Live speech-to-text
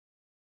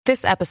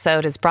This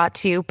episode is brought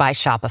to you by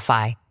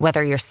Shopify.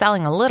 Whether you're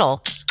selling a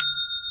little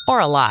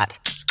or a lot,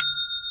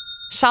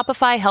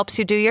 Shopify helps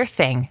you do your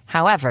thing,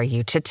 however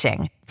you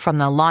cha-ching. From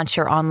the launch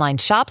your online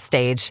shop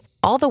stage,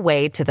 all the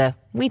way to the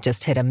we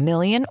just hit 1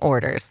 million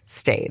orders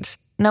stage.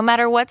 No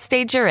matter what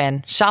stage you're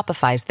in,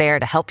 Shopify's there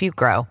to help you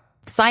grow.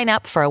 Sign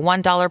up for a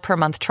 $1 per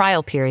month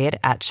trial period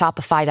at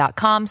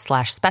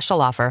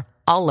shopify.com/special offer,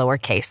 all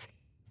lowercase.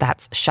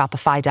 That's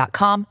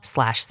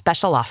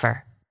shopify.com/special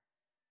offer.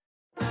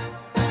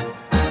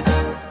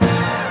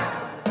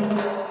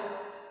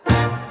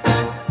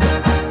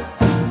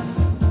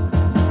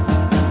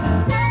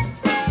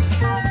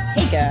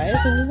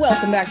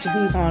 Welcome back to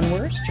Who's on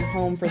Worst, your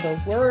home for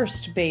the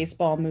worst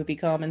baseball movie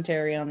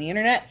commentary on the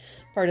internet,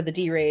 part of the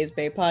D-Rays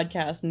Bay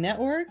Podcast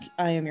Network.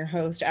 I am your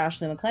host,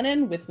 Ashley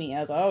McLennan. With me,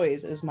 as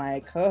always, is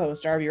my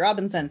co-host, Darby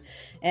Robinson.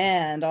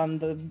 And I'm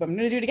going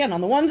to do it again, on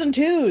the ones and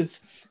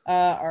twos,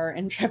 our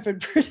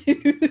intrepid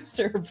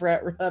producer,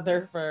 Brett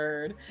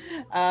Rutherford.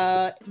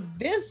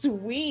 This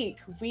week,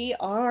 we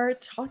are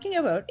talking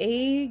about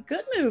a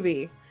good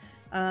movie.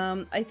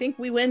 I think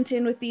we went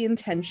in with the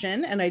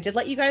intention, and I did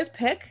let you guys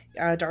pick.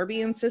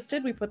 Darby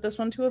insisted we put this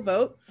one to a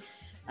vote.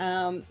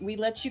 We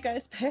let you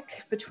guys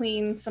pick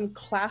between some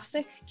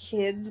classic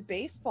kids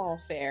baseball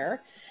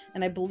fare,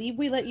 and I believe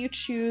we let you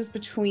choose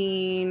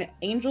between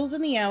Angels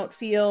in the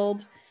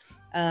Outfield,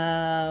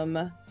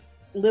 Little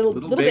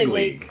Big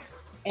League,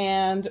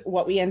 and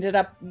what we ended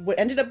up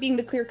being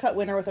the clear-cut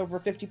winner with over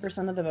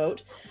 50% of the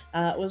vote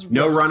was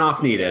no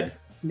runoff needed.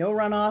 No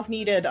runoff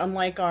needed,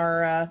 unlike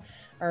our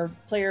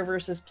player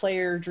versus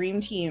player dream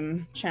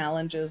team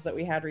challenges that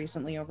we had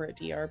recently over at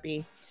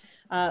DRB.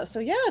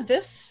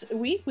 This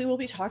week we will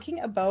be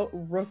talking about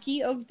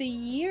Rookie of the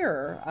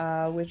Year,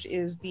 which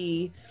is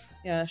the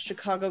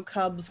Chicago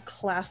Cubs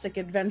classic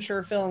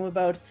adventure film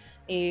about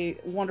a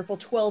wonderful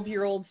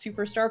 12-year-old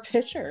superstar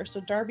pitcher.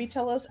 So Darby,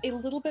 tell us a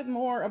little bit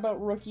more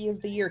about Rookie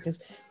of the Year, because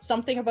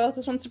something about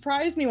this one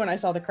surprised me when I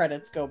saw the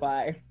credits go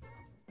by.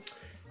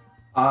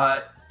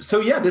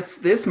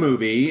 This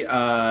movie,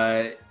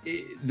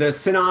 the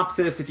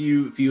synopsis, if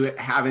you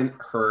haven't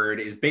heard,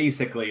 is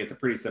basically, it's a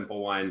pretty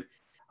simple one.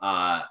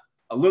 A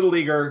little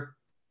leaguer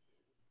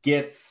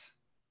gets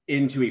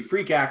into a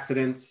freak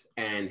accident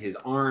and his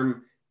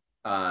arm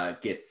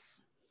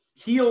gets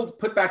healed,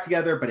 put back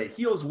together, but it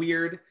heals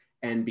weird.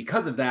 And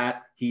because of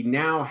that, he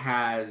now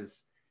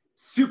has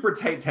super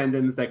tight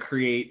tendons that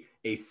create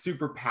a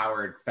super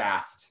powered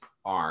fast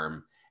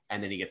arm.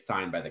 And then he gets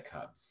signed by the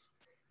Cubs.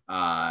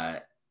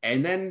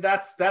 And then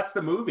that's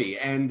the movie.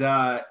 And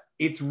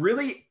it's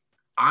really,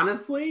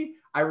 honestly,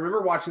 I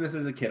remember watching this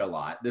as a kid a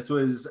lot. This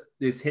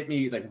hit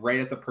me like right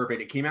at the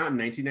perfect. It came out in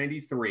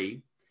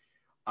 1993.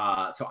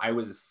 So I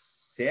was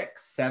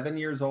 6, 7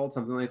 years old,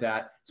 something like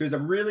that. So it was a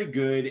really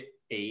good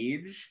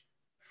age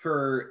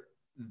for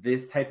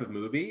this type of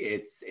movie.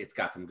 It's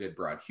got some good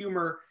broad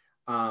humor,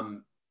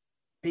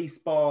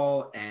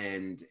 baseball,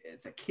 and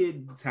it's a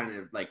kid kind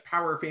of like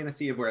power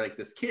fantasy of where like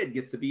this kid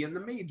gets to be in the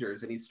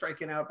majors and he's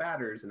striking out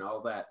batters and all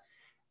that.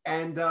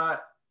 And I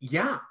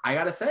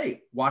gotta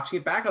say, watching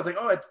it back, I was like,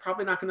 oh, it's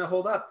probably not going to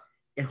hold up.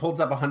 It holds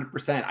up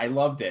 100%. I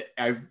loved it.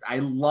 I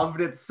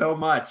loved it so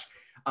much.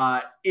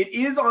 It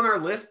is on our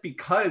list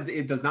because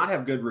it does not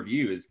have good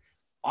reviews.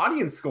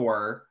 Audience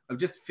score of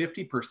just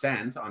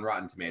 50% on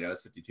Rotten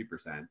Tomatoes,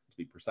 52% to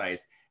be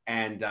precise,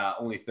 and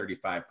only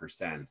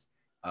 35%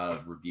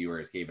 of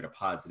reviewers gave it a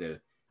positive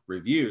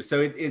review.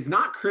 So it is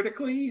not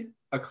critically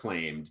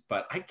acclaimed,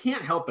 but I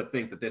can't help but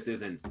think that this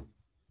isn't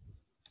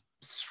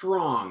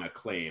strong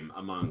acclaim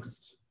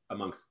amongst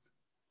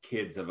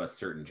kids of a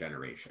certain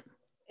generation.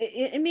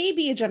 It may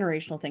be a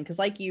generational thing, because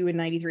like you in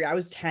 93, I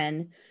was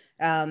 10.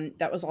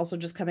 That was also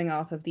just coming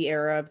off of the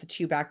era of the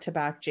 2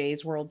 back-to-back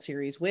Jays World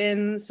Series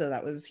wins. So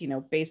that was,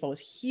 baseball was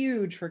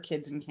huge for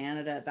kids in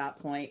Canada at that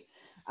point.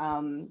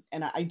 And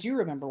I do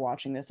remember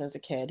watching this as a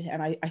kid.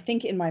 And I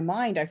think in my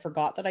mind, I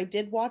forgot that I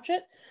did watch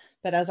it.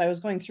 But as I was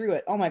going through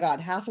it, oh my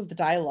God, half of the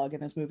dialogue in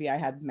this movie I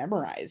had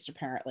memorized,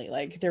 apparently.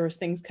 Like there was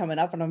things coming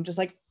up and I'm just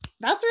like,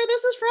 that's where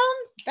this is from?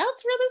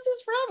 That's where this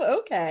is from?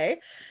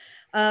 Okay.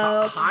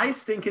 High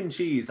stinking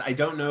cheese. I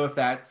don't know if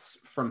that's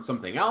from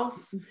something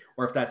else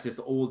or if that's just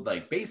old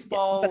like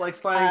baseball like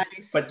slang.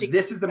 But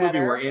this is the movie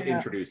where it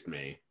introduced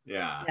me.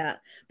 Yeah.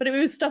 But it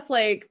was stuff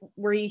like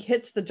where he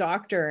hits the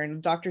doctor and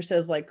the doctor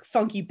says like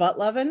funky butt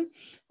lovin'.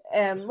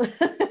 And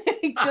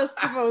just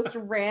the most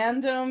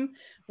random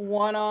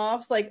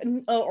one-offs, like,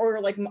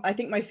 or like I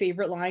think my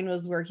favorite line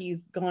was where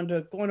he's going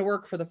to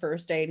work for the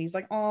first day and he's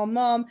like, oh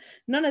mom,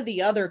 none of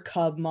the other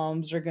Cub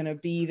moms are gonna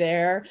be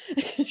there.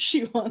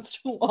 She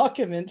wants to walk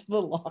him into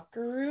the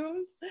locker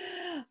room.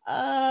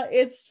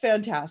 It's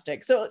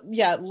fantastic. So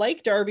yeah,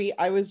 like Darby,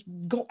 I was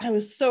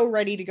so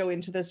ready to go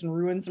into this and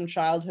ruin some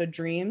childhood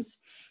dreams,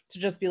 to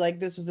just be like,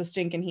 this was a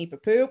stinking heap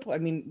of poop. I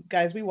mean,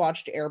 guys, we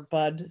watched Air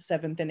Bud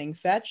 7th Inning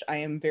Fetch. I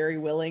am very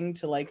willing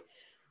to like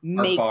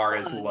make our bar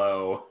is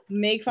low.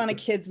 Make fun of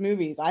kids'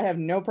 movies. I have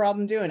no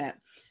problem doing it.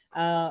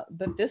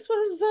 But this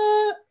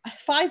was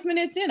 5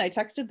 minutes in. I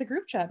texted the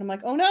group chat and I'm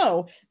like, oh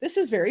no, this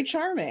is very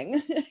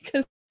charming.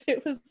 Because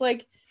it was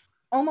like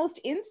almost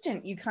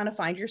instant. You kind of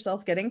find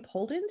yourself getting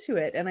pulled into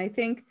it. And I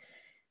think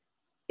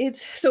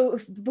it's so,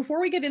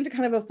 before we get into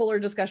kind of a fuller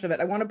discussion of it,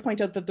 I want to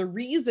point out that the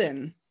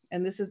reason,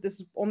 and this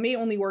may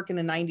only work in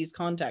a 90s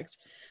context,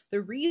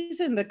 the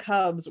reason the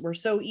Cubs were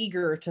so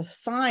eager to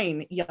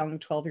sign young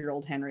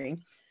 12-year-old Henry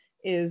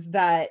is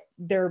that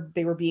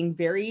they were being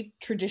very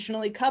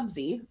traditionally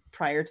Cubsy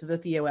prior to the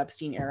Theo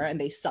Epstein era,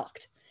 and they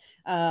sucked.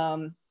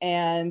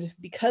 And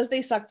because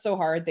they sucked so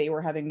hard, they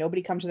were having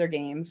nobody come to their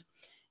games,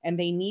 and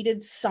they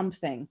needed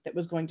something that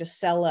was going to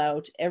sell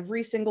out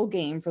every single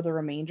game for the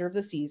remainder of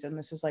the season.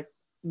 This is like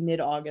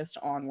mid-August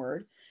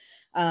onward.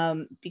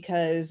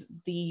 Because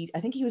I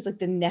think he was like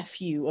the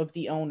nephew of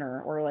the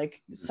owner, or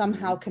like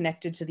somehow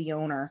connected to the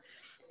owner,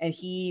 and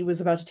he was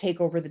about to take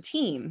over the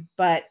team.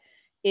 But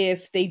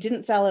if they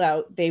didn't sell it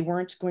out, they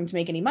weren't going to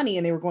make any money,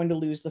 and they were going to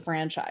lose the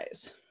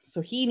franchise.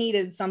 So he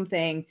needed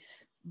something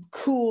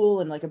cool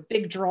and like a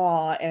big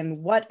draw.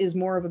 And what is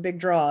more of a big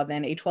draw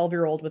than a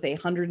 12-year-old with a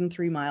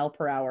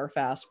 103-mile-per-hour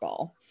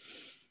fastball?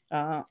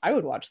 I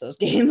would watch those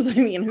games. I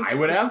mean, I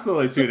would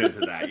absolutely tune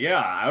into that. Yeah,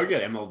 I would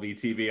get MLB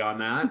TV on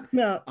that.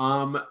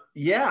 No.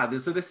 Yeah.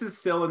 So this is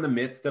still in the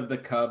midst of the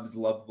Cubs'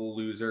 lovable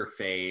loser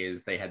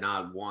phase. They had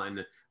not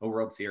won a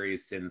World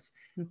Series since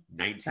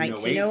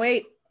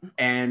 1908.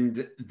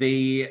 And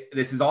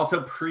this is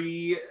also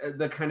pre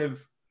the kind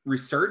of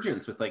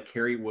resurgence with like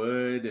Kerry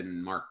Wood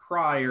and Mark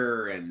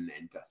Pryor and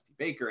Dusty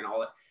Baker and all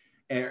that,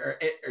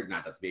 or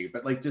not Dusty Baker,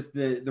 but like just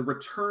the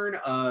return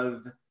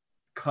of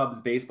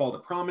Cubs baseball to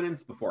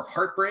prominence before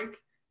heartbreak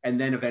and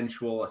then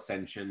eventual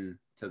ascension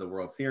to the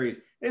World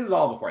Series. This is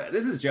all before that.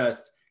 This is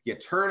just, you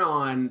turn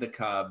on the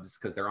Cubs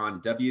because they're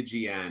on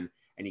WGN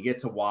and you get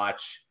to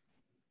watch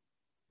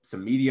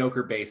some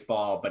mediocre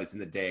baseball, but it's in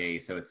the day,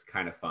 so it's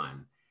kind of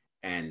fun.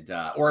 And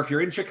or if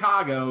you're in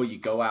Chicago, you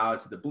go out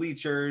to the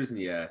bleachers and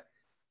you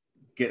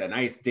get a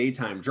nice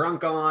daytime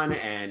drunk on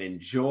and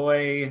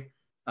enjoy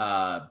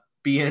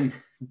being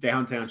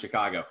downtown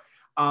Chicago.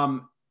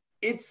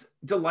 It's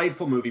a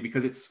delightful movie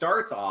because this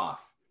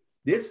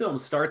film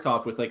starts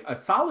off with like a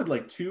solid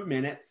like 2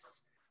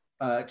 minutes,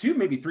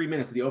 maybe 3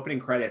 minutes of the opening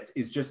credits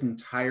is just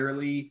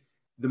entirely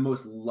the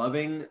most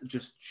loving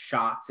just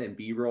shots and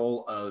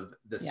B-roll of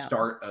the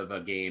start of a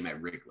game at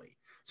Wrigley.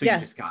 So you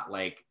just got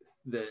like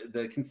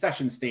the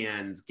concession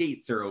stands,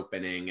 gates are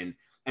opening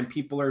and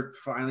people are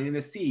filing in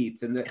the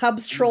seats, and the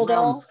Cubs troll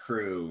dolls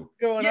crew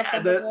going up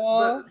on the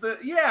wall.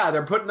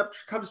 They're putting up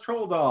Cubs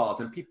troll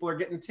dolls and people are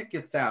getting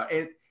tickets out.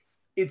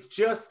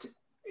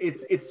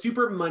 It's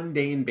super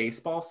mundane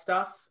baseball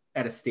stuff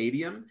at a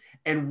stadium.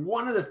 And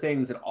one of the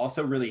things that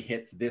also really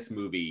hits this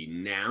movie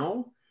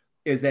now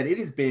is that it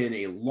has been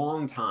a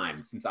long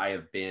time since I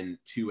have been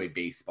to a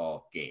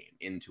baseball game,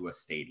 into a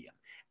stadium.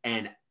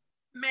 And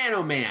man,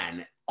 oh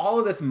man, all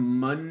of this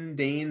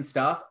mundane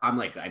stuff, I'm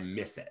like, I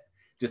miss it.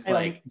 Just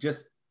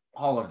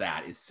all of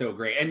that is so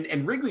great.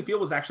 And Wrigley Field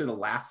was actually the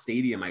last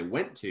stadium I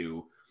went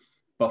to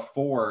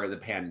before the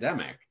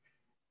pandemic.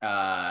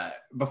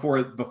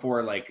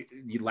 Before like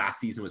the last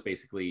season was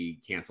basically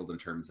canceled in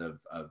terms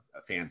of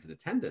fans and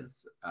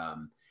attendance.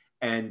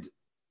 And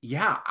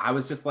yeah, I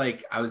was just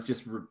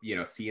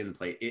seeing the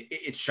play.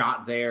 It's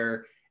shot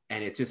there,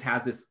 and it just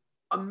has this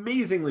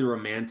amazingly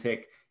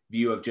romantic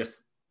view of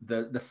just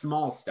the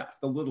small stuff,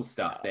 the little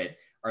stuff that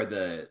are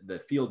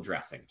the field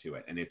dressing to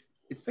it. And it's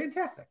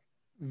fantastic.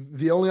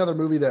 The only other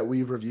movie that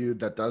we've reviewed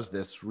that does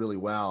this really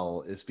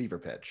well is Fever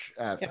Pitch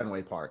at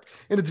Fenway Park.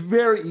 And it's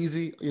very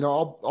easy. You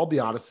know, I'll be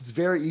honest. It's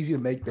very easy to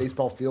make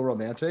baseball feel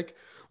romantic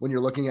when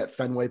you're looking at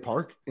Fenway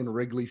Park in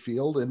Wrigley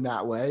Field in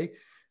that way.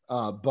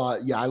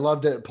 But yeah, I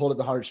loved it. It pulled at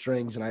the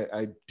heartstrings, and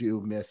I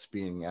do miss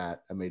being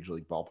at a Major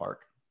League ballpark.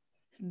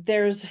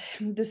 There's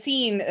the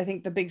scene, I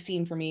think the big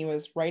scene for me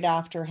was right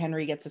after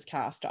Henry gets his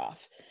cast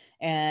off.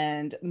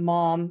 And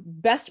mom,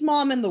 best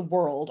mom in the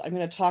world. I'm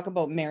going to talk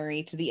about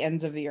Mary to the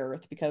ends of the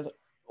earth because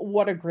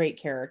what a great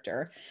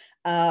character.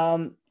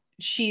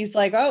 She's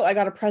like, oh, I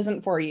got a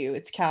present for you.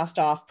 It's cast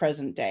off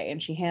present day.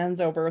 And she hands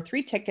over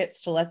 3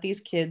 tickets to let these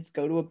kids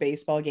go to a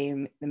baseball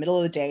game in the middle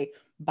of the day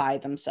by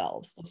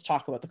themselves. Let's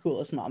talk about the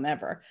coolest mom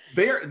ever.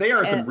 They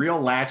are some real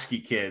latchkey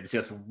kids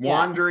just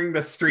wandering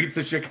the streets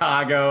of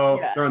Chicago.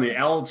 Yeah. They're on the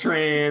L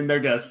train. They're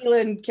just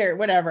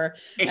whatever.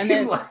 And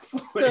then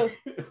so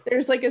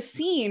there's like a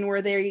scene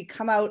where they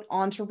come out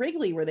onto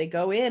Wrigley where they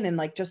go in and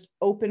like just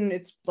open,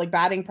 it's like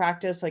batting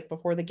practice like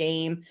before the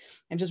game,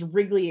 and just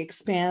Wrigley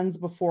expands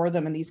before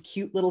them, and these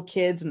cute little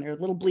kids and their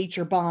little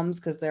bleacher bums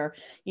because they're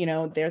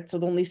so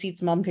the only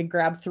seats mom could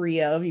grab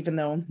 3 of, even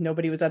though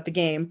nobody was at the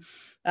game.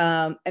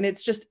 And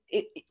it's just,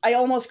 I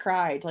almost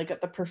cried like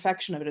at the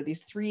perfection of it, of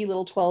these 3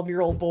 little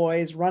 12-year-old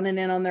boys running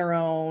in on their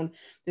own,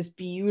 this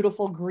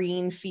beautiful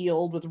green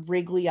field with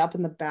Wrigley up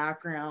in the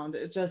background.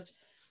 It's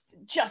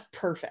just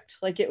perfect.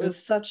 Like it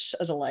was such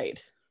a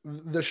delight.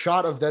 The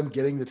shot of them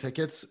getting the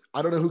tickets,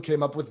 I don't know who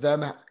came up with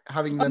them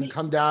having them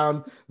come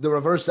down the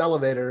reverse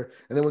elevator,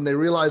 and then when they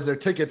realize their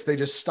tickets, they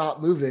just stop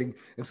moving,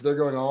 and so they're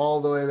going all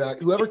the way back.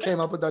 Whoever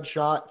came up with that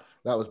shot,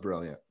 that was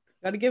brilliant.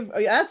 Gotta give.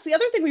 That's the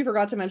other thing we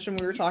forgot to mention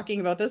when we were talking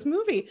about this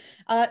movie.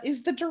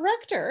 Is the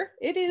director?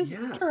 It is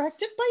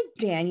directed by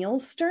Daniel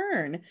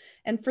Stern.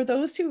 And for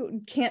those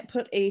who can't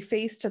put a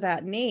face to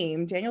that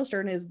name, Daniel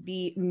Stern is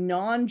the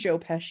non-Joe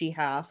Pesci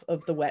half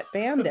of the Wet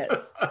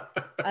Bandits,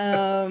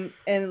 and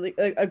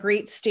a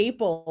great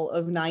staple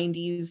of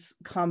 '90s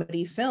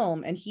comedy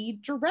film. And he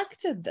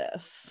directed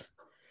this.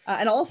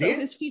 And also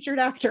his featured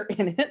actor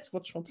in it,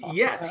 which we'll talk about.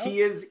 Yes,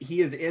 he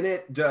is in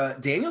it.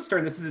 Daniel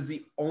Stern, this is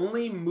the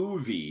only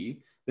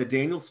movie that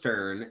Daniel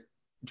Stern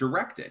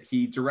directed.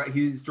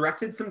 He's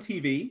directed some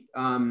TV.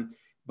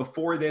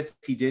 Before this,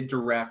 he did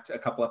direct a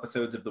couple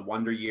episodes of The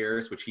Wonder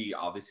Years, which he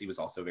obviously was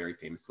also very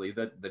famously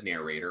the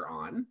narrator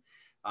on.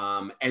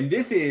 And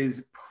this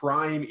is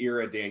prime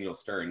era Daniel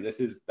Stern. This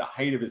is the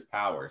height of his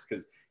powers,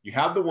 because you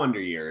have The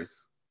Wonder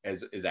Years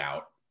is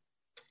out.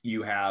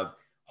 You have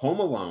Home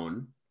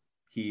Alone.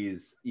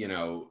 He's,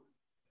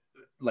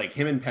 like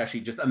him and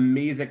Pesci, just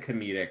amazing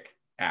comedic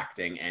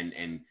acting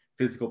and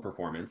physical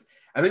performance.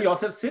 And then you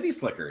also have City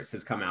Slickers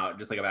has come out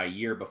just like about a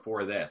year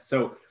before this.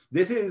 So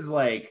this is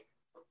like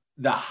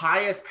the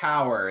highest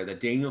power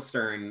that Daniel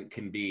Stern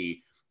can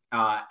be.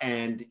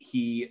 And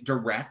he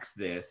directs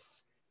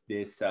this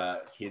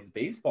kids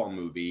baseball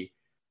movie.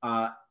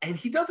 And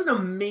he does an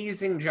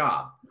amazing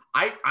job.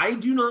 I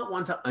do not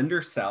want to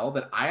undersell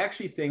that. I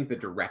actually think the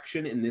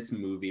direction in this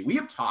movie, we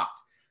have talked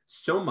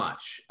so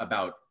much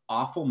about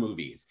awful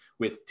movies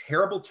with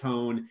terrible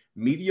tone,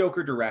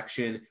 mediocre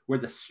direction, where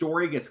the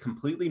story gets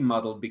completely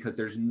muddled because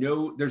there's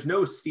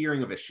no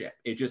steering of a ship.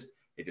 It just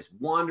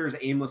wanders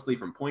aimlessly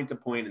from point to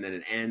point, and then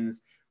it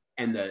ends,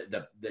 and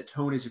the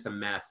tone is just a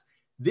mess.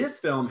 This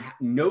film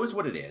knows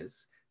what it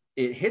is.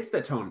 It hits the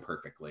tone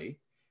perfectly,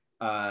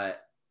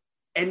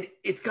 and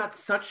it's got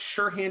such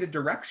sure-handed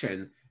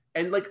direction.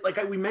 And like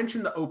we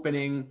mentioned the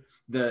opening,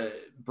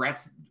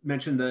 Brett's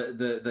mentioned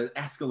the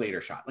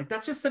escalator shot. Like,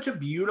 that's just such a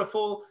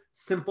beautiful,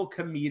 simple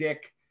comedic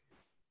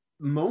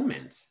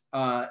moment.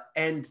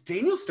 And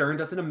Daniel Stern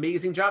does an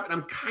amazing job. And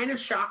I'm kind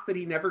of shocked that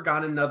he never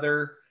got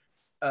another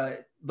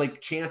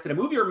chance at a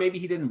movie, or maybe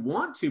he didn't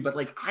want to. But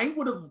like,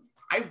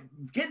 I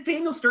get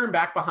Daniel Stern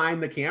back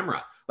behind the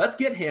camera. Let's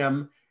get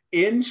him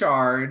in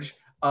charge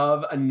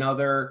of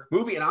another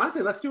movie. And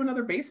honestly, let's do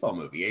another baseball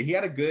movie. He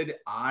had a good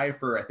eye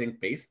for, I think,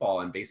 baseball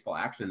and baseball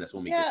action in this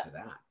when we get to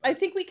that. I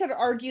think we could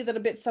argue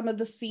that some of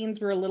the scenes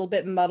were a little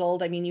bit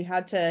muddled. I mean, you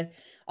had to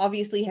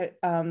obviously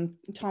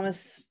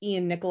Thomas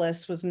Ian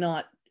Nicholas was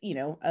not,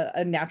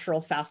 a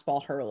natural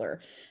fastball hurler.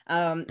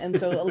 And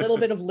so a little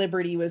bit of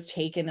liberty was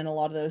taken in a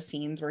lot of those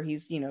scenes where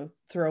he's,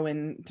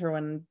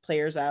 throwing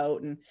players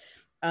out, and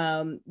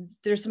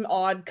there's some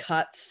odd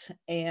cuts,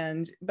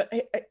 but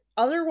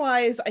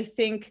otherwise, I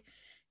think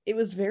it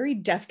was very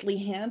deftly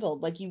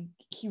handled. Like, he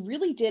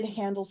really did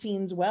handle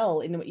scenes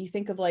well. In what you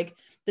think of, like,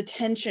 the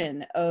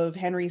tension of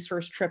Henry's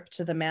first trip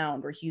to the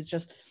mound, where he's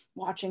just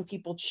watching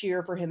people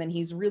cheer for him, and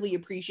he's really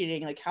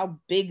appreciating like how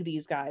big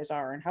these guys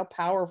are and how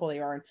powerful they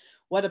are and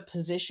what a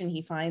position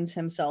he finds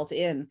himself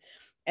in.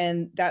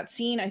 And that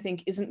scene, I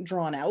think, isn't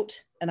drawn out.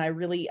 And I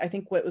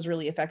think what was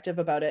really effective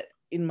about it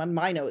in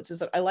my notes is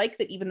that I like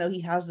that even though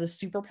he has this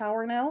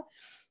superpower now,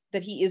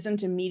 that he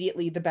isn't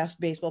immediately the best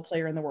baseball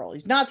player in the world.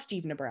 He's not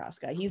Steve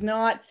Nebraska. He's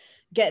not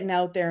getting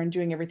out there and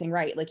doing everything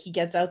right. Like, he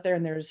gets out there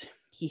and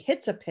he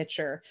hits a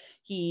pitcher.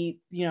 He,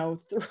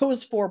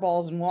 throws 4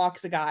 balls and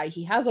walks a guy.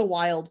 He has a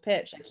wild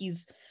pitch. Like,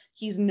 he's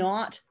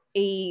not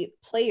a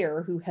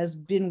player who has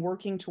been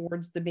working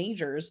towards the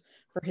majors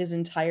for his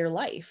entire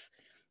life.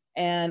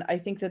 And I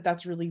think that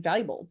that's really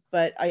valuable.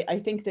 But I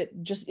think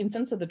that just in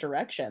sense of the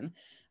direction,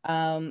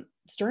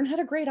 Stern had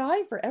a great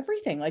eye for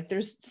everything. Like,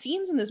 there's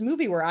scenes in this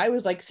movie where I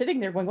was like sitting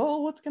there going, oh,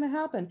 what's going to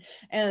happen?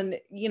 And,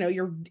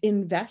 you're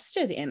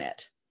invested in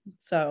it.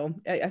 So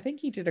I think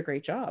he did a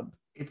great job.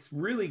 It's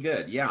really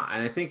good. Yeah.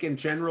 And I think in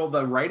general,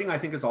 the writing, I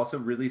think, is also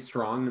really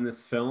strong in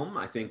this film.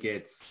 I think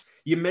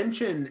you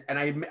mentioned, and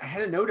I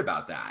had a note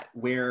about that,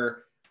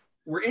 where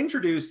we're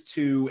introduced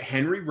to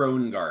Henry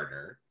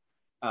Rowengartner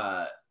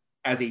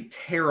as a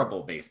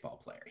terrible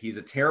baseball player. He's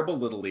a terrible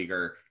little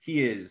leaguer.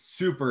 He is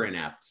super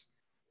inept.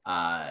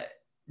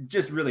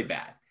 Just really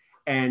bad.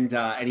 And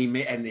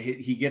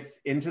he gets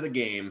into the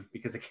game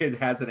because the kid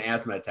has an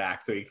asthma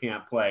attack, so he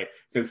can't play.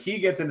 So he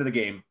gets into the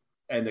game,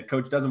 and the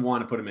coach doesn't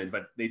want to put him in,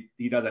 but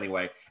he does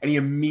anyway. And he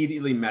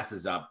immediately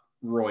messes up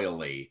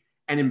royally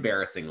and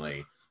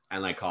embarrassingly,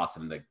 and like costs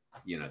him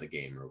the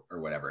game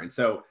or whatever. And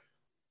so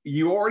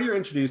you already are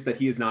introduced that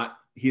he is not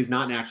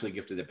naturally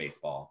gifted at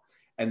baseball.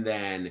 And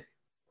then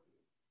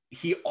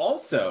he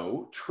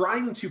also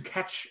trying to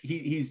catch,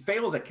 he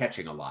fails at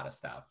catching a lot of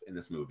stuff in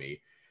this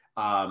movie.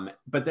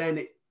 But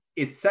then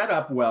it's set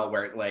up well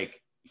where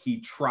like he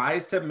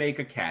tries to make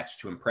a catch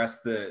to impress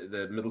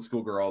the middle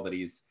school girl that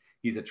he's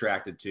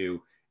attracted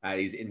to,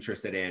 he's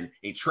interested in.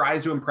 He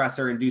tries to impress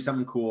her and do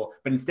something cool,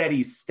 but instead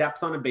he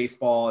steps on a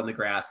baseball in the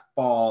grass,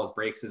 falls,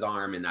 breaks his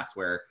arm, and that's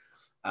where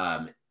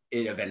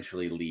it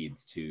eventually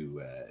leads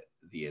to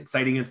the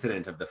inciting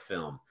incident of the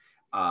film.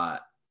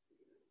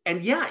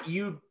 And yeah,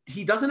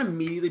 he doesn't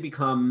immediately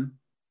become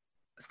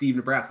Steve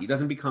Nebraska. He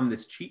doesn't become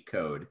this cheat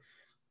code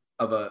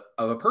of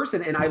a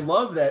person. And I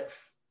love that.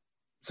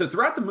 So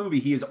throughout the movie,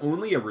 he is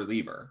only a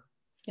reliever,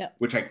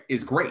 which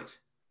is great,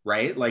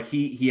 right? Like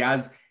he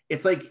has,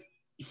 it's like,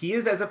 he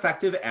is as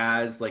effective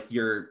as like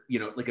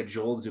like a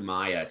Joel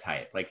Zumaya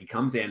type. Like he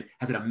comes in,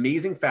 has an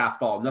amazing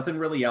fastball, nothing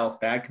really else,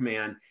 bad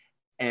command.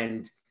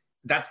 And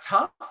that's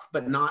tough,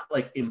 but not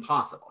like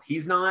impossible.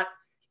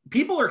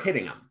 People are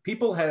hitting him.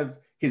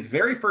 His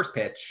very first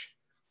pitch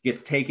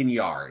gets taken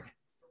yard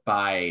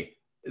by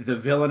the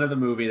villain of the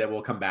movie that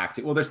we'll come back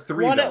to. Well, there's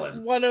three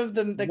villains. One of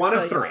them. One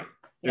of three.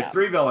 There's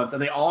three villains,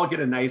 and they all get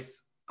a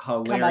nice,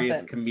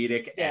 hilarious,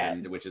 comedic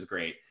end, which is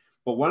great.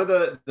 But one of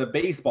the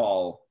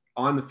baseball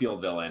on the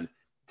field villain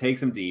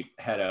takes him deep,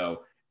 Hedo,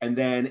 and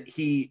then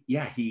he's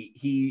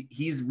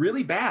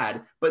really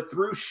bad, but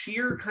through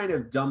sheer kind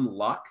of dumb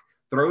luck,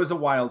 throws a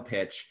wild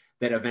pitch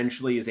that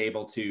eventually is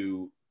able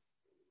to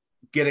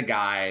get a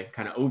guy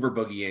kind of over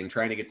boogieing,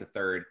 trying to get to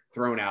third,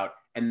 thrown out,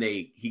 and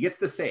he gets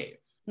the save.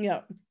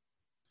 Yeah.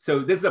 So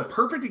this is a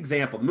perfect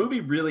example. The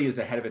movie really is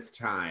ahead of its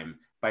time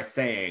by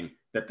saying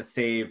that the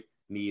save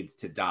needs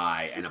to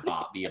die and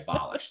be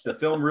abolished. The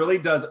film really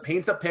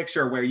paints a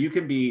picture where you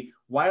can be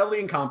wildly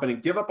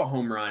incompetent, give up a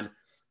home run,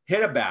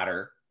 hit a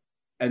batter,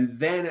 and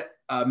then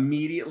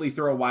immediately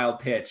throw a wild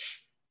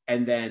pitch,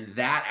 and then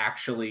that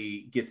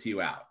actually gets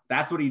you out.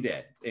 That's what he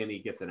did, and he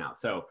gets an out.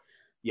 So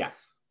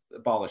yes,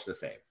 abolish the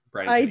save.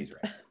 Brian Kenny's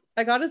right.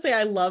 I gotta say,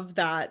 I love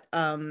that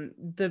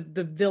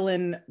the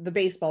villain, the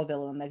baseball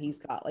villain that he's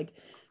got, like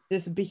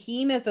this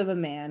behemoth of a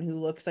man who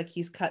looks like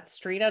he's cut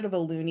straight out of a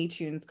Looney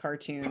Tunes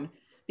cartoon.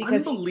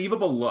 Because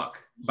unbelievable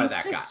look by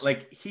that guy.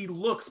 Like he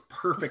looks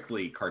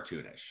perfectly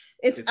cartoonish.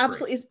 It's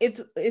absolutely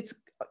it's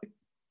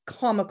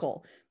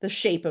comical, the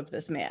shape of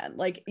this man.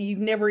 Like you've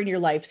never in your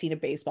life seen a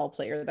baseball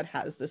player that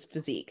has this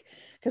physique,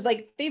 because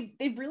like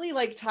they've really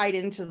like tied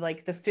into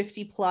like the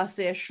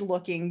 50+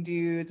 looking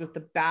dudes with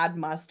the bad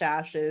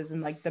mustaches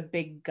and like the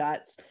big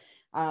guts.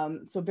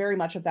 So very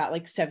much of that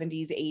like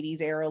 70s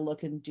 80s era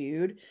looking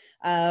dude.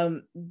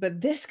 But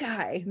this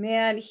guy,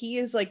 man, he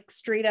is like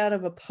straight out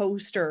of a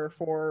poster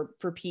for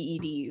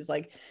PEDs.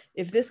 Like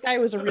if this guy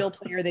was a real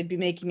player, they'd be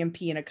making him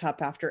pee in a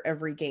cup after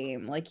every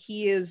game. Like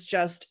he is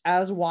just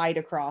as wide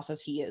across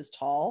as he is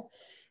tall.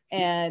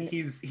 And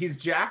he's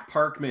Jack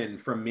Parkman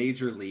from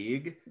Major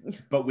League,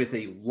 but with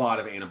a lot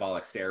of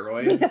anabolic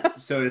steroids. Yeah.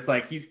 So it's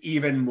like he's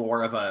even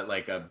more of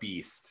a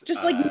beast.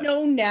 Just like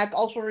no neck,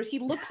 all shoulders. He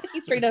looks like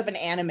he's straight out of an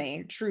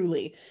anime,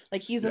 truly.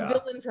 Like he's a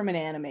villain from an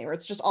anime where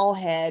it's just all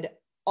head,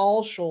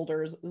 all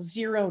shoulders,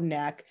 zero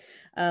neck,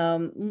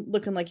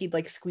 looking like he'd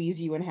like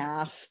squeeze you in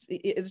half.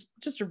 It's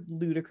just a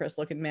ludicrous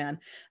looking man.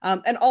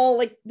 And all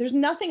like there's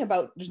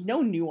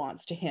no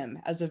nuance to him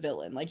as a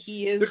villain. Like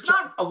there's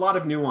not a lot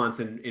of nuance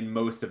in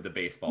most of the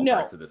baseball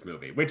parts of this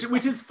movie,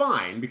 which is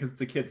fine because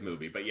it's a kid's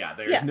movie, but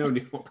there's no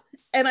nuance.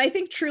 And I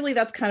think truly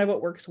that's kind of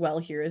what works well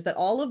here, is that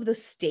all of the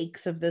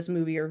stakes of this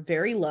movie are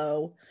very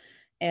low,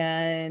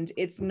 and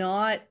it's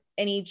not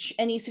any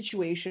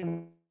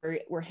situation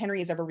where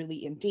Henry is ever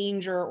really in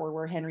danger or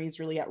where Henry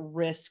is really at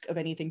risk of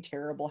anything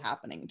terrible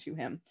happening to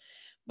him.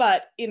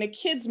 But in a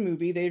kid's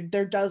movie,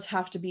 there does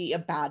have to be a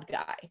bad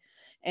guy.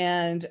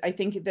 And I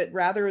think that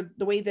rather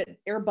the way that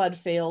Air Bud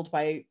failed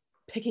by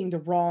picking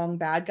the wrong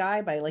bad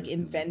guy, by like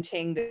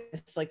inventing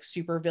this like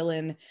super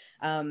villain,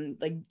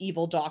 like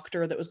evil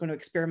doctor that was going to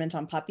experiment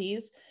on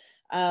puppies,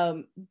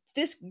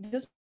 this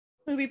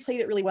movie played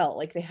it really well.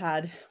 Like they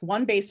had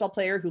one baseball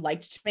player who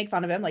liked to make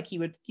fun of him, like he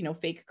would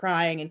fake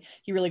crying, and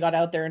he really got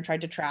out there and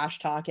tried to trash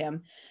talk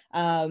him.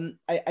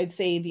 I'd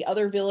say the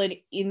other villain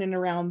in and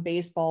around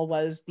baseball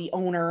was the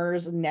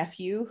owner's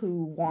nephew,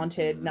 who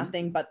wanted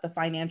nothing but the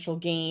financial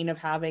gain of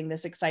having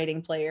this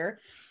exciting player,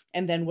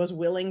 and then was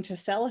willing to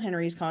sell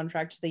Henry's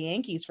contract to the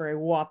Yankees for a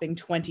whopping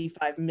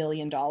 $25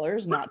 million.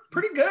 Not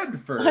pretty good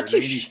for not too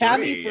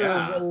shabby for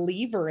a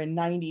reliever in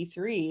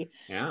 '93.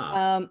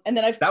 Yeah. And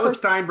then that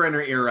was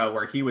Steinbrenner era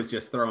where he was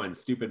just throwing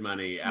stupid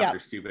money after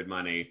stupid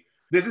money.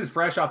 This is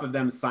fresh off of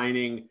them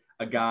signing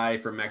a guy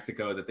from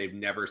Mexico that they've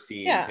never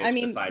seen. Yeah, I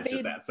mean, besides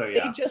just that. So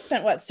they just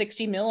spent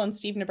 $60 million on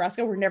Steve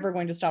Nebraska. We're never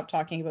going to stop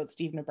talking about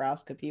Steve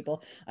Nebraska,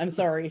 people. I'm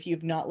sorry if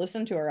you've not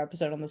listened to our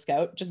episode on the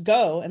Scout. Just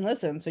go and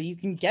listen so you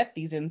can get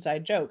these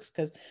inside jokes,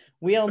 because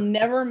we'll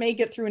never make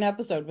it through an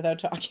episode without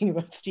talking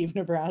about Steve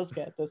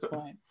Nebraska at this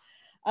point.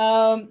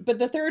 But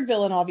the third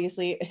villain,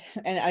 obviously,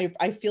 and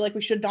I feel like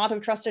we should not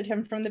have trusted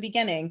him from the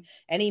beginning.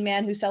 Any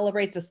man who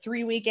celebrates a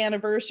 3-week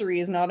anniversary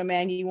is not a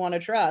man you want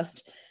to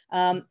trust.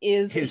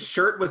 His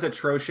shirt was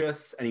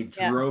atrocious, and he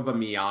drove a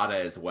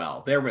Miata as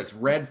well. There was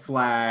red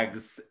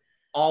flags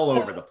all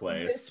over the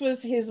place. This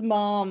was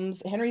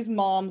Henry's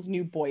mom's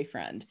new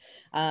boyfriend,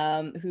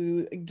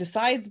 who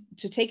decides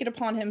to take it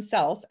upon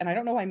himself, and I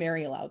don't know why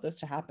Mary allowed this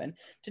to happen,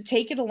 to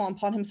take it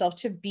upon himself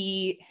to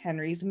be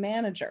Henry's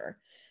manager.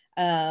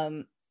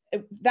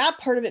 That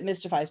part of it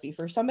mystifies me.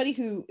 For somebody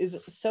who is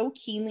so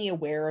keenly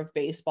aware of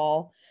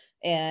baseball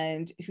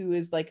and who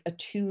is like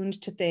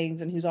attuned to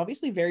things and who's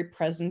obviously very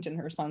present in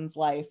her son's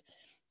life,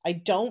 I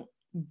don't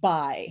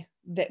buy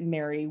that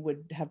Mary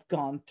would have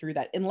gone through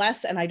that,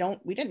 unless, and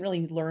we didn't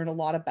really learn a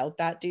lot about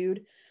that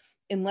dude,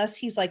 unless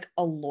he's like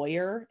a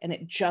lawyer and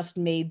it just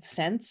made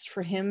sense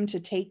for him to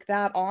take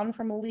that on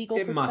from a legal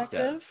It must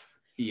have. perspective.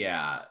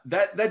 Yeah,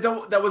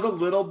 that was a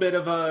little bit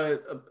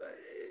of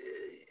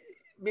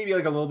maybe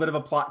like a little bit of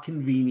a plot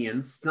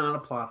convenience. It's not a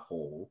plot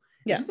hole.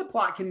 Yeah. It's just a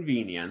plot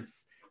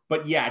convenience.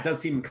 But yeah, it does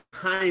seem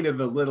kind of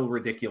a little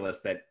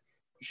ridiculous that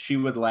she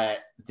would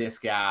let this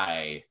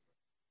guy.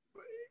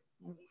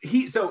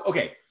 So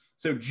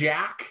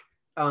Jack,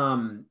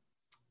 who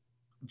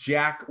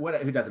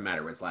doesn't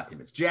matter what his last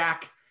name is.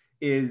 Jack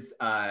is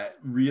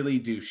really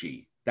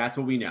douchey. That's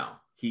what we know.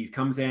 He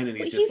comes in and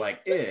he's just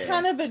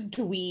kind of a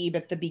dweeb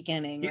at the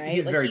beginning, right?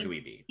 He's very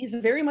dweeby. He's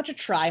very much a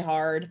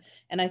tryhard.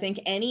 And I think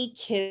any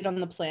kid on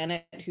the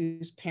planet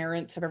whose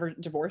parents have ever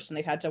divorced and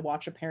they've had to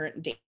watch a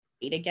parent date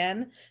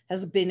again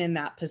has been in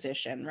that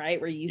position,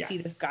 right? Where you see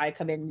this guy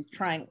come in, he's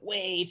trying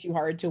way too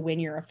hard to win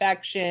your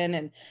affection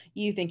and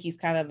you think he's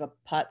kind of a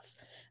putz.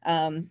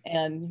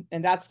 And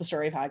that's the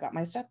story of how I got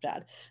my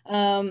stepdad.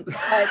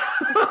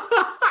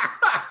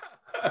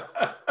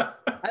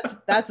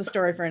 That's a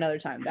story for another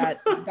time.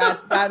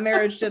 That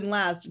marriage didn't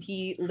last.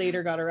 He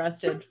later got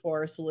arrested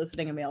for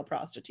soliciting a male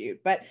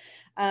prostitute, but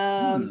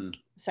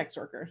sex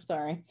worker,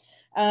 sorry.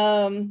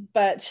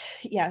 But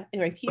yeah,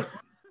 anyway,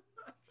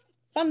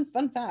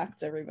 fun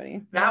facts,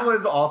 everybody. That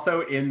was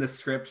also in the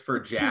script for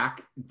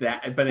Jack,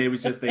 but it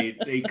was just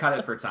they cut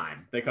it for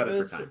time. They cut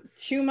it for time.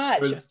 Too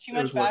much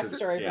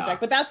backstory for Jack.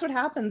 But that's what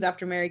happens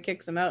after Mary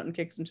kicks him out and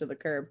kicks him to the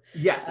curb.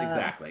 Yes,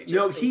 exactly.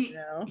 No,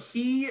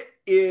 he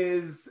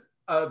is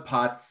a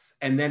putz,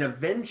 and then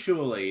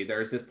eventually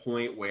there's this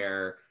point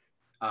where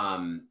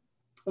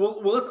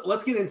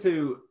let's get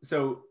into,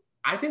 so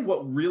I think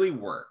what really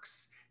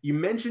works, you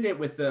mentioned it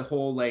with the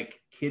whole like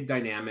kid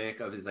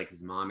dynamic of his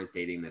mom is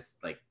dating this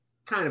like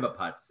kind of a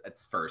putz at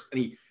first,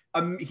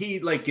 and he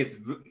like gets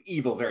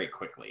evil very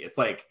quickly. It's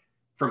like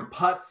from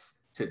putz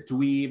to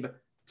dweeb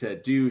to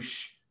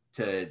douche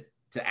to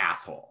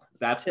asshole.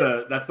 That's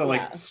the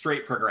like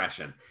straight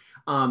progression.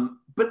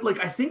 But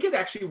like I think it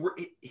actually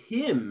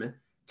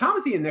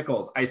Thomas Ian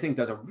Nichols, I think,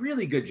 does a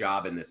really good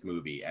job in this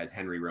movie as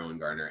Henry Rowan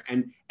Gardner,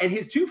 and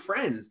his two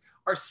friends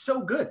are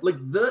so good. Like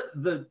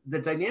the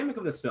dynamic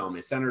of this film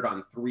is centered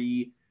on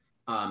three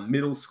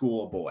middle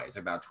school boys,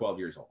 about 12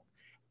 years old,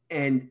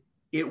 and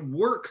it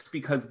works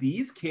because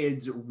these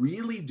kids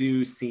really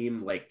do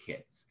seem like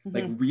kids,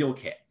 like real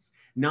kids,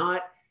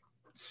 not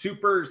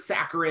super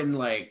saccharine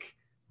like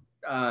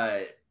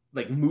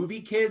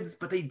movie kids,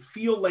 but they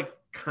feel like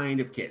kind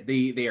of kid.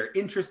 They are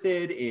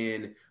interested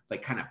in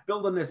like kind of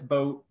building this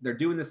boat. They're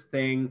doing this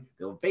thing.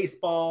 They love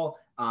baseball.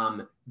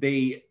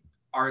 They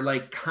are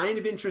like kind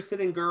of interested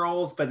in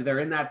girls, but they're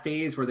in that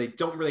phase where they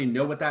don't really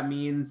know what that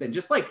means. And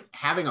just like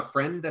having a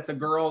friend that's a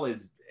girl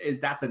is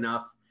that's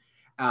enough.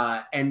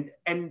 And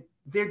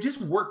they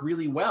just work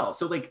really well.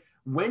 So like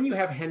when you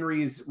have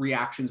Henry's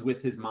reactions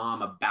with his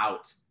mom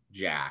about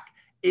Jack,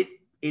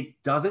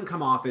 it doesn't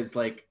come off as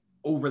like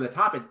over the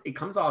top. It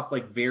comes off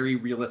like very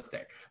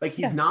realistic. Like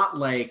he's not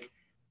like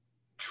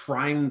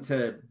trying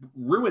to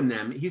ruin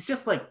them. He's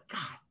just like, God,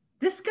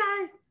 this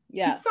guy,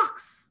 he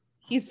sucks.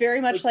 He's very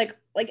much like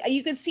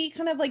you could see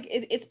kind of like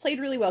it's played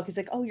really well. He's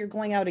like, oh, you're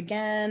going out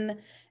again.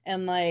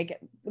 And like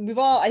we've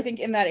all, I think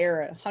in that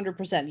era,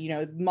 100%, you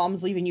know,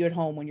 mom's leaving you at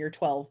home when you're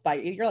 12,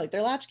 you're like,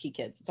 they're latchkey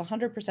kids. It's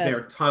 100%.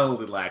 They're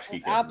totally latchkey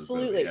kids.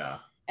 Absolutely. Yeah.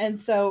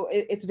 And so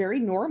it's very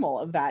normal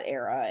of that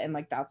era. And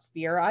like, that's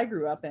the era I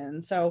grew up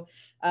in. So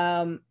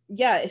so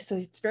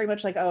it's very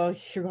much like, oh,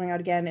 you're going out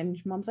again. And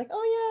mom's like,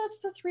 oh yeah, it's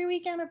the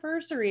 3-week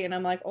anniversary. And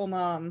I'm like, oh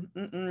mom,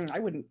 I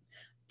wouldn't,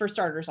 for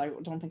starters, I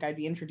don't think I'd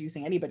be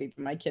introducing anybody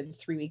to my kids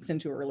 3 weeks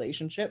into a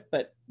relationship,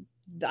 but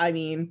I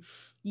mean,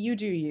 you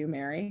do you,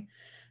 Mary.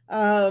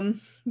 But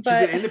she's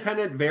an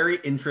independent, very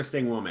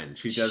interesting woman.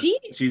 She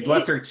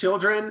lets her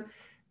children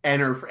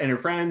and her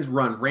friends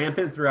run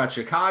rampant throughout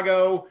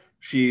Chicago.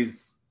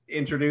 She's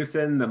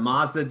introducing the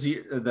Mazda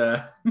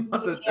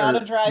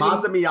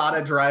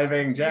Miata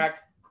driving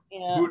Jack.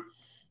 Yeah.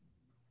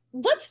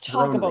 Let's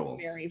talk about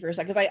Mary for a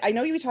second, because I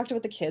know you talked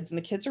about the kids, and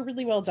the kids are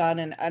really well done,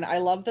 and I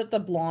love that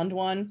the blonde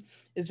one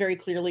is very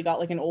clearly got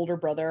like an older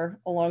brother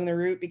along the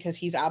route, because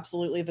he's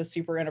absolutely the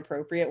super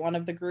inappropriate one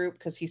of the group,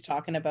 because he's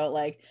talking about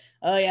like,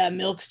 oh yeah,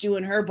 Milk's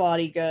doing her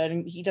body good,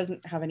 and he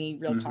doesn't have any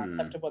real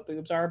concept of what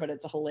boobs are, but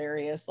it's a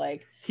hilarious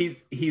like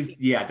he's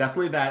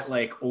definitely that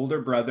like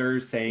older brother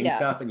saying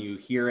stuff, and you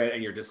hear it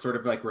and you're just sort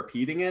of like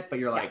repeating it, but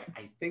you're like,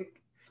 I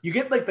think you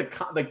get like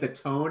the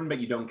tone, but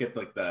you don't get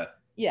like the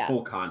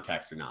full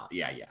context or not.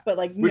 But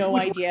like no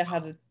idea how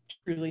to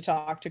truly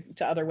talk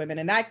to other women.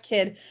 And that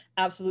kid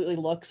absolutely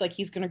looks like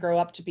he's going to grow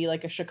up to be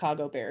like a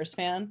Chicago Bears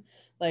fan.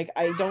 Like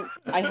I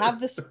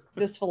have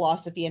this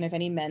philosophy, and if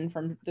any men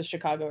from the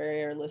Chicago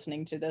area are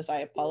listening to this, I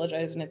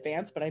apologize in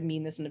advance, but I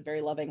mean this in a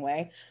very loving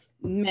way.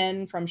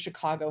 Men from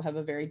Chicago have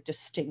a very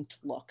distinct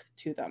look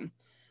to them.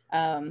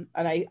 And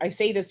I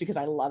say this because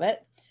I love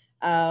it.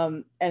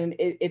 And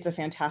it's a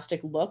fantastic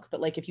look.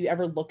 But like, if you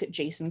ever look at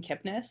Jason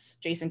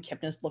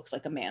Kipnis looks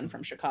like a man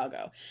from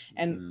Chicago.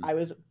 And I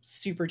was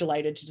super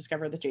delighted to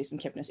discover that Jason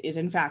Kipnis is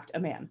in fact a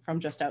man from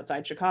just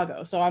outside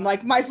Chicago. So I'm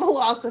like, my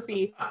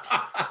philosophy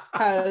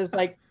has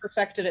like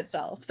perfected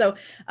itself. So,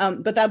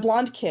 but that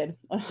blonde kid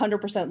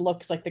 100%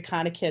 looks like the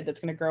kind of kid that's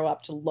going to grow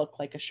up to look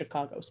like a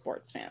Chicago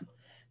sports fan.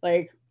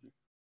 Like,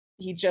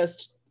 he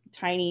just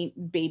tiny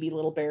baby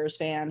little Bears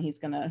fan. He's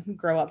gonna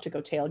grow up to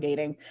go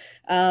tailgating.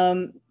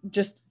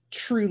 Just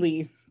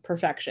truly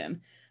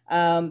perfection.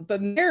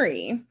 But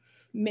Mary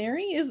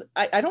is,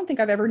 I don't think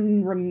I've ever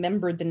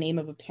remembered the name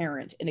of a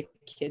parent in a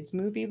kid's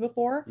movie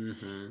before.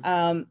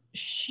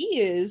 She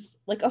is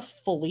like a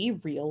fully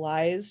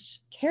realized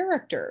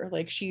character.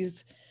 Like,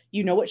 she's,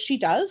 you know what she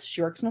does?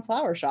 She works in a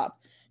flower shop.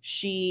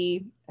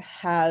 She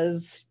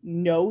has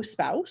no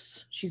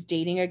spouse. She's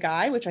dating a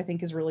guy, which I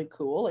think is really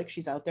cool. Like,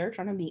 she's out there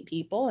trying to meet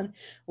people and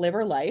live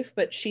her life,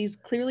 but she's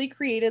clearly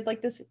created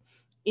like this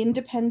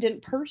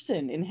independent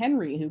person in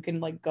Henry who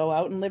can like go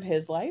out and live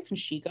his life, and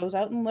she goes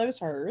out and lives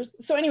hers.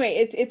 So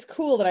anyway, it's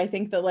cool that I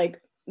think that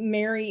like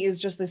Mary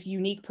is just this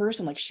unique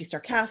person. Like, she's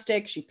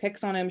sarcastic, she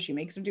picks on him, she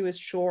makes him do his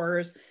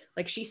chores.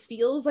 Like, she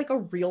feels like a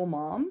real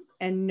mom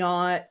and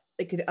not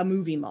like a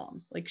movie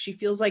mom. Like, she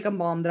feels like a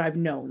mom that I've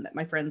known, that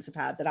my friends have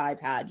had, that I've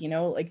had, you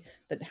know, like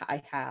that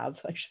I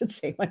should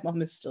say. My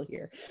mom is still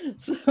here.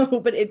 So,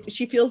 but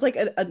she feels like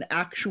an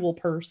actual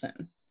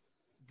person.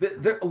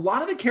 A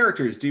lot of the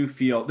characters do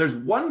feel, there's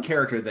one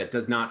character that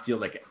does not feel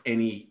like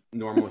any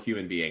normal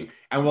human being.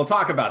 And we'll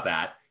talk about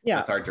that. Yeah.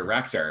 That's our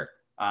director.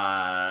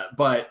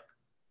 But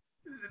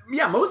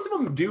yeah, most of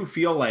them do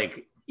feel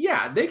like,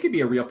 yeah, they could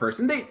be a real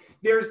person.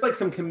 There's like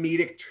some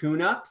comedic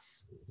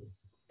tune-ups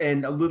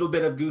and a little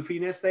bit of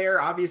goofiness there,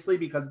 obviously,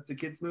 because it's a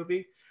kid's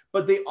movie,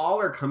 but they all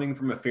are coming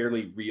from a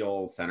fairly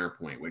real center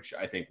point, which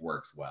I think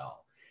works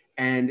well.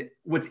 And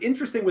what's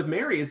interesting with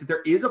Mary is that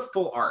there is a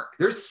full arc.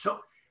 And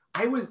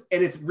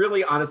it's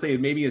really, honestly,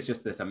 maybe it's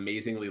just this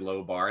amazingly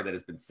low bar that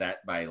has been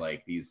set by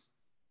like these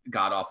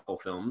god-awful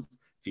films,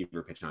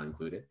 Fever Pitch not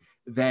included,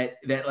 that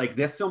like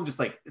this film just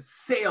like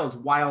sails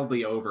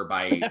wildly over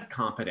by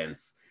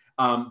competence.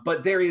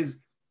 But there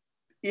is,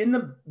 in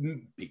the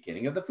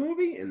beginning of the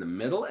movie, in the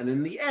middle, and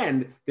in the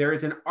end, there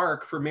is an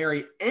arc for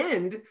Mary,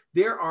 and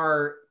there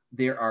are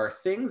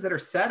things that are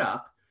set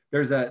up.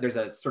 There's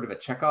a sort of a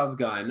Chekhov's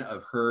gun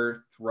of her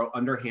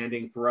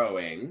underhanding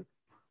throwing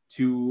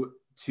to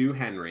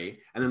Henry,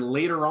 and then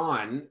later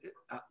on,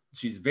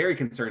 she's very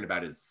concerned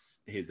about his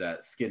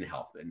skin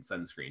health and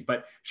sunscreen.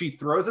 But she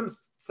throws him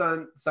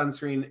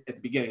sunscreen at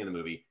the beginning of the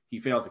movie.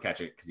 He fails to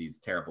catch it because he's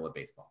terrible at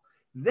baseball.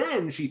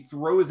 Then she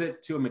throws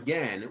it to him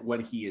again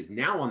when he is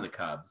now on the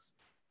Cubs,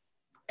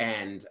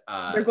 and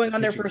they're going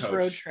on their first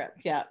road trip.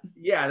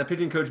 Yeah, the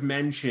pitching coach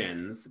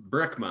mentions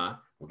Brickma.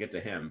 We'll get to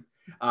him.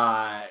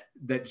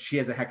 That she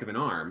has a heck of an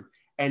arm,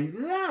 and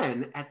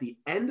then at the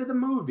end of the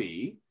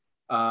movie,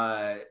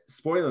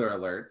 spoiler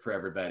alert for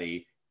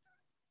everybody,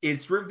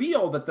 it's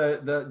revealed that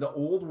the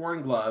old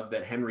worn glove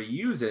that Henry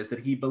uses, that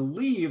he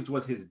believes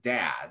was his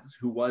dad's,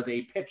 who was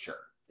a pitcher,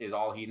 is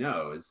all he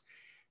knows,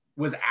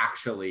 was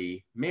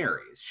actually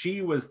Mary's.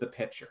 She was the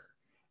pitcher.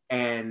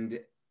 And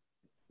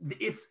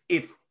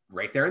it's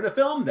right there in the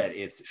film that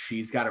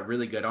she's got a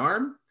really good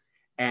arm,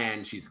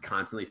 and she's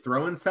constantly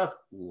throwing stuff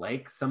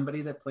like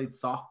somebody that played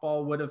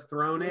softball would have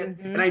thrown it.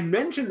 Mm-hmm. And I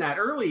mentioned that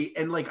early,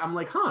 and like I'm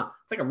like,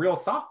 it's like a real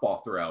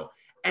softball throw.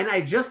 And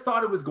I just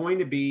thought it was going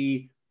to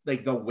be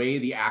like the way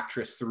the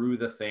actress threw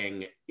the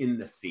thing in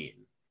the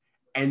scene,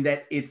 and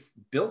that it's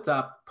built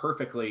up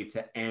perfectly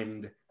to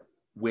end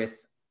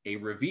with a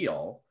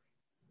reveal.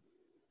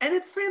 And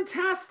it's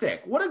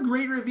fantastic. What a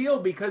great reveal,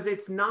 because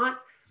it's not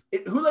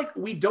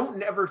we don't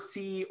never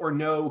see or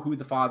know who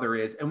the father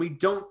is, and we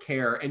don't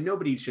care, and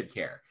nobody should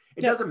care.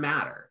 It doesn't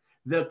matter.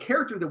 The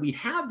character that we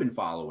have been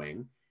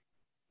following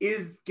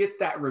gets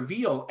that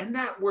reveal, and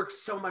that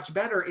works so much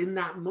better in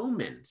that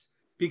moment,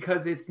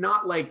 because it's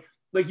not like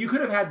you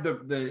could have had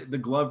the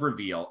glove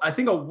reveal. I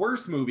think a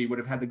worse movie would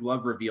have had the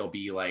glove reveal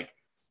be like,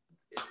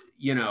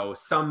 you know,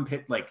 some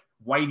pit like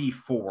Whitey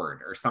Ford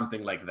or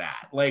something like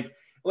that. Like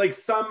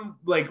some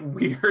like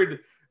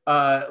weird,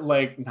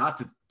 like, not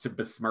to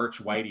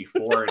besmirch Whitey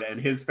Ford and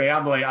his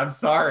family. I'm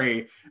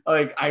sorry.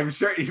 Like, I'm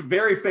sure he's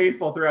very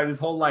faithful throughout his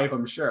whole life,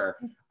 I'm sure.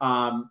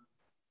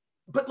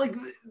 But like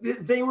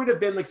they would have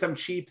been like some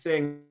cheap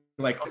thing,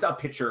 like a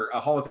pitcher, a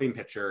Hall of Fame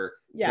pitcher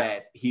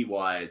that he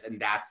was, and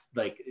that's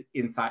like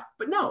inside.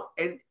 But no,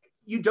 and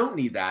you don't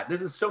need that.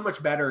 This is so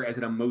much better as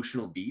an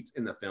emotional beat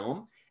in the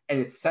film, and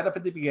it's set up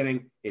at the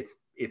beginning. It's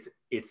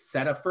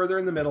set up further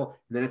in the middle,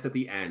 and then it's at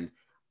the end.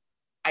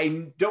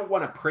 I don't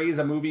want to praise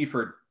a movie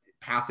for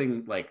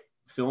passing like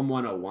film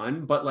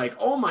 101, but like,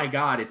 oh my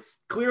God,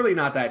 it's clearly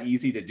not that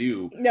easy to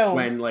do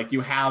when like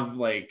you have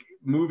like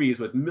movies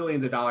with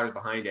millions of dollars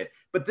behind it.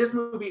 But this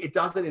movie, it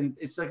does it in,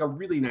 it's like a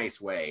really nice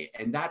way.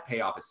 And that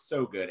payoff is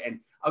so good, and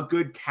a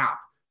good cap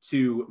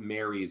to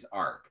Mary's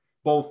arc.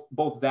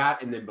 Both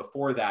that, and then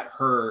before that,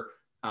 her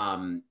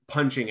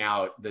punching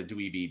out the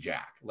dweeby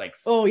Jack.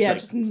 Oh yeah, like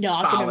just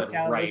knocking him solid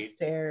down the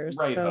stairs.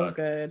 Right so hook.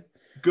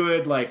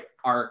 good. Like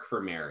arc for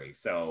Mary.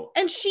 So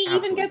and she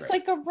even gets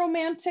great. like a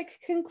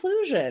romantic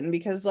conclusion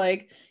because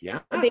like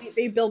yes.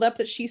 they build up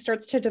that she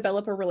starts to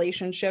develop a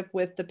relationship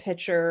with the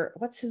pitcher.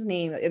 What's his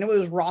name? And it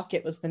was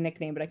Rocket was the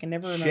nickname, but I can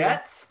never remember.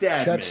 Chet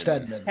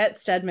Steadman. Chet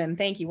Steadman.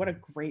 Thank you. What a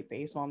great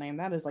baseball name.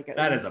 That is like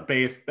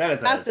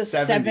a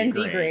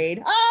 70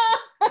 grade. Ah!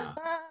 Yeah.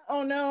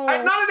 Oh no.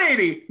 Not an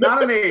 80.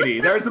 Not an 80.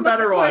 There's some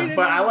better ones,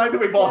 but I like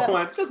that we both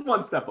went just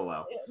one step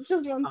below.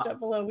 Just one step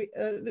below.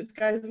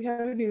 Guys, we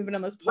haven't even been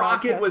on this podcast.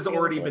 Rocket was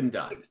already been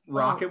done.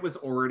 Rocket was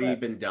already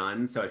been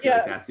done. So I feel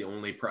like that's the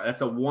only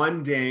that's a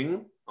one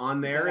ding on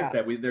there is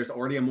that there's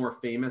already a more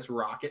famous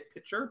Rocket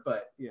pitcher,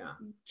 but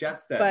Chet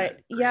Steadman.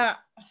 But yeah,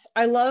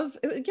 I love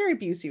Gary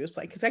Busey was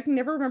playing because I can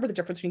never remember the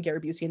difference between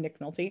Gary Busey and Nick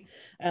Nolte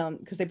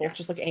because they both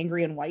just look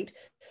angry and white.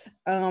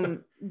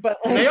 But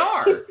they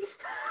are.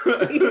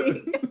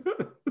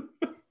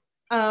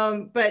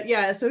 But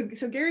yeah, so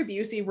Gary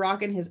Busey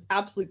rocking his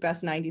absolute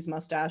best 90s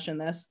mustache in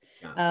this.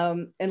 Yes.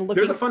 And looking.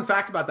 There's a fun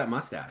fact about that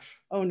mustache.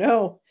 Oh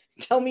no.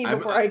 Tell me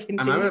before I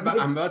continue.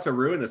 I'm about to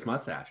ruin this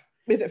mustache.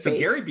 Is it fake?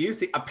 Gary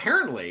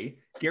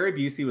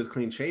Busey was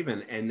clean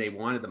shaven and they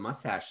wanted the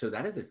mustache. So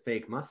that is a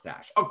fake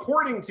mustache,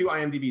 according to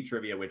IMDb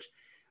trivia, which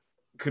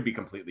could be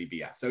completely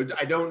BS. So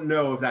I don't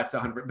know if that's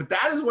 100, but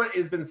that is what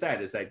has been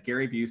said, is that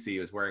Gary Busey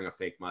was wearing a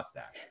fake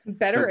mustache.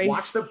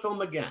 Watch the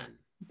film again.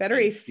 Better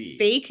a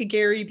fake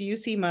Gary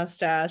Busey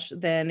mustache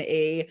than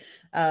a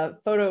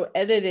photo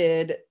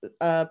edited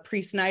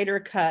pre-Snyder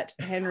cut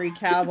Henry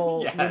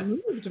Cavill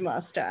removed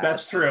mustache.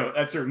 That's true.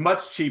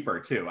 Much cheaper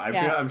too.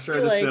 I'm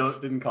sure this bill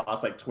didn't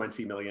cost like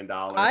 $20 million.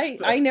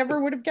 I never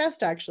would have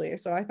guessed actually.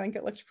 So I think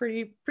it looked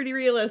pretty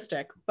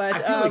realistic. But I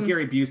feel like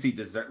Gary Busey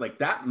deserves like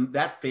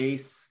that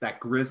face, that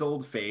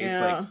grizzled face,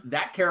 like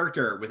that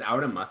character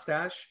without a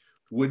mustache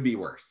would be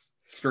worse.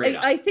 Straight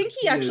up. I think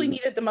he actually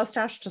needed the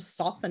mustache to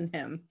soften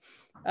him.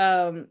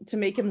 To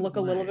make him look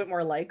a little bit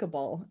more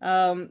likable.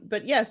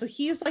 But yeah, so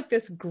he's like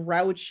this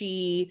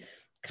grouchy,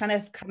 kind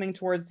of coming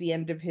towards the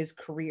end of his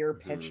career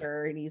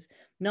pitcher, and he's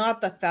not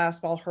the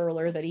fastball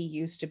hurler that he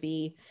used to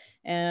be.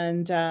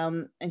 And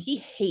he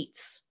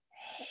hates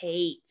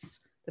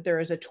that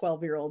there is a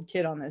 12-year-old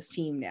kid on this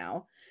team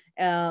now.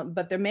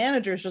 But the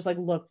manager is just like,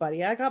 look,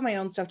 buddy, I got my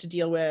own stuff to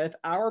deal with.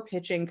 Our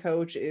pitching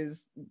coach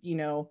is,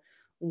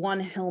 one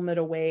helmet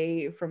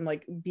away from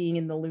like being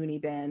in the loony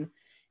bin.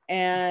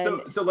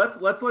 And so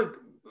let's like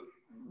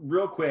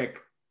real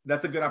quick.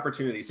 That's a good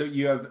opportunity. So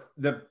you have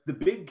the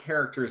big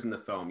characters in the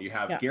film. You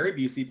have Gary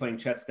Busey playing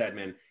Chet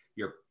Steadman,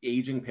 your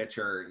aging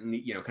pitcher,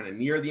 kind of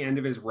near the end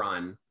of his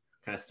run,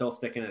 kind of still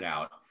sticking it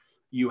out.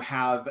 You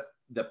have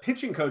the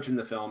pitching coach in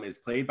the film is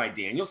played by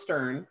Daniel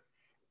Stern,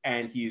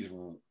 and he's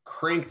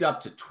cranked up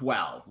to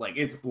 12. Like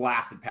it's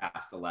blasted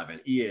past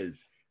 11. He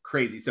is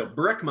crazy. So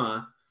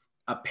Brickma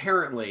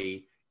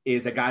apparently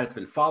is a guy that's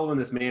been following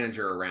this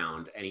manager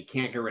around and he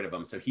can't get rid of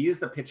him. So he is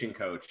the pitching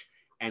coach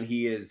and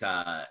he is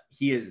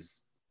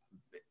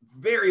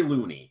very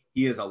loony.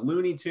 He is a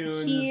Looney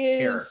Tunes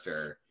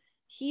character.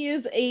 He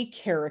is a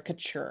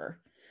caricature.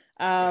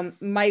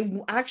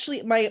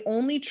 My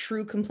only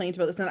true complaint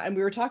about this, and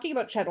we were talking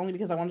about Chet only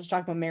because I wanted to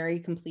talk about Mary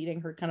completing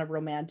her kind of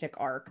romantic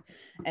arc.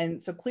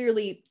 And so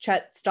clearly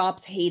Chet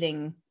stops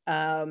hating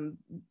Henry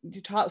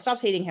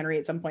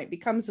at some point,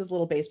 becomes his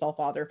little baseball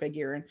father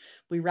figure, and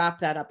we wrap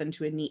that up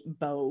into a neat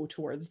bow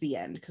towards the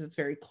end because it's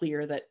very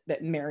clear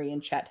that Mary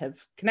and Chet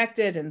have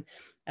connected, and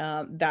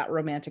that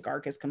romantic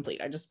arc is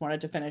complete. I just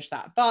wanted to finish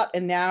that thought,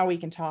 and now we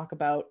can talk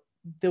about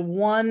the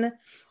one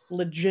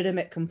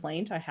legitimate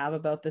complaint I have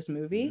about this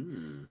movie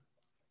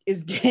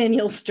is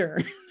Daniel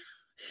Stern.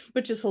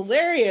 Which is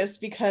hilarious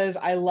because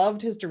I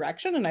loved his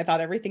direction and I thought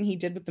everything he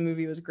did with the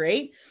movie was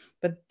great,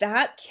 but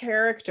that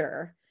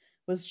character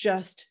was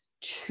just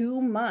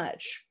too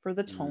much for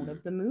the tone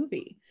of the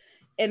movie.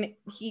 And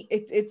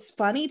it's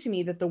funny to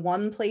me that the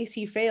one place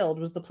he failed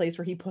was the place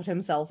where he put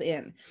himself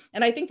in.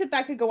 And I think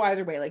that could go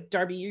either way. Like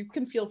Darby, you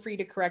can feel free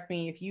to correct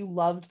me if you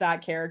loved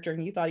that character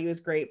and you thought he was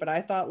great, but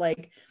I thought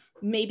like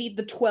maybe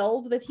the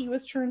 12 that he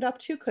was turned up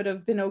to could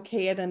have been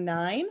okay at a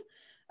 9.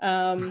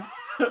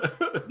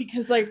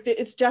 Because like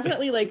it's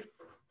definitely like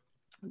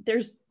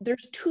there's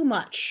too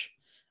much,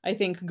 I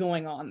think,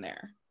 going on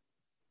there.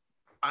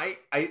 I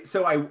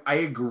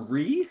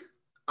agree.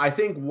 I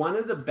think one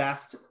of the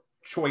best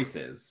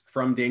choices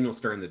from Daniel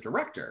Stern, the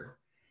director,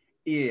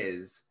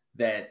 is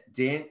that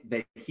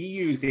he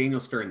used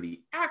Daniel Stern,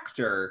 the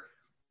actor,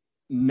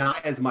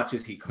 not as much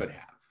as he could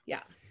have.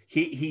 Yeah.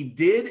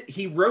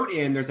 He wrote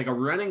in, there's like a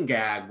running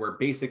gag where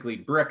basically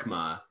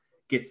Brickma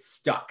gets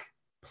stuck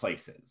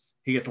places.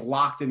 He gets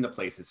locked into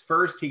places.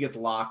 First, he gets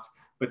locked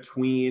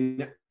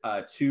between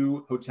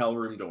 2 hotel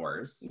room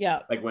doors.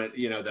 Yeah. Like when,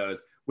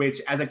 those,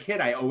 which as a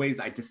kid,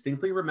 I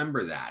distinctly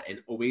remember that and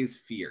always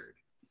feared.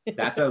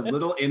 That's a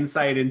little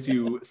insight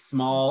into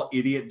small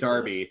idiot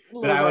Darby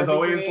that I was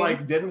always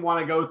like, didn't want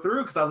to go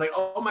through because I was like,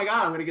 oh my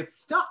God, I'm going to get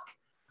stuck.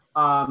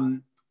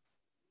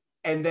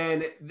 And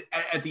then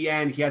at the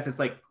end, he has this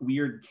like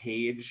weird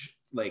cage,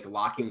 like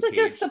locking it's like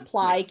cage. a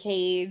supply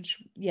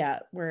cage. Yeah.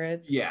 Where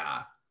it's.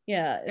 Yeah.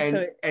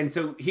 Yeah.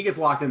 So he gets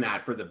locked in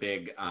that for the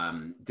big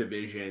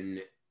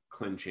division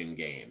clinching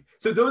game.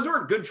 So those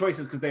are good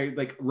choices because they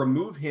like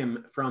remove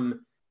him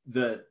from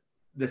the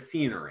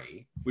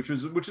scenery, which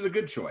is a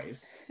good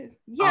choice.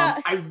 Yeah.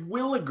 I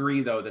will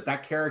agree though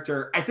that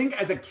character, I think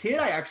as a kid,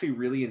 I actually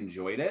really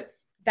enjoyed it.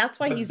 That's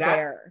why he's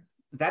there.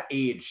 That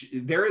age,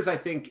 there is, I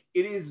think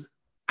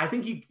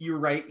you're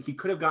right. He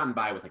could have gotten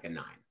by with like a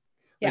 9,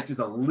 like just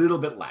a little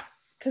bit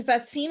less. Because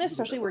that scene,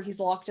 especially where he's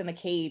locked in the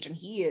cage and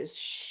he is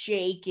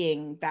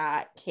shaking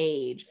that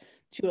cage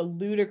to a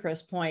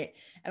ludicrous point.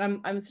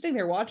 And I'm sitting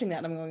there watching that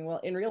and I'm going, well,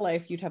 in real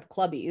life, you'd have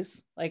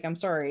clubbies. Like, I'm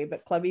sorry,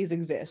 but clubbies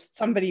exist.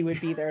 Somebody would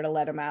be there to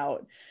let him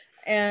out.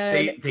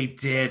 And they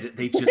did.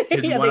 They just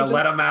didn't want to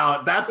let him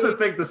out. That's the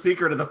thing. The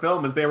secret of the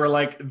film is they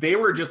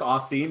were just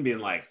off scene being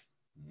like,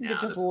 they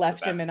just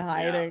left him in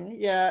hiding.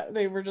 Yeah.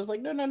 They were just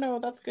like, no,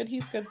 that's good.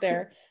 He's good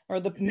there. Or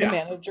the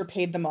manager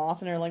paid them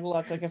off and they're like,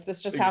 look, like if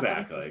this just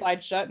happens to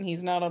slide shut and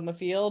he's not on the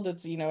field,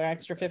 it's, an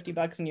extra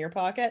 $50 in your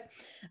pocket.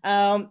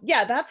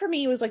 That for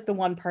me was like the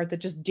one part that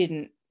just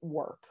didn't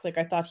work. Like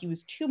I thought he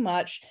was too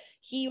much.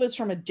 He was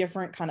from a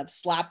different kind of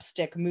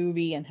slapstick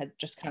movie and had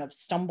just kind of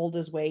stumbled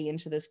his way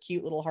into this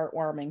cute little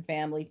heartwarming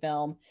family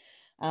film.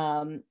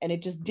 And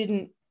it just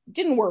didn't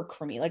work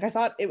for me. Like I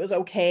thought it was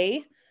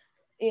okay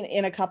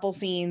in a couple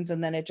scenes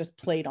and then it just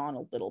played on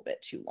a little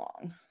bit too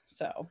long.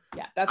 So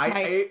yeah, that's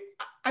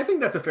I think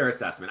that's a fair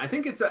assessment. I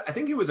think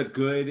it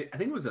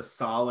was a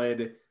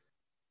solid.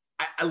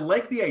 I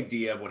like the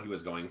idea of what he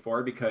was going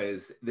for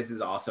because this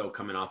is also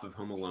coming off of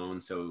Home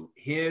Alone. So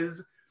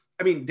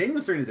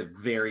Daniel Stern is a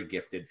very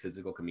gifted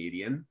physical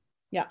comedian.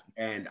 Yeah.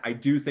 And I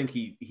do think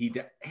he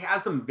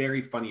has some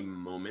very funny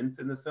moments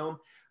in this film,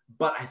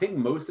 but I think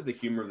most of the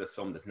humor of this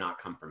film does not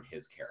come from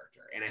his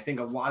character. And I think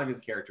a lot of his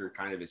character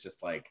kind of is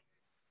just like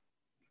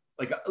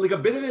a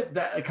bit of it,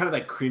 that kind of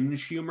like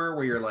cringe humor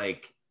where you're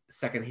like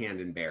secondhand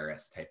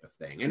embarrassed type of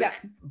thing. And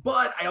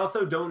but I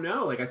also don't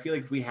know. Like I feel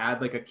like if we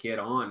had like a kid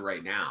on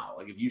right now,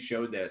 like if you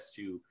showed this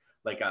to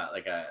like a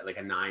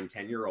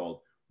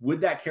 9-10-year-old,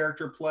 would that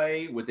character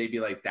play? Would they be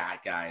like,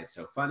 that guy is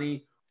so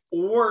funny?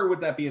 Or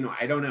would that be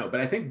I don't know. But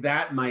I think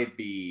that might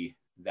be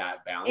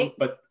that balance.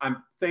 But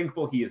I'm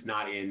thankful he is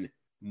not in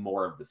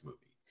more of this movie.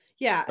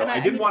 Yeah. So and I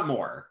did want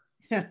more.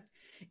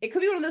 It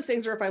could be one of those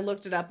things where if I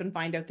looked it up and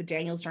find out that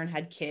Daniel Stern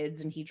had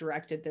kids and he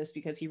directed this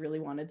because he really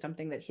wanted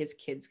something that his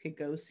kids could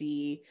go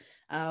see.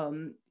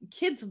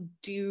 Kids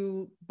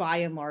do by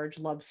and large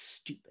love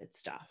stupid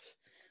stuff.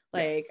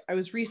 Like I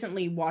was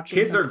recently watching.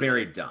 Kids are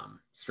very dumb.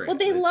 Straight. Well,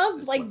 they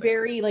love like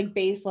very like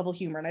base level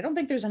humor. And I don't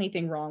think there's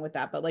anything wrong with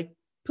that, but like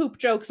poop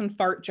jokes and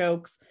fart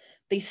jokes,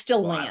 they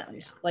still land.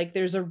 Yeah. Like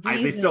there's a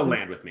reason. They still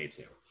land with me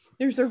too.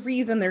 There's a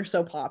reason they're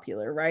so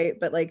popular, right?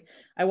 But like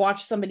I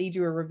watched somebody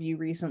do a review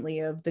recently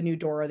of the new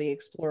Dora the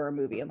Explorer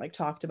movie and like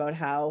talked about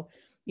how,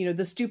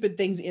 the stupid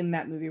things in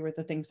that movie were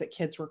the things that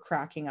kids were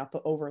cracking up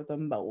over the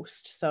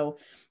most. So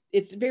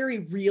it's very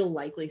real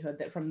likelihood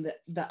that from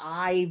the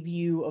eye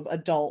view of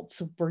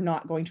adults, we're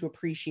not going to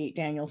appreciate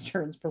Daniel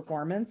Stern's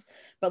performance,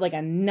 but like a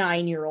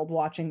 9-year-old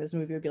watching this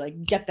movie would be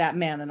like, get that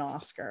man an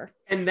Oscar.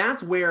 And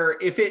that's where,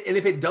 if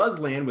it does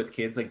land with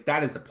kids, like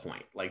that is the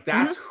point. Like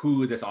that's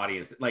who this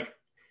audience, like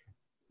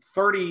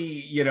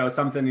 30,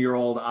 something year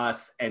old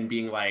us and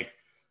being like,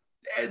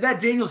 that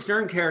Daniel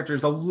Stern character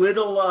is a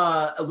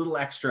little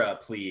extra,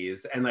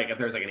 please. And like, if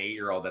there's like an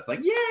 8-year-old that's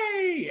like,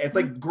 yay, it's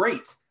like,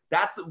 great.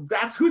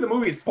 That's who the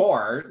movie's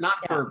for,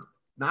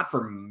 not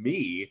for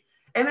me.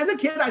 And as a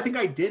kid, I think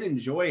I did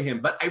enjoy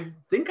him, but I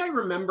think I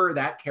remember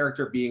that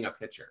character being a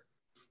pitcher,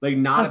 like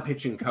not a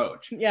pitching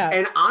coach. Yeah.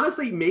 And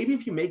honestly, maybe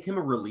if you make him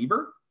a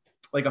reliever,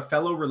 like a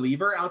fellow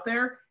reliever out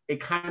there, it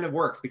kind of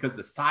works because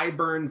the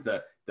sideburns,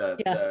 the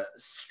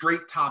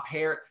straight top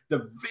hair,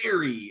 the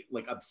very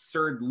like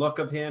absurd look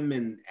of him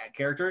and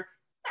character,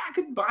 I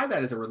could buy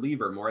that as a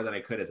reliever more than I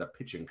could as a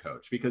pitching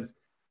coach because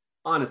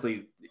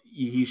honestly,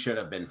 he should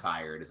have been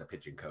fired as a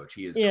pitching coach.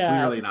 He is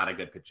clearly not a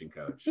good pitching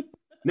coach.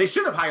 They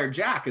should have hired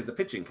Jack as the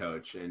pitching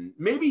coach, and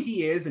maybe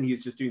he is, and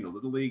he's just doing the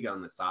little league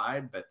on the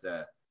side, but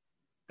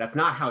that's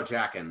not how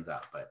Jack ends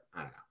up. But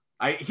I don't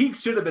know. He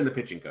should have been the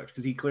pitching coach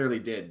because he clearly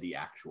did the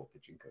actual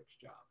pitching coach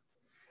job.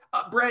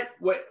 Brett,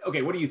 what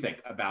do you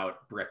think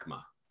about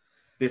Brickma?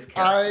 This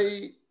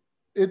character?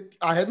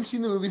 I hadn't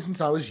seen the movie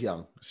since I was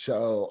young,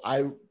 so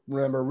I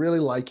remember really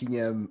liking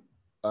him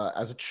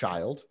as a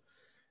child.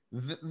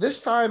 This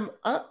time,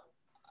 I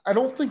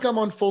don't think I'm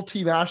on full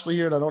team Ashley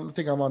here, and I don't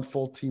think I'm on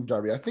full team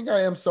Darby. I think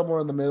I am somewhere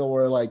in the middle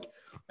where, like,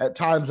 at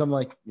times I'm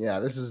like, yeah,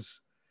 this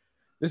is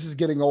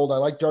getting old. I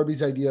like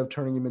Darby's idea of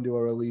turning him into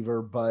a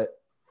reliever, but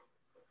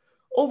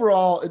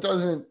overall, it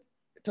doesn't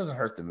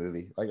hurt the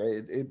movie. Like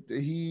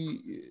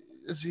he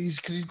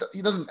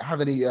doesn't have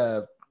any.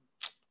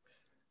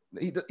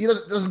 He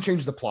doesn't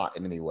change the plot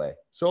in any way.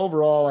 So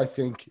overall, I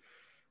think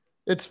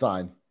it's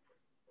fine.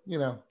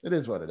 It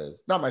is what it is.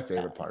 Not my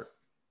favorite part.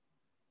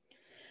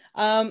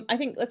 I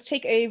think let's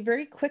take a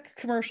very quick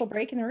commercial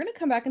break, and then we're going to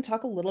come back and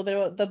talk a little bit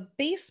about the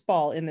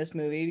baseball in this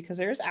movie, because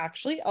there's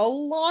actually a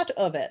lot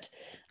of it.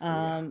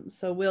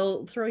 So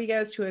we'll throw you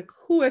guys to a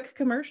quick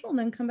commercial and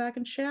then come back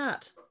and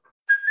chat.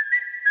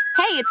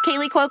 Hey, it's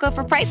Kaylee Cuoco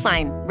for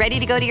Priceline. Ready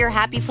to go to your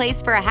happy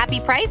place for a happy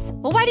price?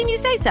 Well, why didn't you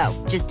say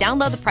so? Just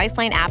download the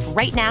Priceline app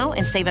right now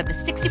and save up to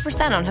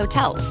 60% on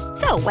hotels.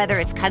 So whether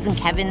it's Cousin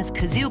Kevin's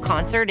Kazoo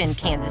Concert in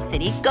Kansas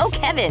City, go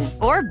Kevin,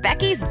 or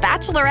Becky's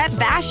Bachelorette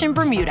Bash in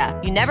Bermuda,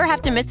 you never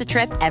have to miss a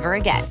trip ever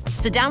again.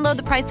 So download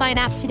the Priceline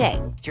app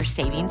today. Your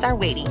savings are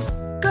waiting.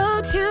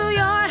 Go to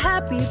your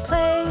happy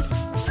place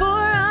for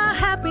a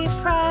happy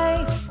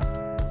price.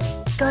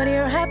 Go to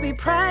your happy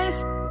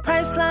price,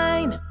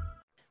 Priceline.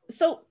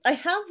 So I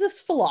have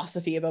this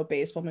philosophy about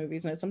baseball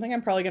movies, and it's something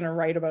I'm probably going to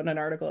write about in an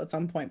article at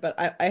some point, but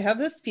I have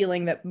this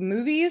feeling that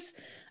movies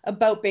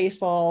about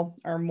baseball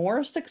are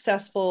more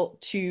successful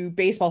to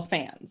baseball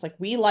fans. Like,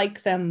 we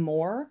like them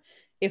more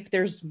if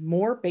there's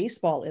more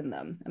baseball in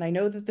them. And I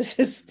know that this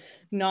is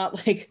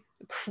not like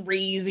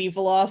crazy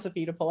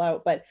philosophy to pull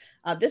out, but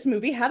this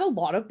movie had a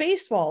lot of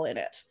baseball in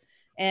it.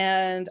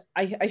 And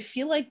I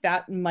feel like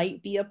that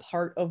might be a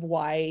part of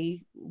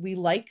why we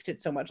liked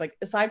it so much. Like,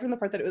 aside from the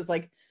part that it was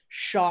like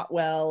shot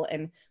well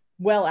and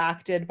well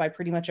acted by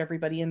pretty much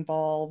everybody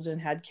involved and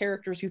had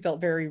characters who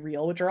felt very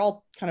real, which are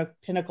all kind of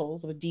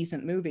pinnacles of a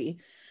decent movie,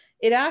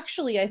 it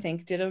actually, I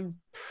think, did a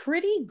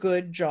pretty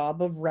good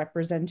job of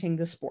representing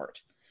the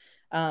sport.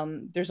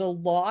 There's a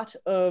lot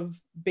of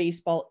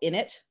baseball in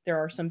it. There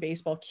are some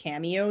baseball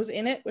cameos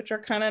in it, which are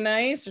kind of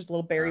nice. There's a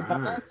little Barry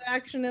Bonds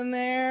action in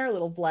there, a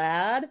little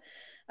Vlad.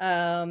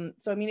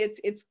 So I mean,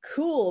 it's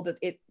cool that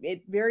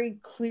it very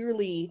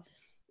clearly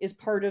is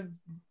part of,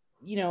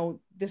 you know,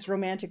 this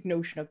romantic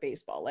notion of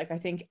baseball. Like, I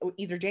think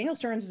either Daniel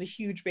Stearns is a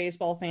huge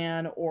baseball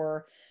fan,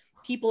 or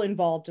people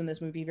involved in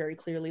this movie very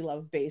clearly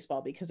love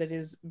baseball because it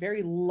is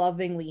very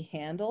lovingly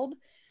handled.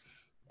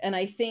 And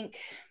I think,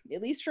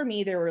 at least for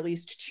me, there were at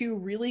least two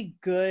really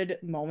good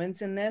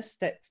moments in this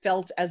that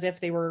felt as if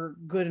they were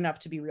good enough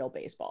to be real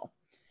baseball.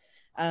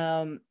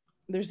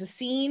 There's a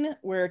scene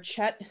where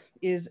Chet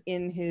is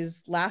in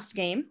his last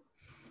game.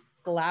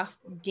 It's the last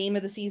game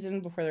of the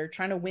season before they're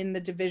trying to win the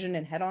division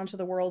and head on to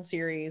the World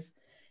Series.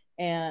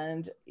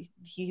 And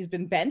he's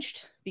been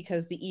benched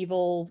because the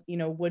evil, you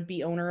know,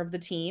 would-be owner of the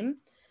team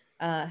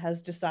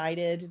has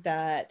decided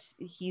that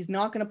he's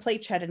not going to play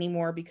Chet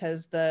anymore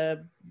because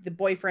the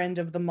boyfriend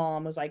of the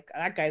mom was like,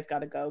 that guy's got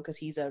to go because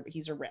he's a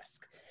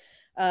risk.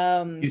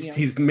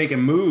 He's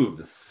making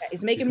moves.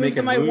 He's making moves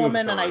on my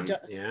woman, and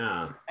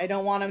I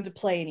don't want him to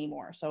play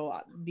anymore. So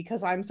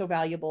because I'm so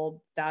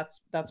valuable,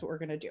 that's what we're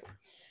going to do.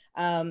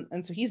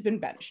 And so he's been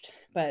benched,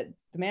 but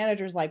the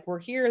manager's like, we're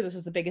here. This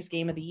is the biggest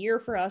game of the year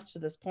for us to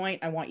this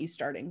point. I want you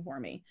starting for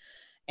me.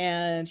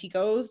 And he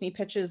goes and he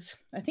pitches.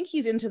 I think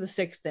he's into the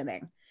 6th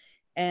inning,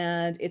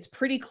 and it's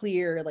pretty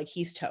clear, like,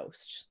 he's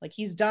toast. Like,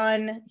 he's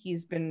done.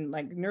 He's been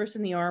like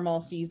nursing the arm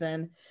all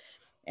season.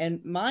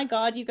 And my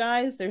God, you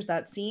guys, there's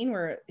that scene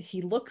where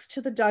he looks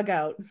to the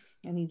dugout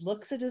and he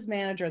looks at his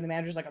manager, and the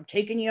manager's like, I'm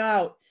taking you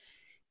out.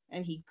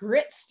 And he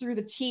grits through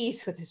the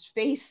teeth with his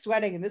face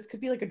sweating. And this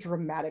could be like a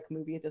dramatic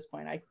movie at this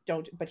point.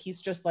 But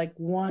he's just like,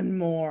 one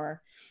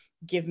more,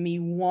 give me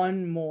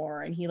one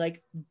more. And he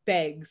like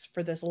begs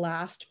for this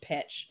last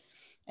pitch,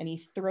 and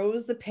he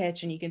throws the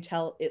pitch, and you can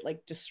tell it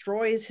like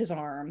destroys his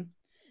arm.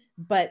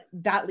 But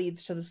that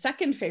leads to the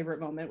second favorite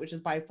moment, which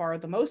is by far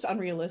the most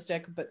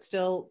unrealistic, but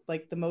still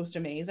like the most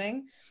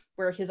amazing,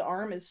 where his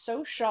arm is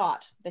so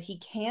shot that he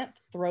can't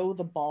throw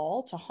the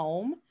ball to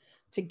home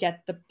to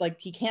get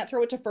he can't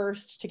throw it to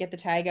first to get the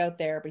tag out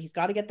there, but he's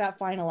got to get that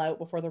final out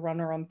before the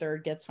runner on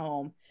third gets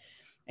home.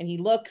 And he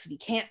looks and he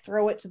can't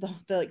throw it to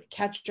the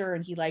catcher,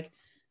 and he like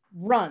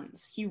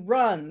runs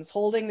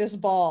holding this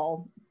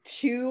ball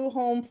to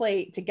home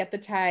plate to get the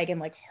tag, and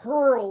like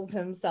hurls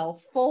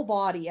himself full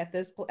body at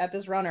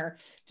this runner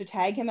to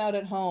tag him out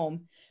at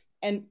home.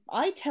 And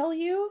I tell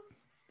you,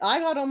 I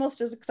got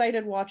almost as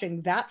excited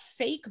watching that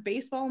fake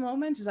baseball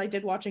moment as I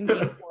did watching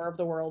Game 4 of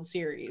the World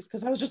Series,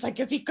 because I was just like,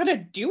 is he gonna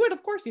do it?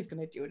 Of course he's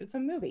gonna do it. It's a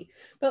movie.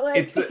 But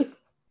like,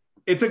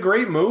 it's a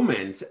great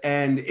moment,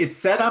 and it's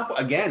set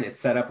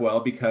up well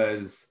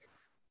because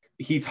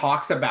he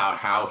talks about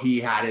how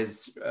he had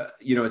his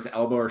his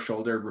elbow or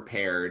shoulder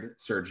repaired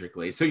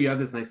surgically. So you have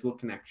this nice little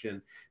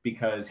connection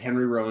because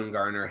Henry Rowan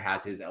Garner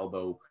has his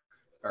elbow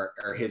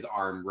or his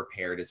arm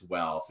repaired as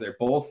well. So they're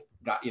both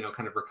got,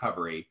 kind of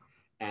recovery.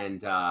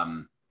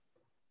 And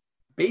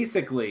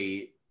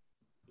basically,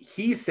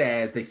 he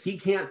says that he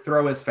can't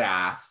throw as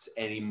fast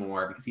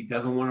anymore because he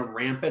doesn't want to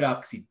ramp it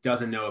up because he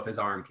doesn't know if his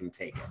arm can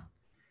take it.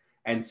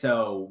 And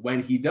so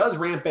when he does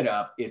ramp it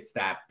up, it's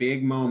that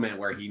big moment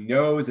where he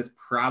knows it's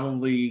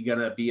probably going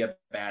to be a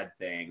bad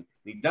thing.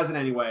 He does it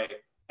anyway.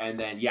 And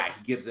then, he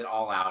gives it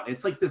all out.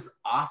 It's like this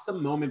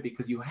awesome moment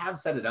because you have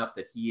set it up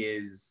that he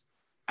is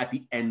at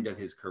the end of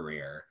his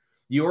career.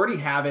 You already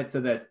have it so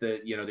that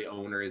the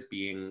owner is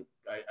being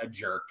a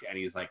jerk and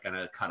he's like going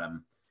to cut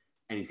him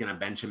and he's going to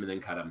bench him and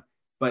then cut him.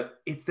 But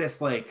it's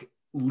this like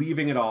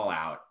leaving it all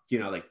out, you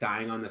know, like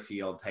dying on the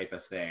field type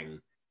of thing,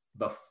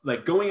 but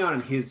like going out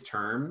on his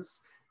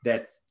terms,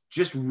 that's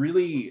just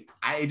really,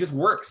 it just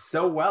works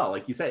so well.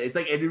 Like you said, it's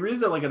like, it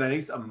is like a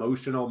nice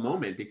emotional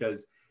moment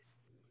because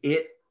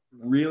it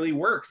really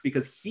works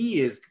because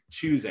he is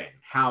choosing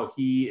how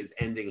he is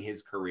ending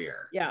his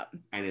career. Yeah.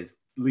 And is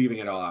leaving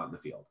it all out in the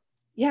field.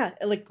 Yeah,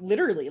 like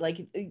literally,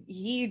 like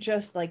he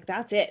just like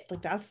that's it.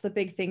 Like that's the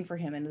big thing for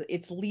him, and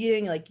it's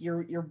leading like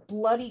your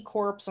bloody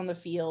corpse on the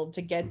field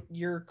to get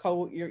your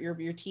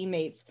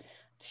teammates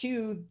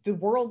to the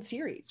World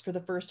Series for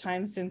the first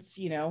time since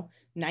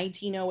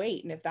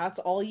 1908. And if that's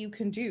all you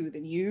can do,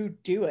 then you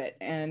do it.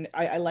 And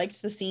I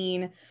liked the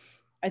scene.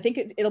 I think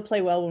it'll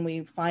play well when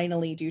we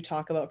finally do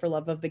talk about For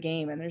Love of the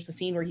Game. And there's a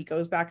scene where he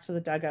goes back to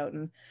the dugout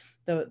and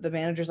the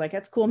manager's like,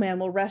 "That's cool, man.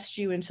 We'll rest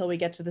you until we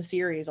get to the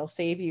series. I'll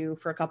save you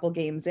for a couple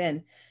games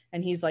in."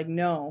 And he's like,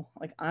 "No,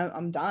 like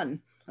I'm done."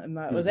 And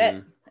that was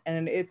it.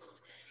 And it's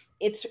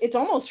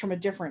almost from a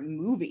different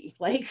movie.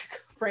 Like,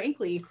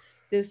 frankly,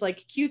 this like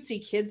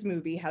cutesy kids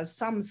movie has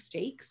some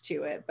stakes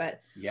to it, but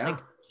yeah, like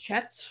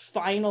Chet's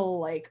final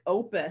like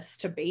opus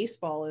to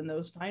baseball in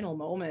those final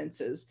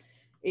moments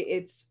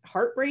it's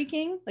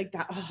heartbreaking. Like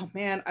that, oh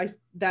man,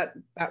 that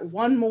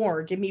one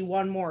more, give me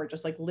one more,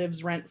 just like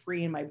lives rent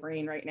free in my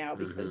brain right now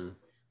because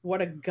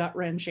what a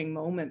gut-wrenching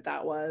moment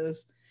that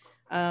was.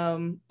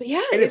 But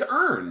yeah, and it's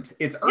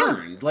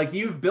earned. Like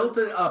you've built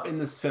it up in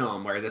this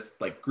film where this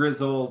like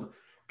grizzled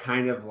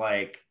kind of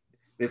like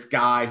this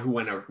guy who,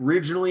 when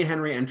originally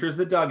Henry enters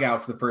the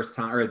dugout for the first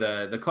time, or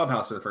the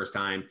clubhouse for the first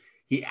time,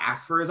 he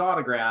asks for his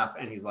autograph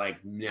and he's like,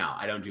 "No,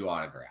 I don't do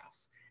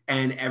autographs."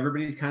 And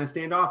everybody's kind of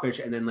standoffish.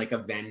 And then like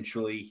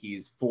eventually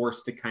he's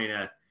forced to kind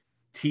of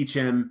teach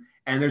him.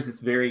 And there's this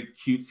very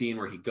cute scene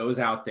where he goes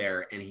out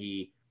there and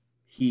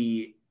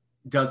he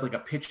does like a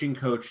pitching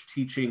coach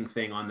teaching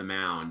thing on the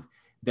mound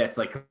that's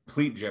like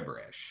complete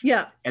gibberish.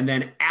 Yeah. And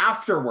then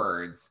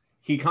afterwards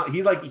he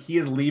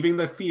is leaving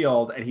the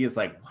field and he is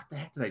like, "What the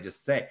heck did I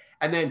just say?"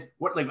 And then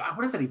what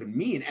does that even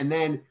mean? And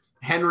then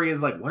Henry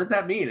is like, "What does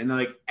that mean?" And then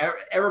like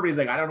everybody's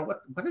like, "I don't know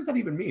what does that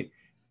even mean?"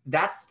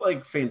 That's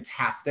like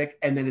fantastic.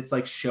 And then it's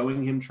like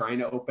showing him trying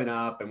to open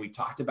up. And we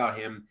talked about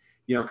him,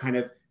 kind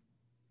of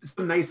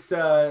some nice,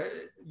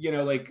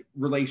 like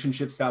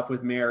relationship stuff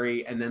with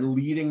Mary, and then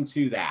leading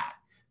to that,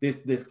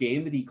 this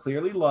game that he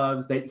clearly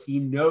loves, that he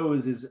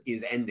knows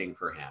is ending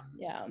for him.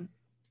 Yeah.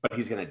 But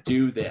he's going to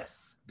do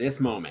this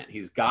moment.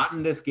 He's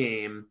gotten this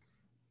game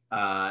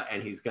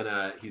and he's going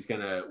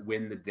to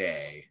win the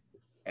day.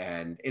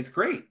 And it's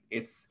great.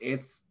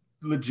 It's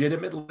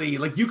legitimately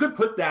like you could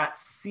put that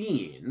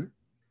scene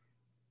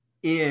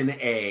in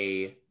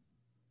a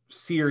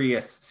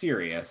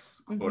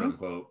serious quote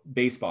unquote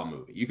baseball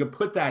movie. You could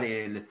put that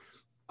in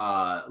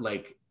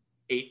like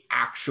a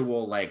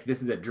actual, like,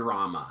 this is a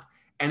drama,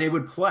 and it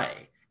would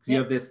play because you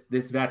have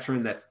this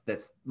veteran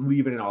that's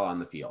leaving it all on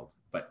the field,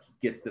 but he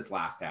gets this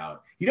last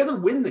out. He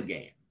doesn't win the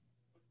game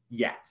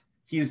yet.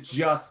 He's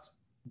just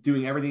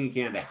doing everything he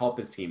can to help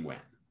his team win.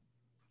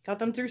 Got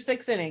them through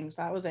 6 innings.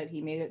 That was it.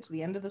 He made it to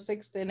the end of the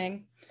 6th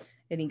inning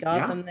and he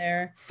got them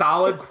there.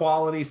 Solid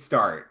quality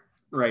start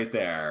right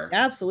there.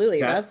 Absolutely.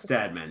 That's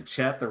Stedman.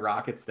 Chet the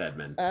Rocket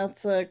Stedman.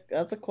 That's a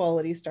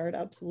quality start.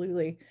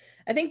 Absolutely.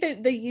 I think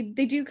that they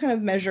do kind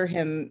of measure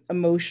him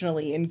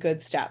emotionally in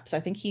good steps. I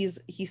think he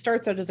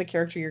starts out as a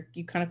character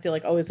you kind of feel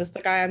like, oh, is this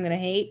the guy I'm going to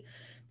hate?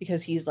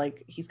 Because he's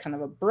kind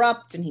of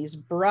abrupt and he's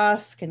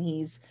brusque and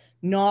he's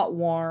not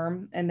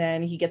warm. And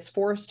then he gets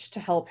forced to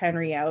help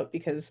Henry out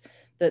because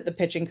the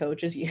pitching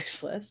coach is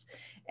useless.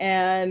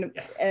 And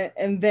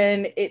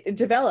then it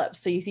develops.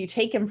 So you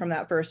take him from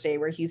that first day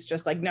where he's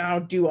just like, "No,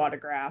 do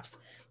autographs."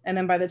 And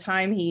then by the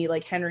time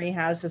Henry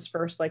has his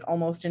first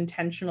almost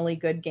intentionally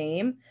good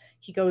game,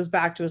 he goes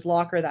back to his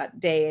locker that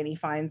day and he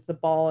finds the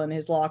ball in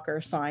his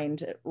locker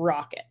signed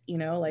Rocket,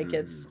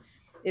 it's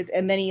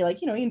and then he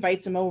he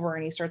invites him over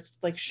and he starts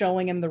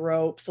showing him the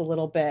ropes a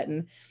little bit,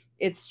 and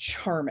it's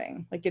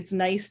charming. It's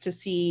nice to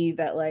see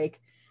that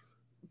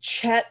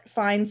Chet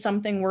finds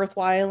something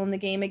worthwhile in the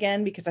game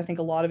again, because I think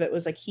a lot of it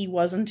was he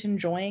wasn't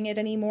enjoying it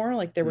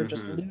anymore. They were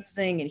just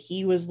losing and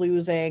he was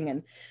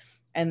losing,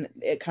 and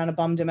it kind of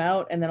bummed him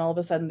out. And then all of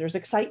a sudden there's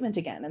excitement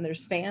again and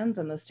there's fans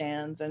in the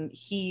stands and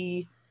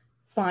he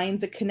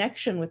finds a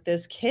connection with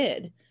this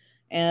kid.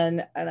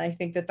 And I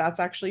think that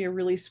that's actually a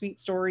really sweet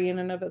story in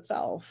and of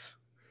itself.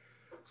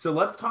 So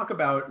let's talk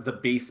about the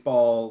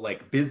baseball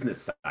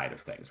business side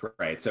of things,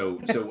 right? So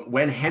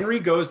when Henry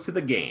goes to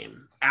the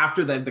game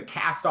after the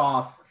cast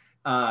off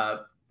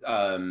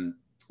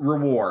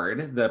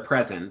reward, the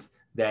present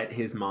that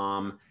his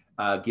mom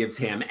gives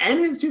him and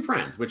his 2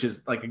 friends, which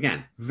is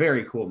again,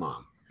 very cool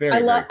mom. I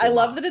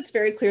love that it's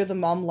very clear the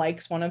mom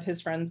likes one of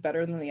his friends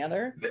better than the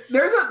other.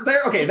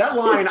 Okay, that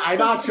line, I'm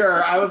not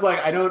sure. I was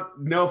I don't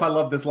know if I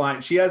love this line.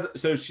 She has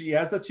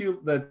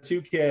the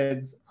two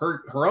kids,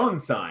 her own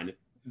son,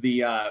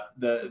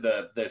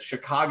 the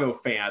Chicago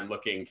fan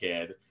looking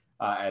kid,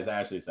 as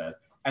Ashley says,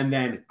 and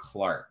then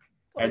Clark.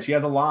 And she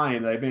has a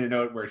line that I made a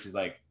note where she's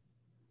like,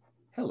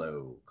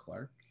 "Hello,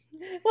 Clark."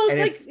 Well, And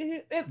it's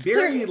like it's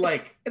very clear.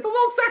 like it's a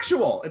little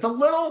sexual. It's a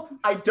little.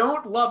 I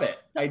don't love it.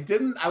 I was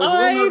a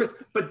little nervous,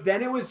 but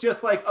then it was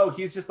just like, oh,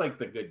 he's just like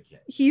the good kid.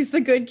 He's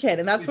the good kid,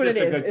 and that's He's what it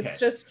just the is. good It's kid.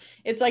 just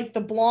it's like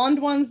the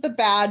blonde one's the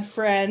bad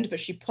friend, but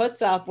she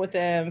puts up with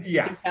him. You can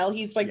Yes. tell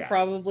he's like Yes.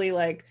 probably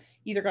like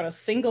either got a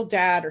single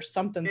dad or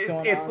something's going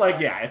on. It's like,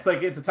 yeah, it's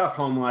like it's a tough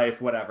home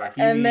life, whatever.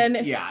 And then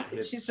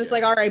she's just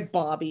like, all right,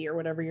 Bobby, or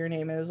whatever your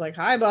name is, like,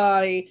 hi,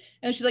 Bobby.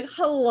 And she's like,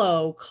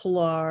 hello,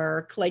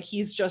 Clark. Like,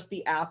 he's just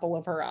the apple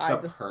of her eye.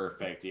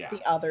 perfect, yeah.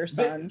 The other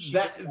son.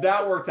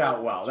 That worked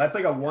out well. That's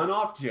like a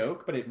one-off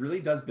joke, but it really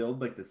does build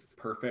like this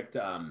perfect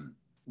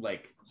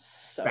like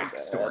so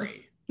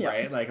backstory, good.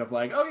 right? Like of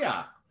like, oh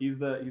yeah, he's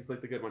like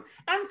the good one.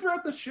 And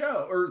throughout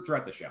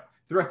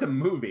the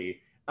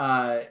movie,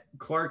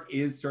 Clark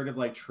is sort of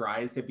like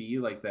tries to be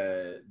like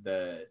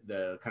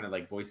the kind of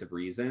like voice of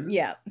reason.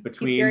 Yeah.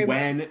 Between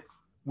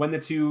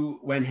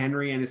when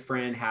Henry and his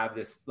friend have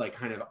this like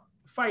kind of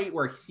fight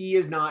where he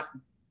is not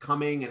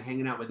coming and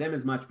hanging out with them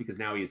as much because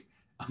now he's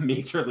a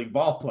major league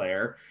ball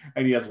player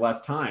and he has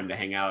less time to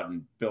hang out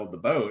and build the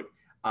boat.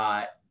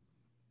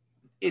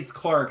 It's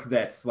Clark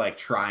that's like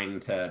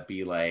trying to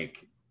be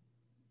like,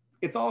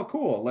 it's all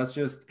cool. Let's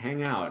just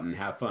hang out and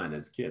have fun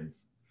as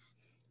kids.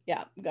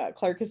 Yeah,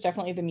 Clark is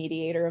definitely the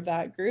mediator of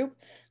that group.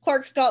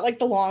 Clark's got like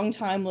the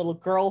longtime little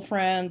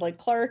girlfriend. Like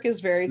Clark is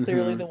very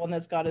clearly the one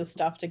that's got his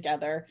stuff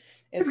together.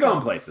 It's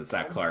going places,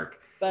 that Clark.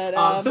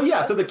 But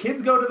so the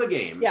kids go to the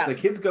game. Yeah. The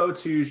kids go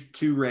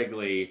to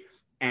Wrigley,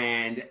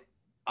 and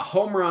a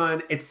home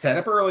run. It's set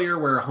up earlier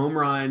where a home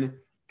run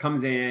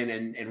comes in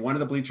and one of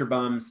the bleacher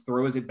bums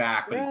throws it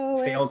back, but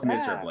he fails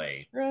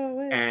miserably.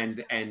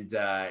 And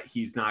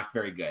he's not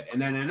very good. And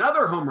then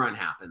another home run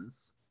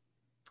happens,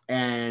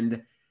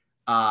 and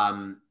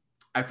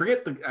I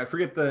forget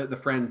the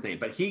friend's name,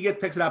 but he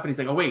picks it up and he's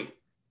like, oh wait,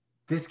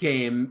 this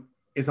game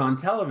is on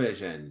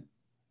television.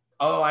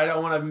 Oh, I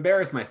don't want to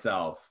embarrass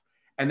myself.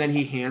 And then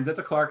he hands it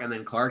to Clark, and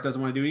then Clark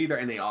doesn't want to do it either.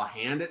 And they all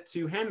hand it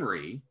to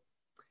Henry.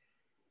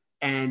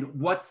 And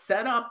what's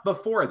set up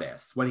before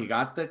this, when he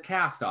got the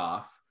cast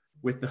off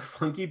with the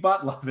funky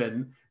butt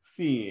loving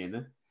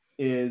scene,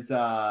 is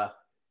that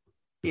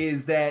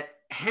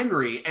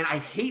Henry, and I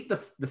hate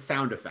the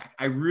sound effect.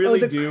 I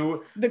really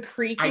do. The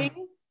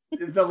creaking.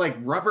 The like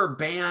rubber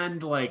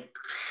band, like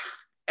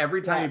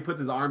every time he puts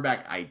his arm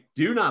back. I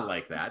do not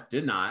like that.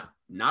 Not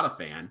a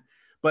fan.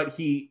 But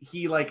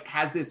he like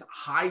has this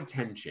high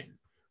tension,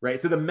 right?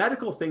 So the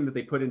medical thing that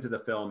they put into the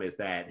film is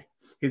that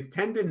his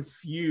tendons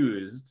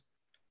fused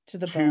to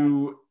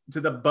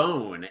the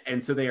bone,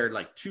 and so they are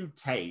like too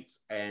tight,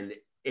 and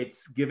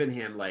it's given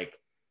him like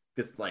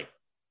this like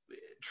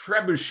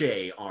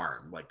trebuchet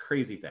arm, like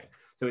crazy thing.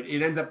 So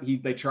it ends up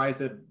they tries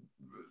to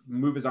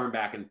move his arm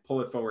back and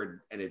pull it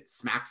forward, and it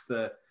smacks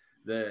the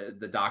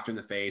doctor in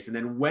the face. And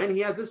then when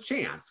he has this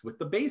chance with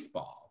the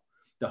baseball,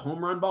 the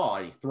home run ball,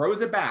 he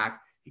throws it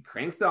back, he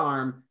cranks the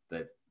arm,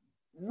 the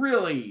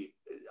really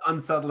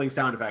unsettling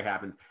sound effect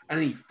happens, and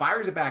then he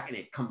fires it back, and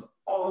it comes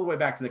all the way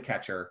back to the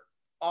catcher,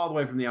 all the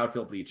way from the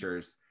outfield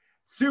bleachers,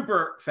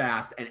 super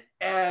fast, and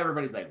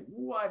everybody's like,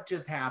 what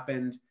just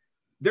happened?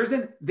 There's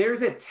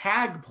a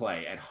tag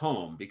play at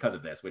home because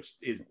of this, which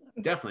is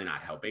definitely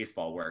not how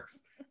baseball works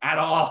at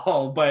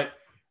all, but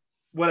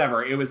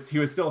whatever. He was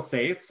still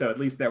safe, so at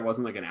least there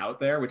wasn't like an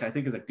out there, which I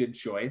think is a good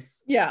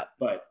choice. Yeah.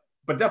 But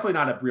definitely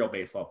not a real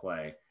baseball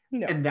play.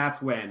 No. And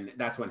that's when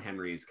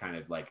Henry's kind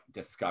of like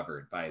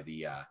discovered by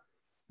the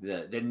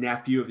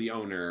nephew of the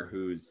owner,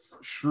 who's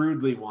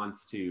shrewdly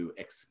wants to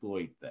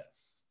exploit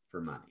this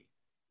for money.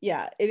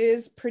 Yeah, it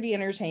is pretty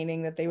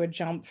entertaining that they would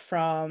jump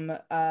from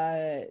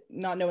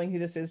not knowing who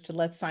this is to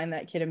let's sign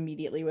that kid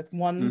immediately with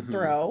one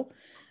throw.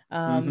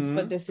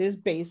 But this is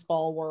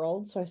baseball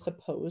world, so I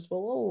suppose we'll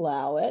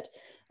allow it.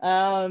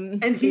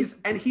 And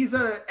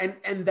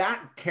that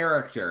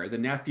character, the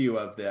nephew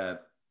of the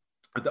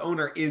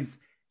owner, is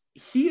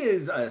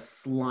a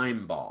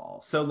slime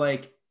ball. So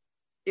like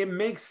it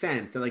makes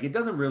sense that like it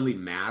doesn't really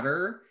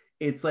matter.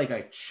 It's like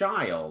a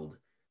child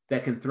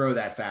that can throw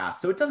that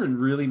fast. So it doesn't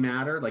really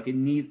matter. Like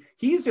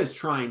he's just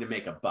trying to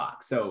make a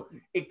buck. So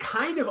it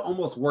kind of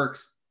almost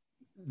works.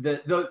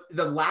 The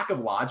lack of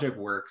logic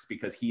works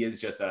because he is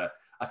just a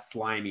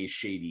slimy,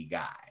 shady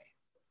guy.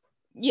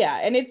 Yeah,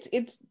 and it's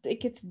I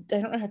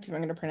don't know how I'm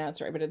going to pronounce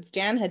it right, but it's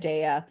Dan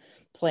Hedaya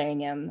playing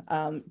him.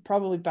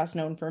 Probably best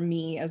known for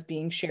me as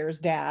being Cher's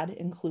dad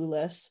in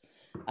Clueless.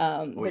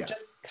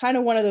 Just kind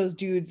of one of those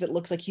dudes that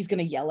looks like he's going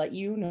to yell at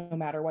you no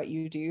matter what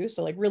you do.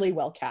 So like really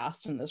well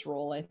cast in this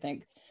role, I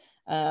think.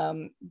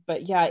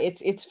 But yeah,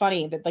 it's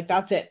funny that like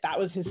that's it. That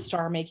was his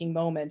star making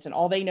moment, and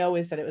all they know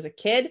is that it was a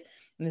kid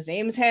and his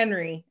name's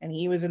Henry and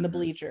he was in the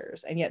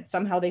bleachers, and yet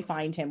somehow they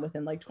find him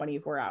within like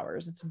 24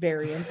 hours. It's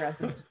very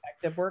impressive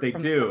detective work. They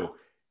do.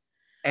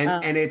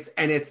 And it's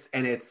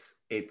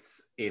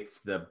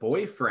the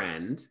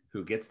boyfriend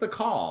who gets the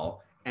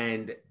call,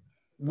 and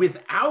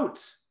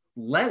without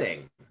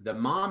letting the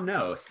mom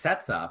know,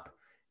 sets up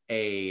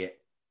a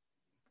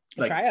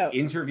tryout.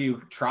 Interview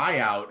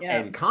tryout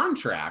and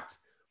contract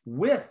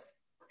with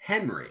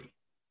Henry.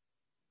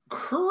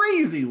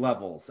 crazy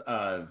levels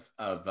of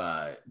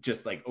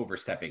just like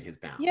overstepping his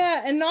bounds.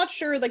 Yeah, and not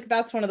sure, like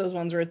that's one of those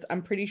ones where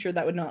I'm pretty sure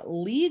that would not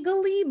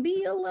legally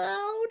be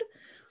allowed.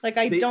 Like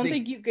I don't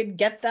think you could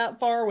get that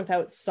far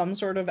without some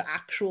sort of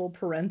actual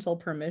parental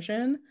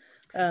permission.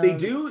 They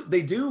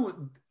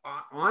do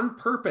on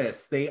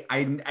purpose.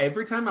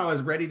 Every time I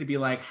was ready to be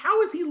like,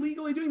 how is he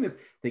legally doing this?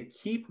 They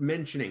keep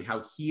mentioning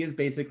how he is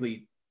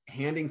basically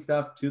handing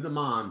stuff to the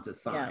mom to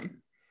sign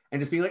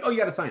and just being like, oh, you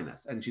got to sign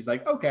this. And she's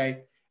like,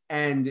 okay.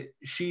 And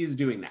she's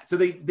doing that. So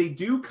they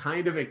do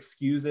kind of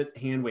excuse it,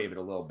 hand wave it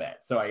a little bit.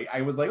 So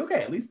I was like,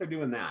 okay, at least they're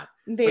doing that.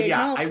 But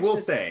yeah, I will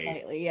say,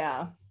 slightly,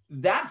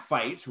 that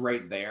fight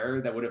right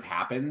there that would have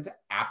happened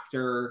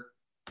after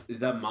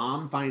the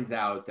mom finds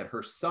out that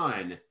her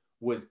son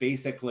was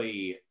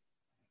basically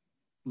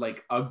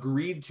like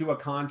agreed to a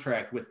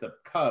contract with the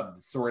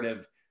Cubs sort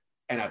of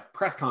and a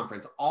press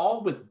conference,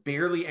 all with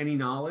barely any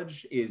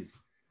knowledge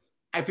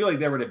I feel like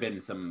there would have been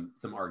some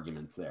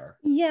arguments there.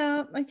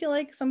 Yeah, I feel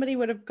like somebody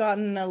would have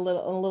gotten a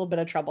little bit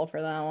of trouble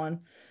for that one.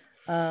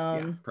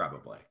 Yeah,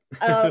 probably.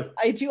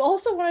 I do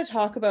also want to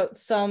talk about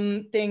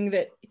something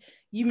that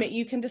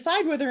you can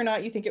decide whether or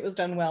not you think it was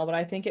done well, but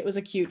I think it was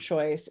a cute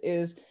choice.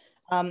 Is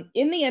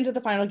in the end of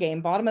the final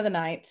game, bottom of the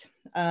ninth,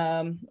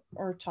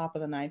 or top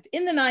of the ninth,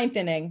 in the ninth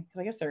inning,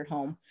 because I guess they're at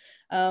home.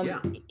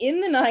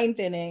 In the ninth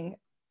inning,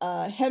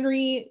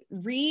 Henry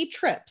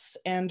re-trips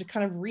and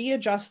kind of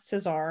readjusts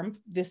his arm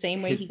the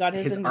same way he got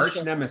his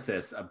arch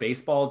nemesis, a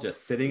baseball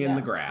just sitting in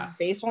the grass.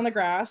 Baseball in the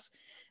grass.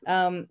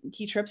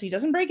 He trips, he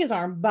doesn't break his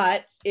arm,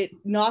 but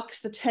it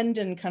knocks the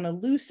tendon kind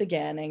of loose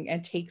again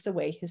and takes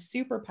away his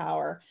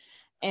superpower.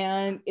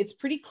 And it's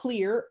pretty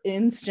clear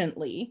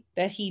instantly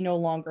that he no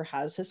longer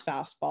has his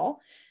fastball,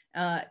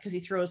 because he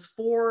throws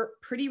 4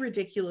 pretty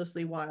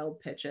ridiculously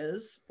wild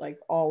pitches, like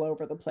all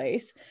over the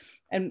place.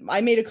 And I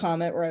made a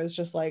comment where I was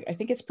just like, I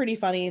think it's pretty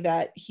funny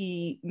that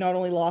he not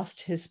only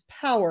lost his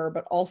power,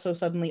 but also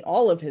suddenly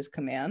all of his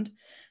command.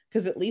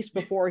 Because at least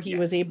before he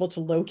was able to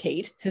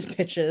locate his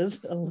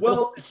pitches.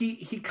 Well,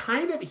 he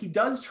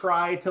does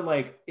try to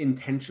like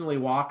intentionally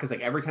walk, because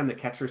like every time the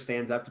catcher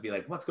stands up to be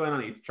like, what's going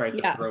on? He tries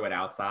to throw it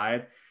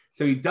outside.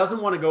 So he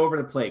doesn't want to go over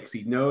the plate because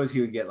he knows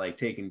he would get like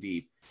taken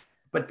deep.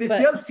 But this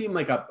does seem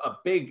like a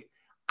big,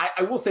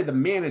 I will say the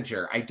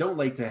manager, I don't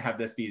like to have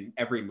this be in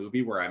every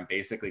movie where I'm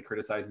basically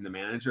criticizing the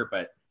manager,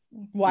 but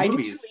why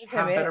movies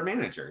have better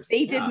managers.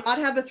 They did not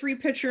have a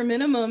 3-pitcher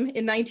minimum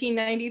in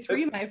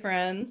 1993, my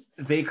friends.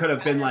 They could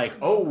have been like,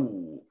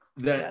 oh,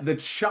 the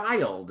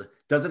child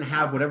doesn't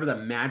have whatever the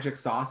magic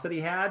sauce that he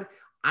had.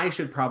 I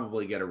should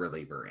probably get a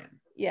reliever in.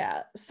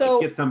 Yeah.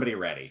 So get somebody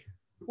ready.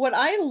 What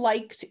I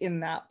liked in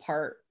that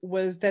part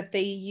was that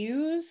they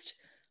used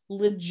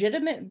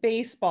legitimate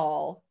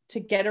baseball to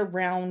get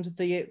around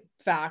the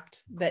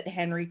fact that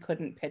Henry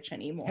couldn't pitch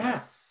anymore.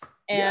 Yes.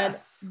 And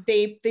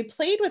they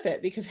played with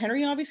it because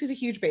Henry obviously is a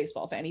huge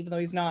baseball fan, even though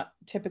he's not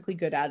typically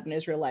good at it in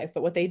his real life.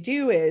 But what they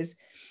do is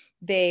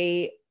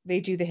they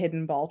do the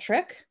hidden ball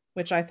trick,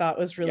 which I thought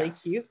was really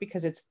cute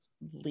because it's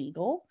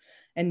legal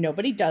and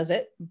nobody does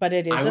it, but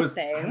it is a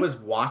thing. I was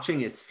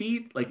watching his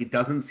feet. Like, it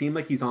doesn't seem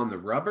like he's on the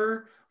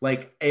rubber.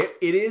 Like, it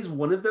is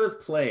one of those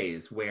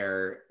plays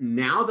where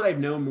now that I've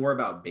known more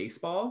about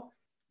baseball,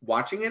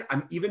 watching it,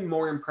 I'm even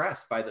more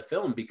impressed by the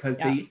film because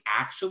they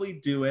actually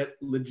do it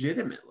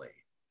legitimately.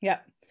 Yeah.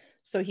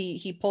 So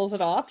he pulls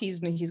it off. He's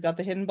got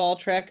the hidden ball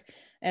trick.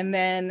 And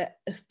then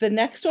the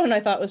next one I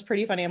thought was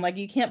pretty funny. I'm like,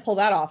 you can't pull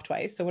that off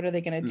twice. So what are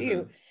they going to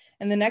do?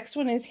 And the next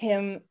one is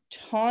him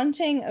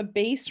taunting a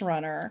base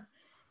runner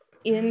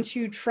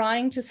into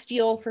trying to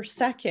steal for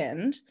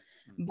second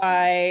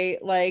by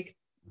like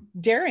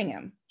daring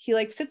him. He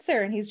like sits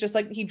there and he's just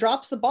like, he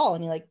drops the ball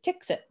and he like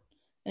kicks it.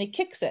 And he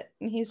kicks it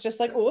and he's just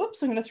like,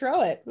 oops, I'm going to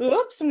throw it.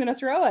 Oops, I'm going to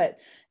throw it.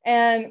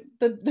 And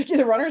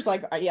the runner's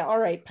like, yeah, all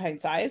right,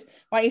 pint size.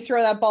 Why don't you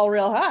throw that ball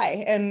real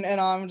high? And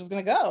I'm just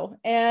going to go.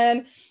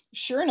 And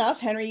sure enough,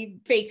 Henry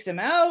fakes him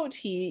out.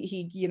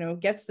 He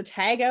gets the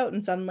tag out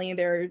and suddenly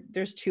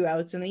there's 2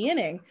 outs in the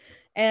inning.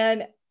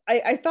 And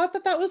I thought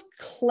that was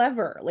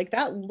clever. Like,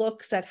 that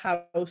looks at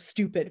how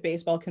stupid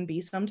baseball can be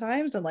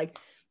sometimes and like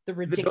the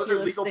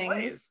ridiculous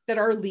things that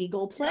are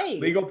legal plays.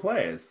 Legal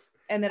plays.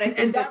 And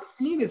then that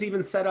scene is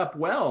even set up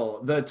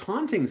well, the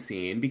taunting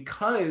scene,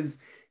 because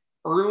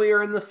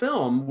earlier in the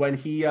film when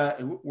he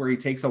where he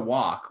takes a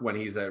walk when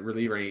he's a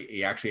reliever,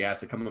 he actually has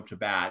to come up to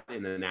bat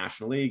in the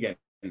National League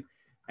and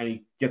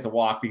he gets a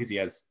walk because he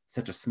has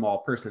such a small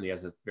person. He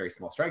has a very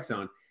small strike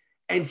zone.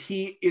 And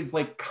he is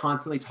like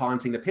constantly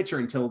taunting the pitcher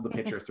until the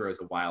pitcher throws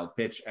a wild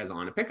pitch as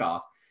on a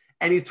pickoff.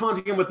 And he's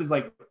taunting him with his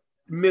like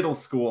middle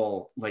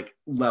school like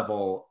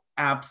level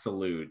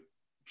absolute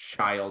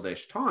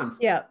childish taunts.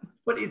 Yeah.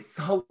 But it's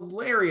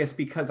hilarious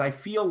because I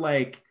feel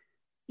like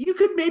you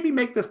could maybe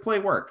make this play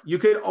work. You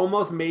could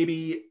almost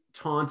maybe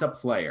taunt a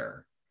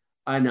player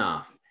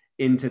enough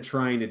into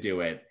trying to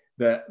do it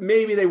that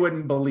maybe they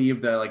wouldn't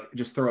believe that, like,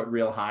 just throw it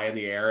real high in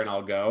the air and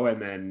I'll go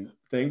and then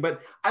thing.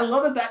 But I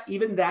love it that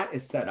even that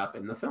is set up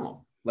in the film.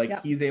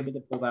 Like, he's able to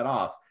pull that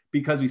off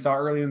because we saw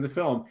early in the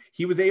film,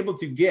 he was able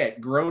to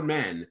get grown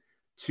men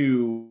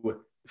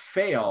to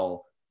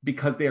fail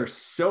because they are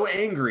so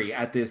angry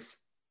at this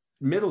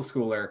middle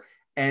schooler.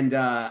 And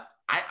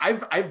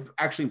I've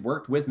actually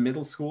worked with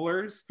middle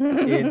schoolers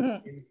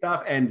in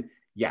stuff, and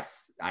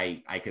yes,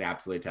 I could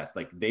absolutely attest.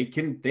 Like they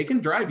can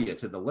drive you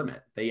to the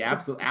limit. They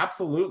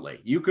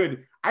absolutely.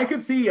 I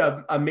could see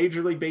a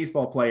Major League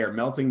Baseball player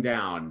melting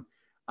down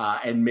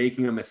and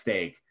making a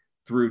mistake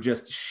through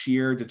just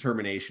sheer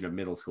determination of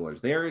middle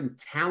schoolers. They're a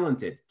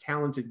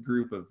talented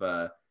group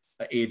of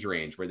age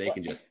range where they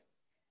can just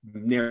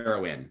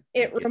narrow in.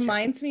 It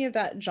reminds me of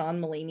that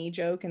John Mulaney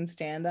joke in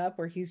stand up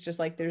where he's just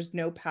like, there's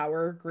no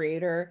power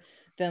greater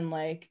than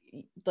like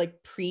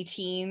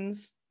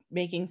preteens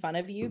making fun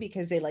of you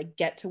because they like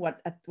get to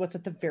what's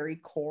at the very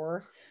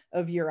core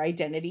of your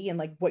identity and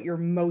like what you're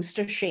most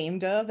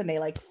ashamed of, and they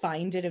like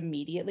find it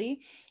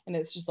immediately. And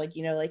it's just like,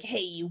 like, hey,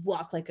 you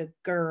walk like a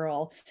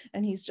girl,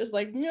 and he's just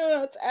like,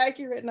 no, it's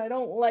accurate and I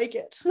don't like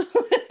it.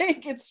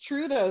 Like, it's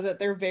true though that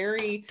they're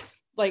very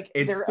like,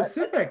 it's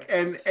specific.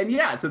 And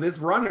yeah, so this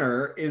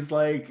runner is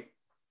like,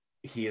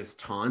 he is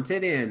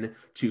taunted in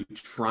to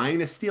trying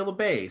to steal a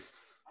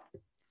base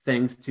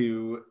thanks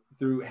to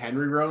through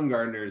Henry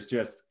Rowengartner's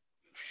just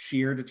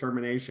sheer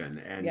determination.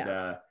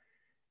 And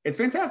it's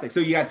fantastic. So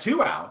you got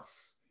 2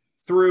 outs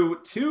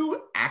through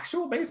 2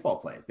 actual baseball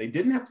plays. They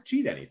didn't have to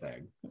cheat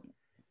anything.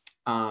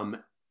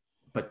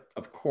 But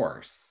of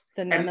course,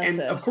 and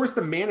of course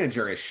the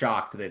manager is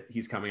shocked that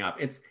he's coming up.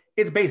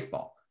 It's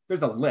baseball.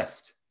 There's a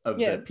list of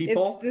the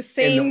people the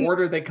same, in the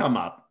order they come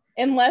up.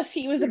 Unless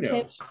he was a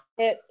pinch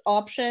hit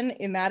option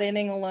in that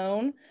inning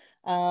alone.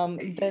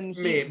 Then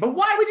but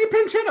why would you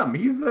pinch hit him?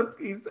 He's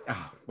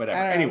whatever.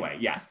 Anyway,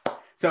 yes.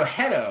 So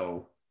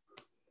Hedo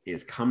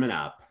is coming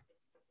up,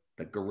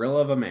 the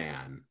gorilla of a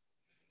man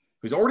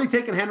who's already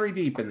taken Henry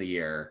deep in the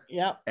year.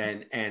 Yep.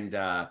 And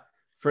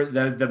for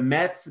the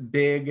Mets'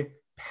 big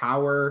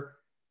power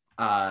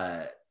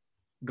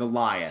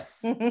Goliath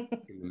in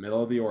the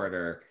middle of the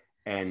order,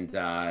 and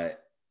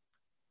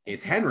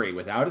it's Henry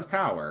without his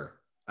power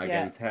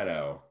against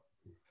Hedo.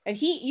 And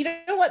you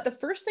know what? The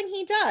first thing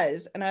he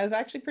does, and I was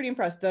actually pretty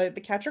impressed, the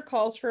catcher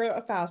calls for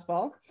a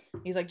fastball.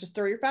 He's like, just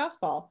throw your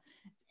fastball.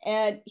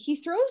 And he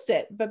throws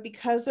it, but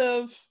because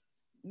of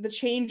the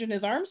change in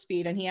his arm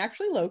speed, and he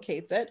actually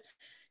locates it,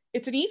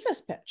 it's an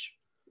eephus pitch.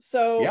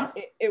 So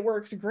it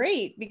works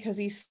great because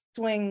he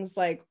swings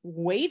like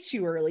way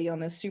too early on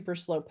this super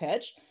slow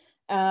pitch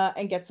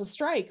and gets a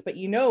strike. But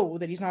you know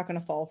that he's not going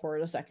to fall for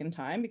it a second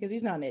time because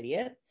he's not an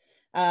idiot.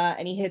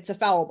 And he hits a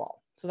foul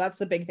ball. So that's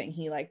the big thing.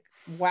 He like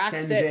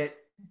whacks it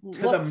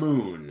to the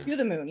moon. To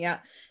the moon, yeah.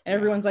 And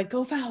everyone's like,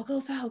 go foul, go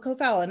foul, go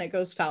foul. And it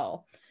goes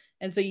foul.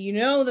 And so you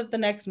know that the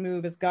next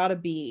move has got to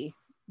be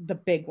the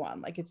big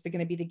one. Like it's going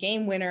to be the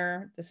game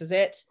winner. This is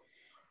it.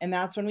 And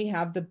that's when we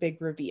have the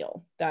big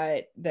reveal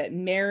that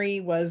Mary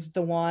was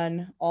the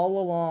one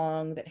all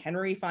along, that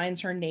Henry finds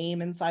her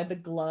name inside the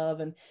glove.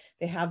 And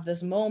they have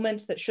this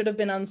moment that should have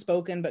been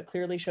unspoken, but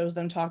clearly shows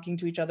them talking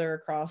to each other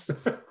across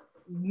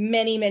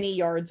many, many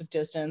yards of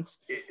distance.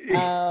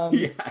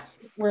 Yes.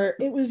 Where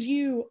it was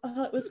you,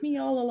 it was me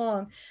all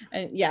along.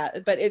 And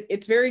but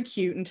it's very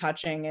cute and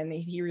touching. And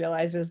he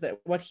realizes that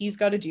what he's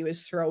got to do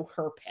is throw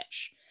her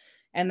pitch.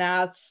 And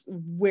that's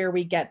where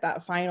we get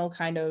that final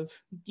kind of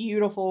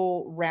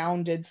beautiful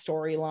rounded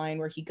storyline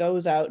where he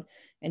goes out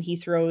and he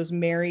throws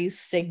Mary's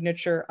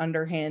signature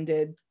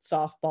underhanded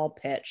softball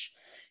pitch.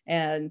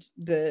 And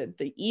the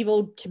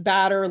evil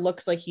batter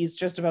looks like he's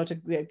just about to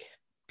like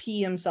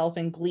pee himself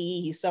in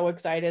glee. He's so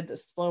excited, the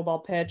slow ball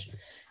pitch.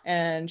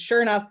 And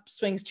sure enough,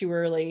 swings too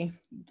early,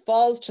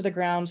 falls to the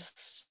ground,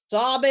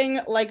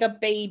 sobbing like a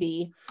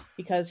baby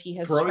because he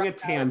has throwing a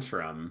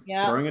tantrum,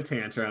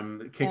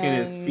 kicking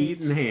his feet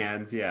and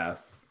hands.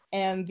 Yes.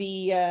 And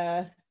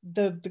the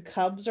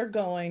Cubs are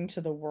going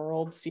to the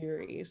World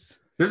Series.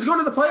 They're just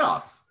going to the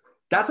playoffs.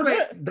 That's what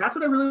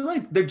I really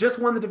like. They just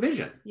won the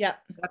division. Yeah.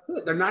 That's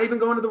it. They're not even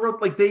going to the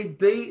world. Like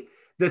the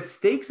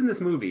stakes in this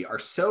movie are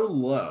so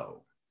low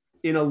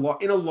in a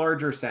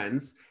larger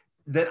sense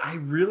that I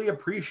really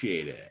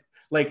appreciate it.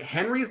 Like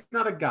Henry is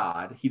not a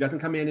god. He doesn't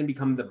come in and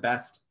become the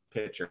best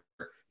pitcher.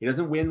 He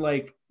doesn't win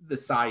like the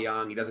Cy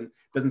Young. He doesn't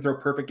throw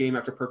perfect game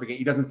after perfect game.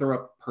 He doesn't throw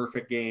a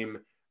perfect game,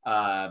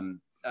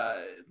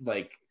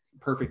 like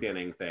perfect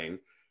inning thing.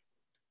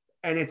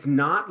 And it's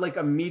not like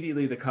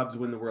immediately the Cubs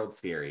win the World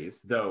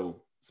Series,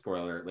 though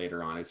spoiler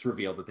later on, it's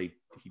revealed that he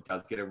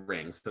does get a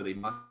ring. So they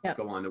must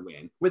go on to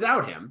win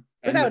without him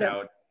and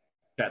without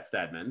Chet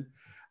Steadman.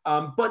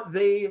 But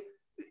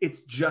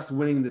it's just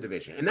winning the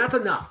division. And that's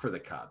enough for the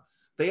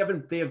Cubs. They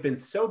have been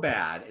so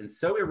bad and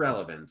so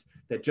irrelevant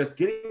that just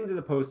getting to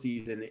the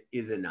postseason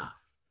is enough.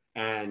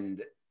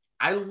 And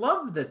I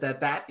love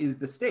that is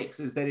the stakes,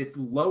 is that it's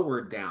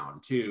lowered down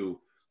to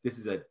this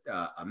is a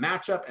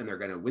matchup and they're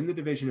going to win the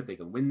division if they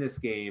can win this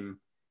game.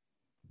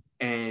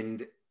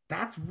 And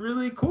that's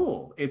really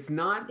cool. It's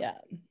not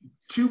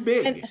too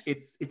big.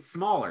 It's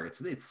smaller.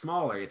 It's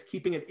smaller. It's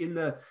keeping it in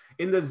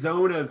the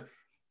zone of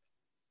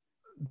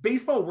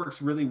baseball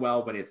works really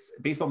well when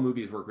baseball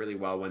movies work really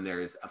well when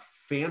there's a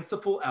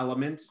fanciful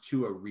element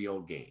to a real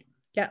game.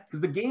 Yeah.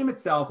 Because the game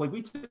itself, like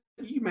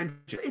you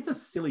mentioned, it's a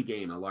silly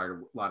game in a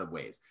lot of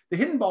ways. The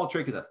hidden ball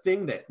trick is a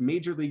thing that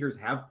major leaguers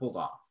have pulled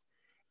off.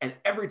 And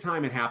every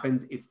time it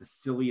happens, it's the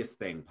silliest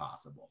thing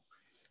possible.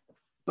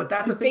 But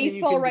that's a thing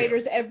baseball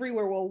writers do.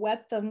 everywhere will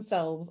wet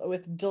themselves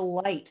with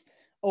delight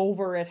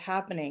over it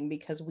happening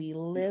because we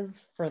live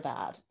for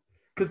that.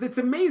 Because it's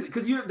amazing.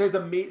 Because there's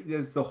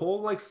the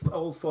whole like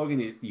old slogan.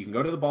 You can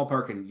go to the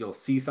ballpark and you'll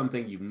see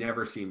something you've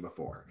never seen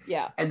before.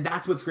 Yeah, and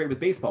that's what's great with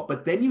baseball.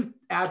 But then you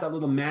add that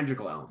little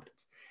magical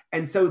element,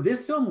 and so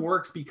this film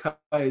works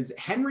because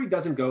Henry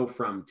doesn't go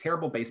from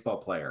terrible baseball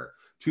player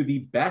to the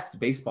best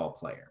baseball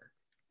player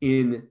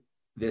in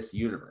this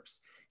universe.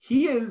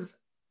 He is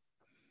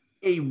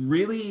a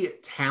really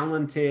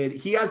talented.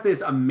 He has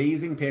this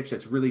amazing pitch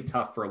that's really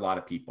tough for a lot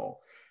of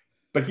people,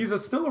 but he's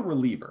still a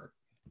reliever.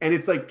 And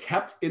it's like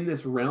kept in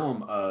this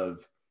realm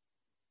of,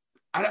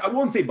 I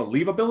won't say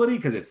believability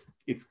because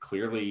it's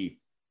clearly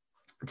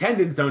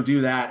tendons don't do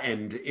that.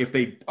 And if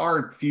they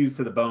are fused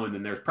to the bone,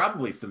 then there's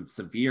probably some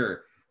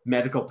severe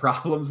medical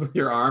problems with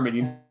your arm and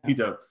you need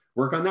to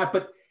work on that.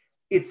 But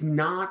it's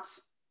not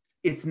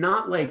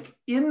like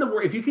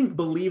if you can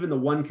believe in the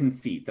one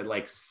conceit that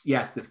like,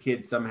 yes, this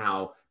kid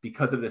somehow,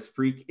 because of this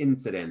freak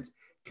incident,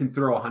 can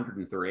throw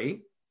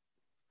 103,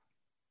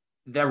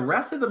 the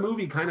rest of the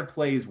movie kind of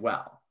plays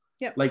well.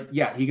 Yep. Like,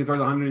 yeah, he can throw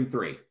the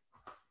 103.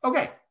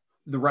 Okay.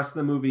 The rest of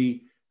the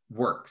movie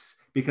works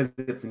because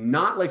it's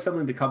not like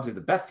suddenly the Cubs are the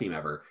best team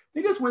ever.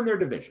 They just win their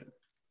division.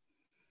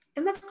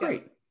 And that's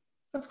great.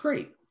 That's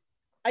great.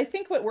 I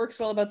think what works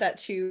well about that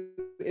too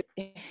is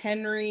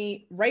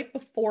Henry, right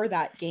before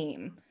that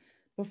game,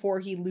 before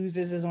he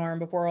loses his arm,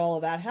 before all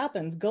of that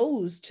happens,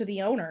 goes to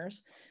the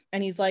owners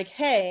and he's like,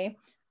 hey,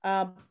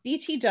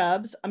 BT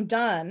Dubs, I'm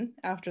done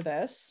after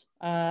this.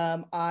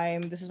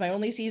 This is my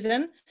only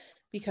season.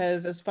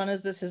 Because as fun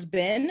as this has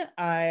been,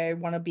 I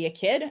want to be a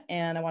kid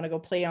and I want to go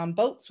play on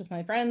boats with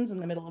my friends in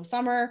the middle of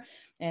summer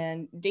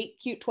and date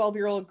cute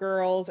 12-year-old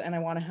girls, and I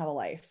want to have a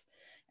life.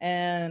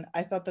 And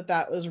I thought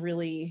that was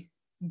really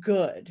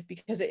good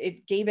because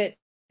it gave it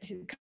a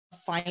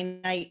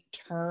finite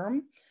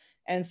term.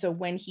 And so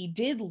when he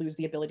did lose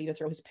the ability to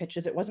throw his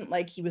pitches, it wasn't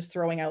like he was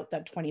throwing out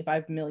that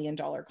 $25 million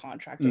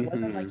contract. It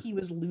wasn't like he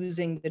was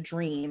losing the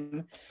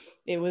dream.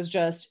 It was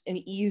just an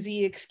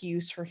easy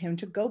excuse for him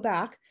to go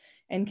back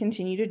and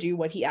continue to do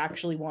what he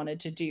actually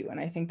wanted to do. And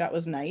I think that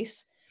was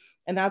nice.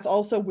 And that's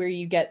also where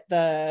you get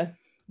the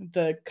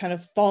kind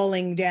of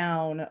falling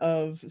down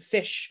of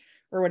Fish,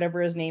 or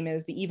whatever his name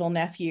is, the evil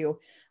nephew,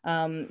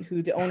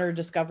 who the owner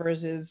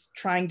discovers is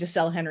trying to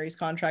sell Henry's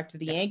contract to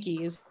the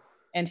Yankees.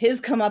 And his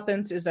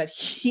comeuppance is that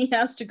he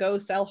has to go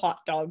sell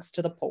hot dogs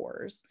to the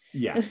poors.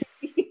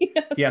 Yes.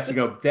 He has to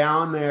go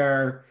down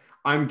there.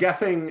 I'm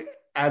guessing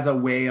as a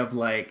way of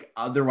like,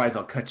 otherwise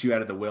I'll cut you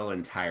out of the will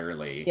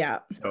entirely. Yeah.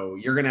 So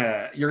you're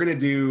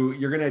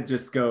gonna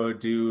just go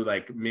do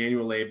like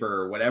manual labor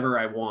or whatever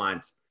I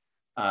want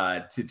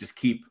to just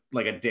keep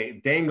like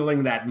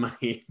dangling that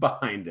money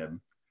behind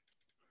him.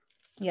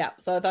 Yeah.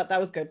 So I thought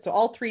that was good. So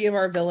all three of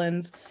our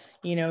villains,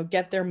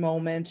 get their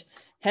moment.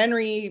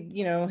 Henry,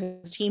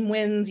 his team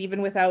wins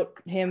even without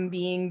him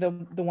being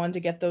the one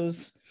to get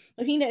those.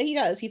 He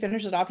does. He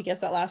finishes it off. He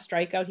gets that last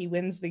strikeout. He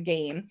wins the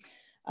game.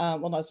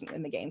 Well, not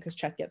in the game because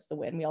Chet gets the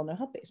win. We all know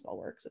how baseball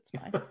works. It's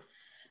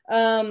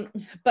fine.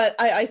 But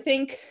I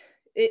think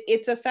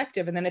it's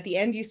effective. And then at the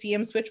end, you see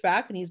him switch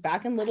back and he's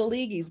back in Little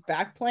League. He's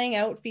back playing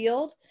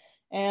outfield.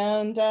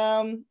 And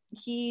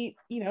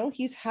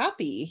he's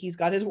happy. He's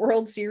got his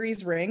World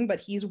Series ring, but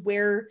he's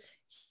where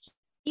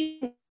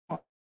he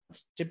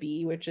wants to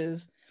be, which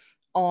is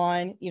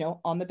on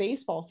the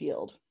baseball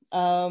field.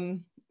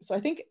 So I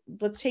think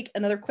let's take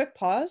another quick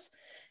pause.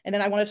 And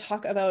then I want to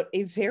talk about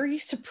a very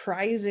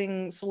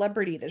surprising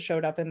celebrity that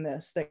showed up in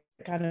this that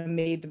kind of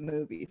made the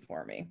movie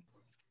for me.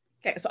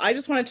 Okay, so I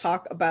just want to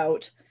talk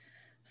about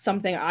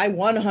something I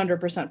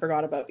 100%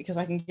 forgot about because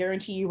I can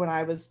guarantee you when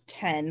I was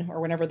 10 or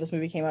whenever this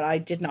movie came out, I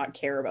did not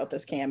care about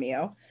this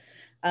cameo.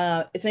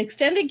 It's an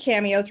extended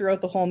cameo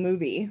throughout the whole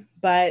movie,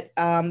 but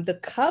the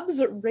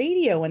Cubs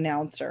radio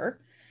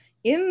announcer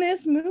in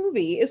this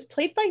movie is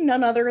played by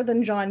none other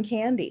than John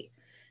Candy.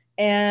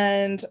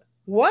 And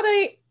what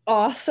a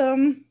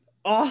awesome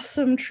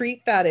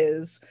treat that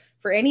is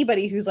for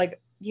anybody who's like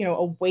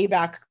a way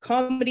back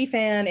comedy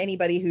fan,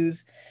 anybody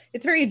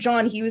it's very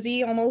John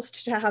Hughesy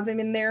almost to have him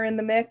in there in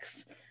the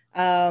mix,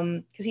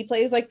 because he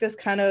plays like this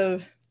kind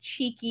of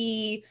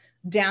cheeky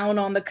down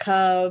on the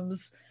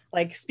Cubs,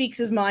 like speaks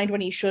his mind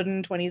when he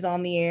shouldn't when he's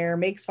on the air,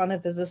 makes fun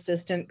of his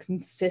assistant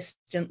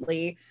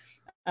consistently,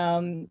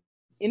 in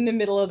the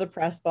middle of the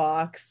press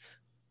box,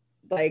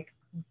 like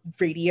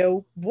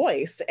radio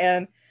voice,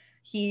 and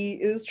he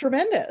is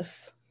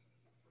tremendous.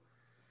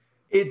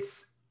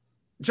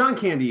 John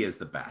Candy is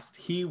the best.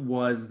 He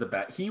was the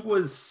best.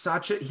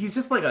 He's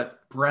just like a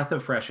breath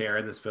of fresh air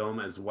in this film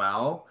as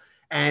well.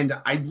 And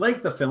I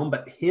like the film,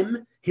 but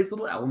his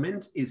little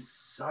element is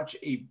such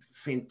a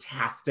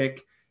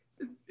fantastic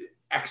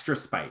extra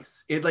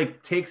spice. It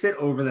like takes it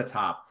over the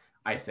top,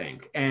 I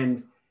think.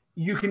 And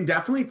You can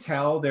definitely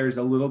tell there's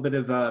a little bit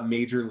of a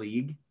major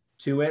league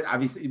to it.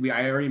 Obviously,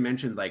 I already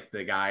mentioned like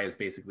the guy is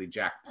basically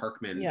Jack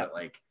Parkman, but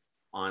like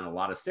on a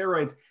lot of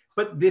steroids.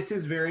 But this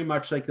is very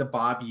much like the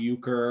Bob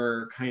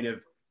Uecker kind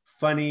of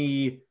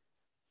funny,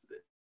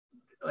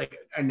 like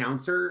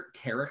announcer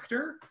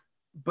character,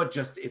 but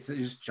it's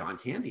just John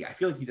Candy. I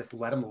feel like you just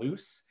let him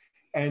loose.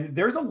 And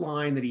there's a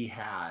line that he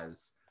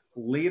has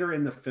later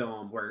in the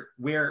film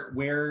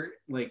where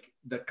like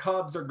the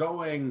Cubs are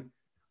going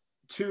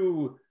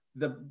to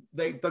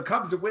the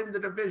Cubs win the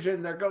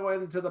division. They're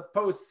going to the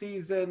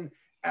postseason.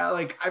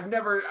 Like I've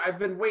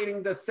been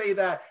waiting to say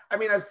that. I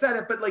mean, I've said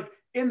it, but like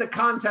in the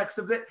context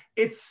of that,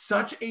 it's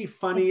such a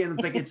funny, and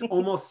it's like, it's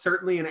almost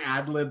certainly an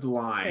ad-libbed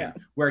line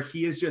where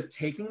he is just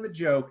taking the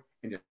joke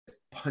and just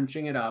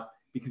punching it up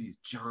because he's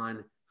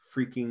John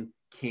freaking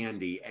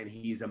Candy and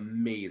he's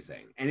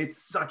amazing. And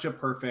it's such a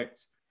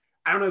perfect,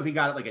 I don't know if he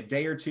got it like a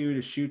day or two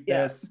to shoot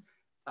this.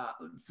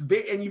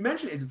 And you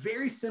mentioned it's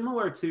very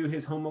similar to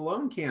his Home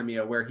Alone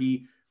cameo where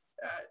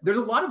there's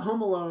a lot of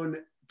Home Alone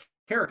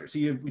characters. So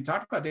we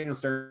talked about Daniel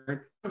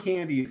Stern,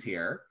 Candy is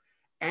here,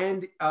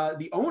 and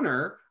the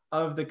owner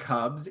of the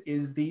Cubs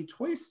is the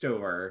toy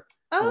store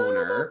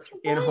owner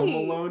in Home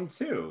Alone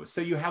 2.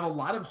 So you have a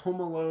lot of Home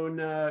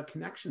Alone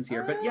connections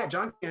here. But yeah,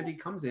 John Candy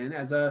comes in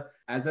as a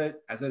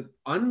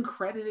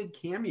uncredited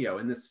cameo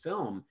in this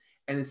film,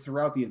 and it's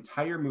throughout the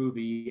entire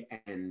movie,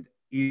 and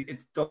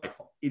it's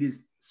delightful. It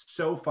is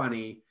so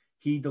funny.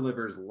 He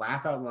delivers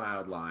laugh out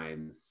loud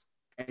lines,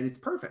 and it's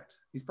perfect.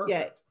 He's perfect.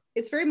 Yeah,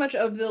 it's very much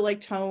of the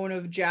like tone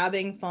of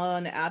jabbing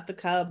fun at the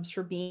Cubs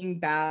for being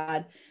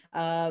bad.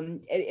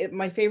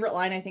 My favorite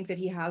line I think that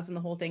he has in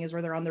the whole thing is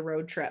where they're on the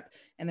road trip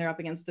and they're up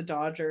against the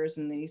Dodgers,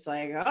 and he's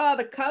like,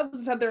 the Cubs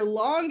have had their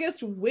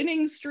longest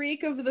winning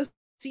streak of the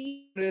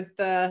season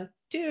with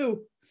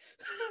 2.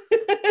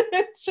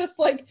 It's just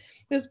like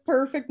this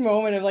perfect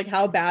moment of like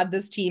how bad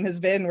this team has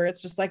been, where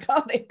it's just like,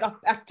 they've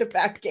got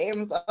back-to-back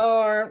games.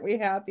 Aren't we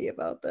happy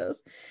about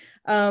this?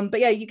 But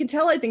yeah, you can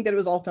tell, I think that it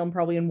was all filmed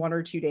probably in 1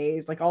 or 2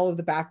 days. Like all of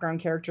the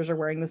background characters are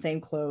wearing the same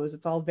clothes.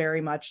 It's all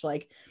very much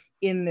like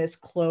in this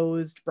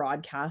closed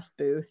broadcast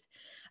booth.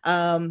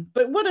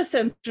 But what a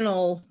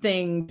sensational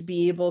thing to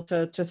be able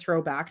to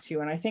throw back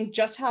to. And I think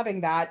just having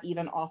that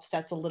even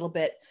offsets a little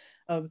bit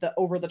of the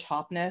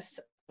over-the-topness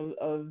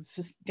of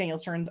Daniel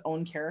Stern's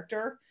own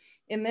character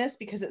in this,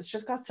 because it's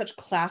just got such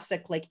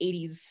classic like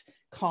 80s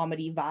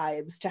comedy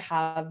vibes to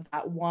have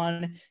that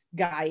one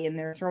guy in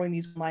there throwing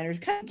these liners,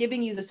 kind of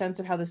giving you the sense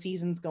of how the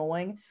season's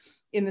going,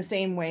 in the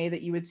same way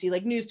that you would see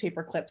like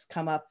newspaper clips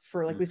come up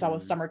for like we saw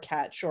with Summer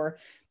Catch, or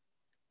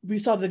we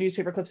saw the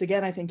newspaper clips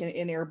again, I think,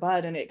 in Air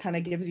Bud, and it kind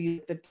of gives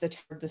you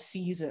the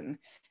season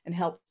and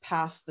help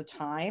pass the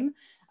time.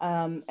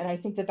 And I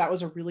think that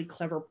was a really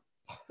clever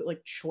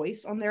like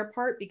choice on their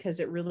part, because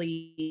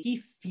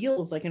he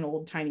feels like an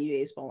old-timey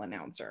baseball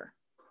announcer.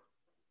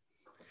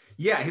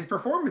 Yeah, his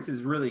performance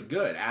is really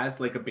good as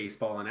like a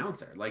baseball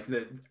announcer. Like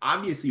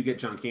obviously you get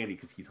John Candy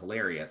because he's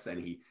hilarious and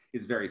he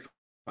is very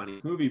funny in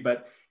this movie,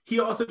 but he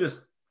also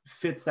just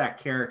fits that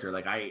character.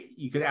 Like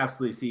you could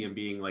absolutely see him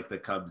being like the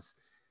Cubs,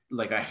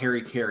 like a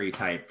Harry Carey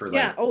type for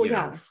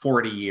like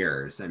 40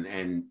 years,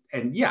 and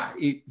yeah,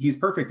 he's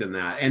perfect in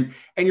that. And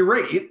you're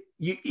right.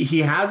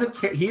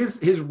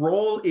 His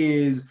role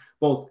is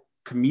both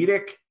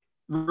comedic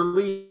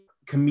relief,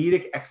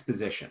 comedic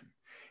exposition.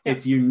 Yeah.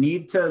 It's, you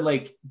need to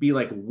like be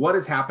like, what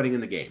is happening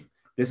in the game?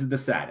 This is the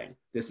setting.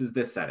 This is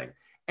this setting.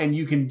 And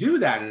you can do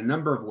that in a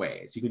number of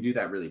ways. You can do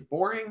that really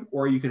boring,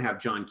 or you can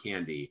have John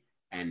Candy.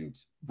 And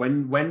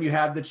when you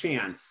have the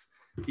chance,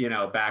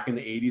 back in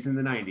the 80s and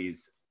the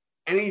 90s,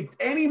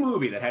 any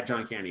movie that had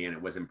John Candy in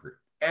it was improved.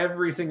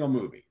 Every single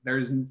movie.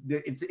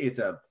 It's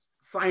a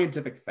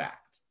scientific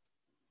fact.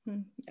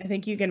 I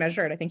think you can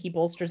measure it. I think he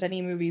bolsters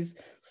any movie's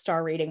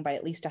star rating by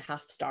at least a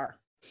half star.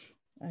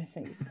 I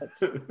think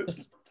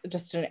that's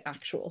just an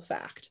actual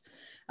fact.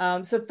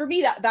 So for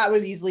me, that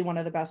was easily one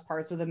of the best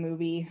parts of the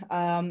movie.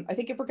 I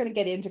think if we're going to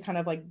get into kind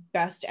of like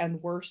best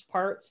and worst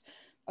parts,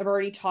 I've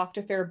already talked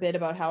a fair bit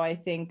about how I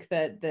think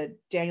that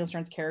Daniel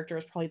Stern's character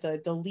is probably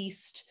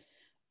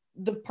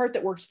the part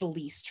that works the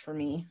least for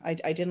me. I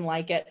didn't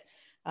like it.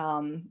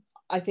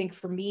 I think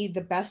for me, the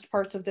best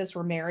parts of this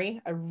were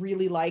Mary. I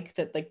really like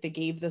that, like, they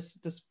gave this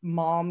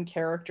mom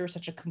character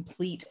such a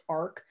complete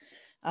arc.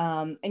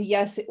 And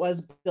yes, it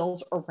was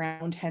built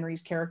around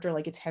Henry's character.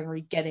 Like, it's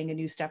Henry getting a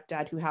new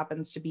stepdad who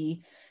happens to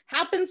be,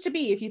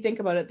 if you think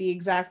about it, the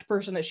exact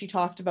person that she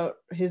talked about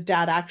his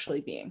dad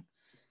actually being,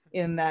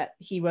 in that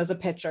he was a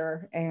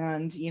pitcher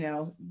and,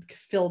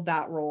 filled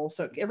that role.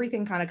 So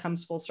everything kind of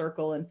comes full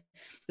circle, and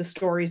the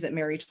stories that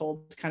Mary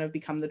told kind of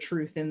become the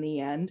truth in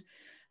the end.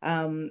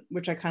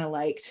 Which I kind of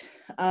liked.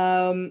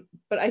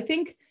 But I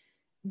think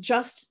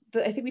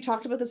I think we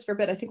talked about this for a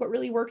bit. I think what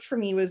really worked for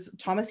me was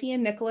Thomas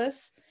Ian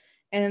Nicholas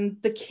and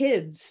the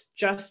kids.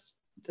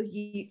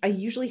 I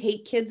usually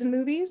hate kids in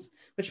movies,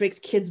 which makes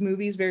kids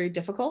movies very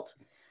difficult.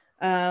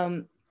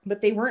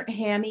 But they weren't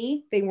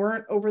hammy. They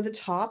weren't over the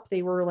top.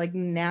 They were like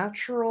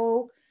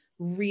natural,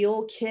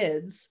 real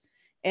kids.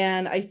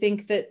 And I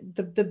think that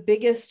the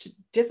biggest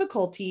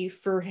difficulty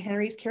for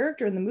Henry's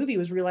character in the movie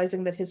was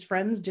realizing that his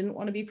friends didn't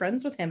want to be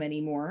friends with him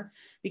anymore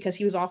because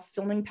he was off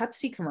filming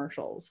Pepsi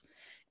commercials,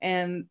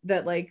 and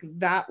that like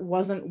that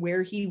wasn't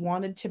where he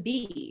wanted to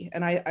be.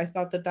 And I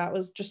thought that that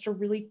was just a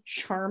really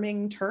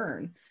charming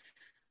turn,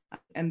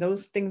 and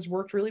those things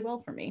worked really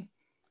well for me.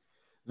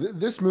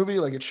 This movie,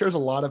 like, it shares a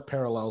lot of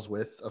parallels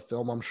with a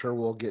film I'm sure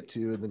we'll get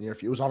to in the near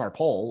future. It was on our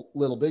poll,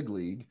 Little Big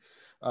League,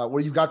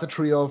 where you've got the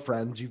trio of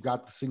friends, you've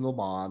got the single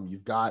mom,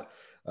 you've got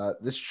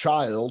this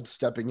child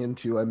stepping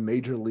into a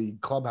major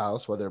league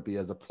clubhouse, whether it be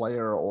as a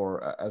player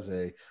or as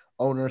a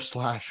owner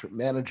 /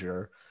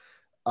 manager.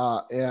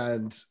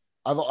 And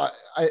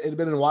it had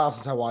been a while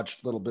since I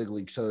watched Little Big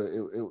League,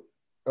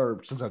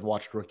 or since I've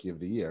watched Rookie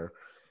of the Year,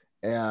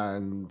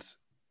 and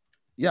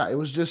yeah,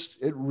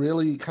 it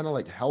really kind of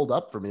like held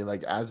up for me,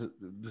 like as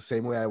the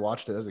same way I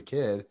watched it as a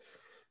kid.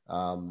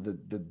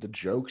 The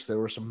jokes, there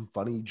were some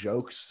funny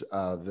jokes.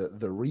 The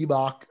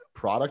Reebok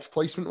product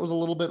placement was a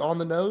little bit on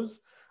the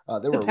nose.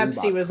 The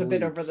Pepsi Reebok was a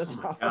bit over the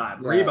top. Oh my God,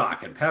 yeah.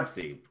 Reebok and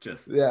Pepsi,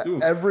 just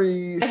oof.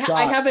 Every shot.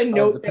 I have a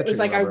note that was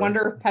like, I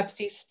wonder if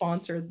Pepsi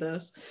sponsored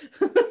this,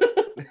 because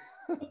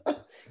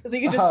you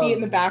could just see it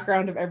in the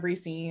background of every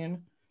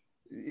scene.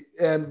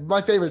 And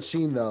my favorite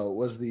scene, though,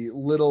 was the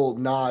little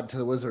nod to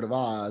the Wizard of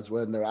Oz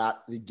when they're at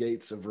the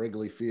gates of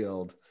Wrigley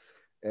Field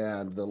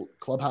and the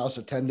clubhouse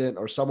attendant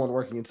or someone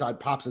working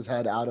inside pops his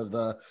head out of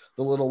the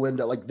little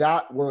window. Like,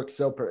 that worked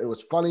it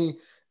was funny,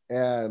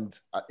 and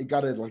it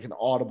got like an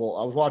audible.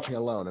 I was watching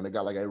alone, and it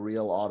got like a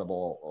real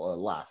audible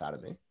laugh out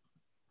of me.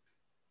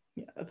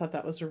 Yeah, I thought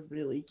that was a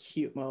really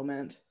cute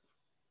moment.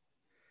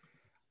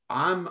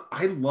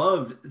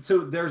 So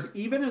there's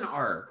even an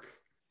arc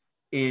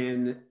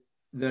in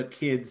the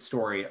kid's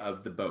story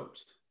of the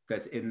boat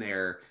that's in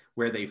there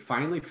where they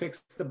finally fix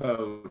the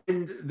boat,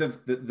 and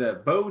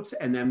the boat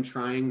and them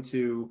trying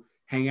to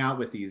hang out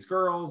with these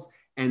girls,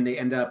 and they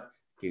end up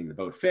getting the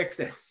boat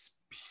fixed, and it's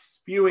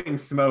spewing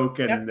smoke,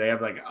 and they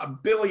have like a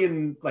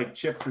billion like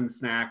chips and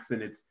snacks,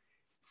 and it's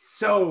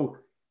so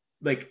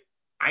like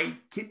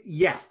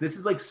yes, this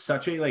is like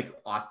such a like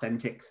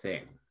authentic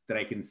thing that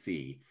I can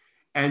see.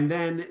 And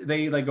then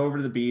they like go over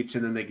to the beach,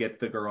 and then they get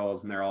the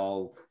girls, and they're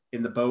all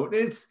in the boat,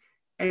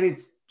 and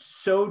it's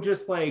so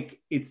just like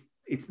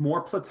it's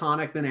more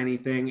platonic than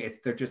anything.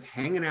 They're just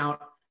hanging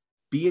out,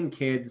 being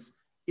kids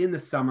in the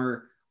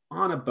summer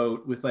on a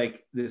boat with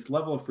like this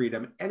level of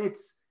freedom, and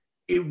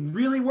it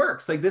really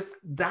works. Like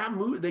that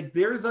movie, like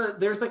there's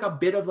like a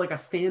bit of like a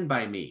Stand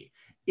By Me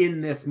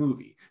in this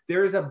movie.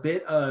 There's a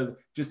bit of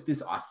just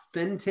this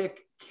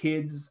authentic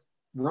kids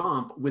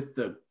romp with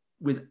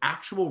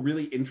actual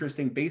really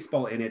interesting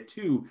baseball in it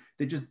too,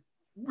 that just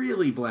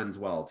really blends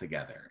well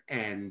together.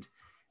 And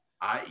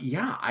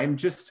I'm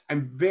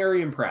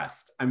very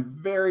impressed. I'm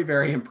very,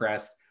 very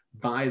impressed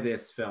by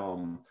this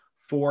film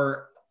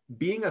for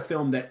being a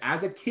film that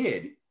as a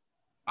kid,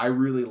 I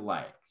really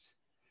liked,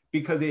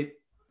 because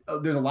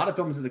there's a lot of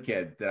films as a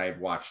kid that I've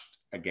watched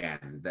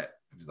again that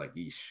was like,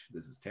 yeesh,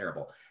 this is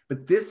terrible.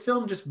 But this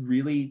film just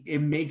really, it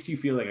makes you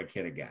feel like a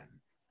kid again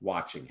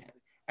watching it.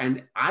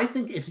 And I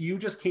think if you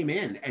just came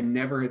in and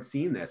never had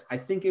seen this, I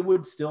think it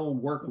would still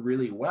work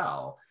really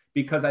well,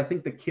 because I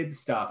think the kids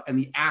stuff and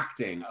the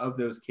acting of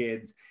those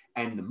kids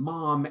and the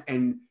mom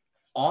and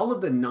all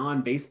of the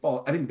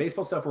non-baseball, I think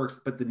baseball stuff works,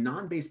 but the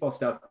non-baseball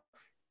stuff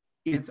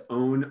is its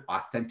own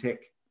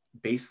authentic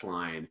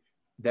baseline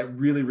that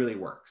really, really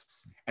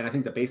works. And I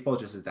think the baseball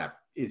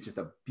is just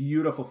a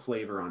beautiful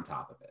flavor on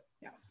top of it.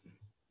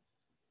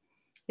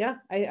 Yeah,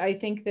 I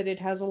think that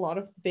it has a lot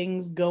of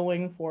things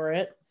going for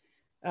it.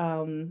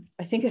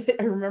 I think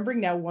I'm remembering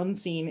now one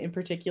scene in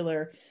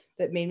particular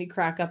that made me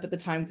crack up at the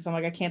time, because I'm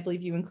like, I can't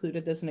believe you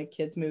included this in a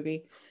kid's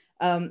movie,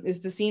 is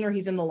the scene where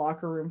he's in the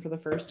locker room for the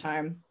first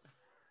time.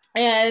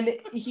 And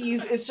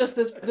it's just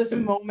this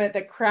moment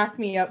that cracked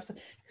me up, because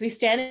he's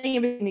standing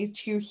in between these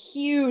two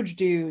huge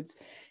dudes,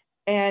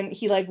 and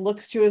he like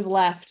looks to his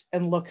left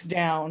and looks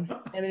down,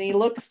 and then he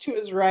looks to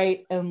his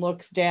right and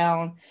looks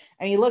down,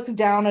 and he looks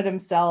down at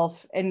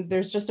himself, and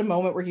there's just a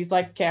moment where he's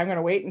like, okay, I'm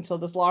gonna wait until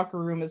this locker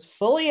room is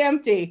fully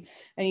empty,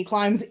 and he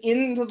climbs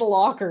into the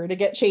locker to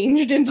get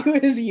changed into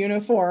his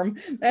uniform.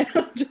 And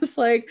I'm just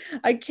like,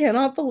 I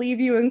cannot believe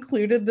you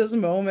included this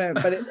moment,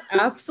 but it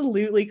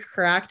absolutely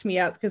cracked me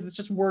up, because it's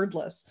just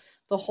wordless,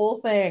 the whole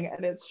thing,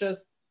 and it's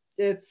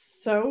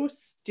so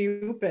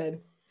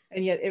stupid.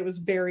 And yet it was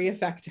very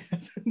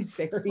effective and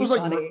very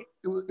funny.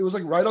 It was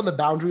like right on the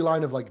boundary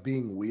line of like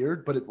being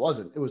weird, but it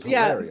wasn't. It was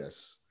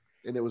hilarious.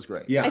 And it was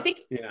great. I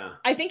think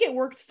it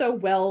worked so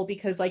well,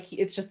 because like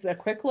it's just a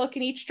quick look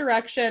in each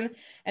direction,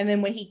 and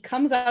then when he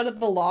comes out of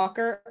the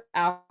locker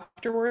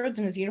afterwards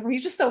in his uniform,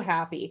 he's just so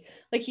happy.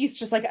 Like he's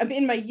just like, I'm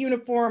in my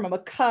uniform, I'm a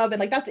Cub, and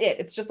like that's it.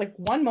 It's just like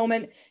one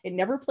moment, it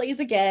never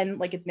plays again,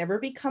 like it never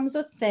becomes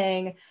a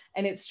thing,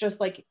 and it's just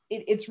like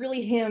it's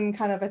really him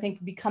kind of, I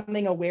think,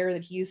 becoming aware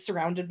that he's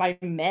surrounded by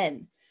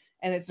men,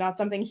 And it's not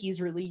something he's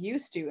really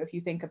used to, if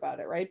you think about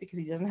it, right? Because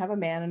he doesn't have a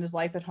man in his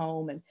life at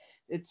home. And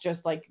it's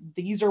just like,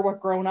 these are what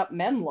grown-up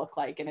men look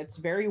like. And it's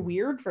very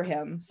weird for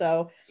him.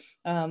 So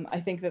I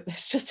think that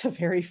it's just a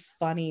very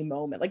funny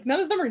moment. Like, none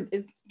of them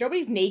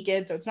nobody's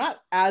naked. So it's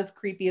not as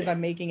creepy as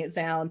I'm making it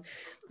sound,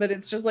 but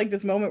it's just like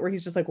this moment where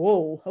he's just like,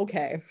 whoa,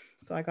 okay.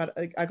 So I got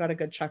a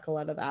good chuckle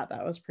out of that.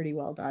 That was pretty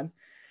well done.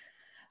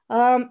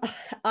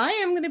 I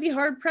am going to be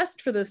hard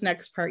pressed for this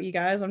next part, you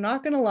guys. I'm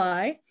not going to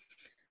lie.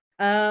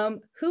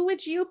 Who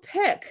would you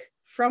pick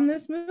from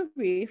this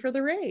movie for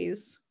the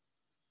Rays?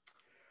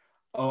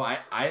 Oh,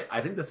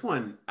 I think this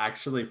one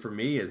actually for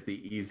me is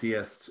the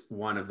easiest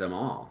one of them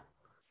all,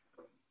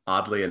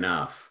 oddly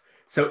enough.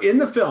 So in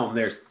the film,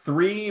 there's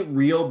 3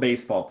 real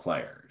baseball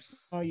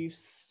players. Oh, you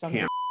son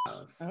of a...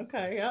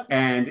 Okay, yep.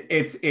 And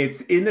it's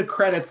in the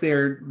credits,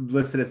 they're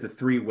listed as the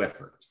 3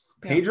 whiffers.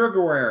 Yep. Pedro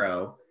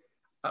Guerrero,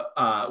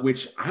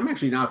 which I'm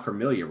actually not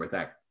familiar with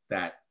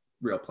that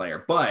real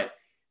player, but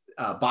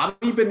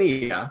Bobby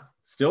Bonilla,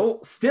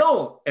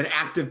 still an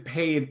active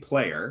paid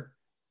player,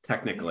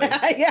 technically.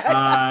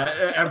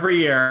 Every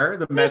year,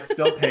 the Mets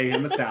still pay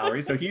him a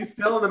salary, so he's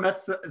still in the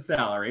Mets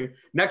salary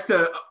next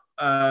to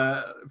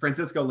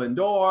Francisco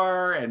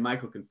Lindor and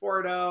Michael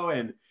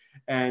Conforto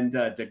and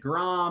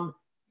DeGrom.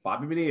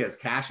 Bobby Bonilla is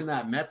cashing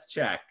that Mets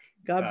check.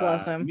 God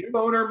bless him. New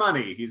owner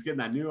money. He's getting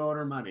that new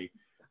owner money.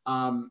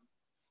 And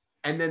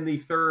then the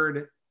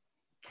third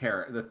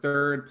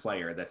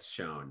player that's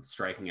shown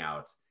striking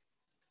out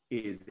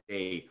is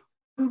a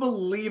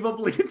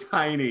unbelievably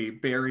tiny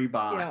Barry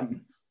Bonds. Yeah.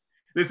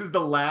 This is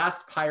the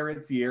last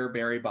Pirates year,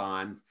 Barry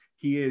Bonds.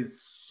 He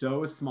is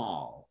so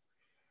small.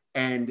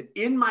 And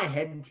in my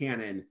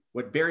headcanon,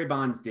 what Barry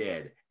Bonds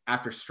did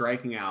after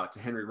striking out to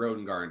Henry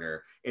Rodengarner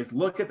is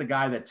look at the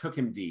guy that took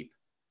him deep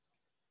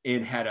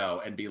in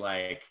Hedo and be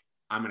like,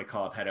 I'm going to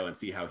call up Hedo and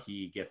see how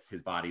he gets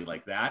his body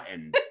like that.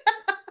 And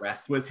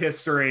rest was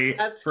history.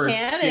 That's for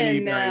skinny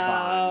now. Barry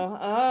Bonds.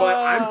 Oh. But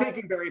I'm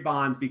taking Barry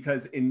Bonds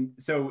because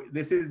so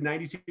this is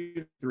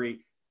 92-3.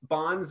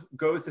 Bonds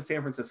goes to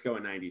San Francisco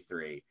in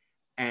 93,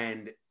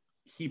 and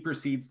he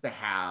proceeds to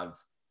have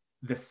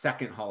the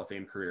second Hall of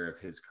Fame career of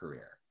his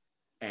career.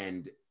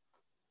 And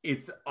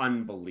it's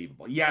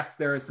unbelievable. Yes,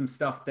 there is some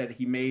stuff that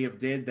he may have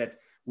did that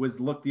was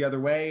looked the other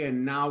way,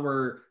 and now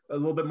we're a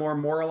little bit more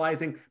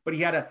moralizing, but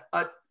he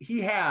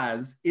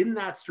has in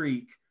that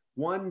streak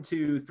 1,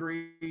 2,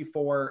 3,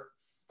 4,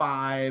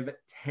 5,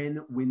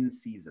 10 win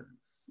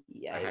seasons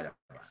ahead of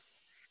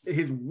us.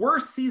 His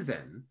worst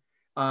season,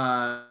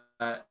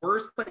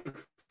 worst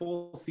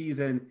full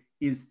season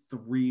is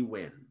 3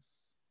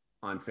 wins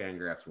on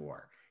Fangraphs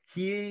WAR.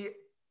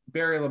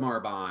 Barry Lamar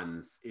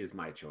Bonds is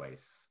my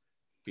choice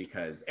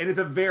because, and it's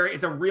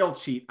a real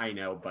cheat, I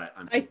know, but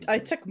I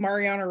took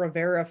Mariano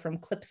Rivera from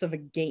clips of a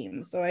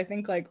game, so I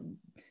think like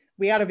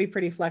we ought to be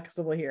pretty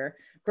flexible here.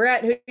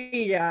 Brett, who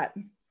you got?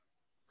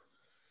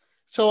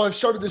 So I've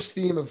started this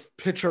theme of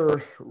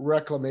pitcher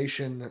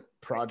reclamation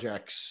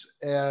projects,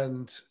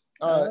 and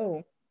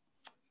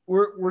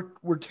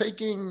we're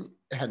taking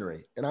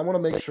Henry, and I want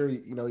to make sure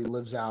he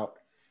lives out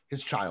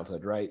his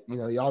childhood, right?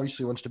 He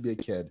obviously wants to be a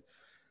kid,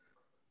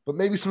 but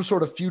maybe some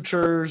sort of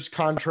futures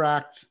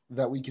contract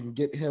that we can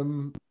get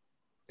him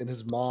and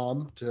his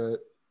mom to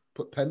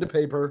put pen to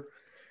paper.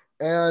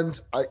 And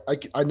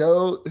I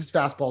know his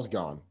fastball's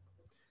gone,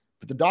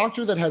 but the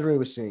doctor that Henry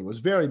was seeing was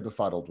very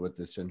befuddled with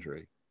this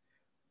injury.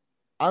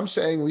 I'm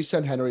saying we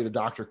send Henry to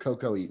Dr.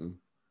 Coco Eaton,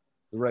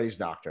 the Rays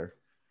doctor,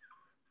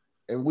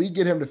 and we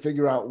get him to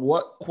figure out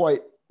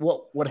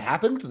what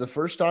happened the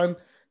first time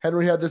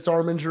Henry had this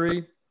arm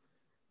injury.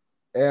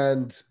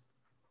 And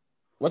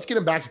let's get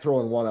him back to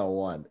throwing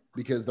 101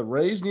 because the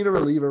Rays need a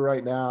reliever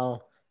right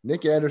now.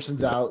 Nick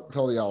Anderson's out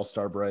until the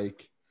All-Star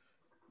break.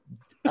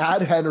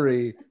 Add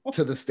Henry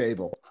to the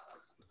stable.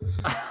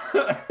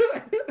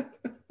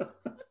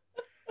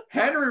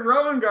 Henry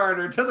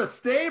Rodengarner to the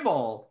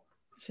stable.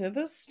 To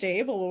the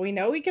stable. We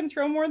know we can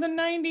throw more than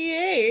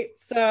 98.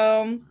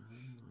 So,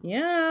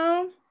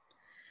 yeah.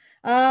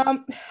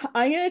 I'm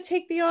going to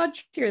take the odd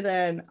here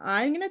then.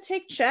 I'm going to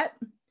take Chet,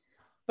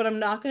 but I'm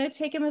not going to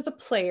take him as a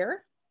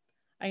player.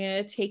 I'm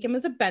going to take him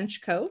as a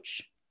bench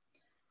coach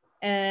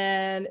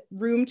and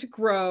room to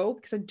grow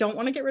because I don't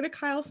want to get rid of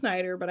Kyle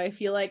Snyder, but I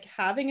feel like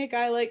having a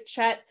guy like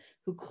Chet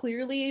who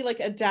clearly like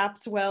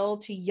adapts well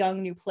to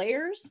young new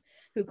players,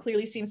 who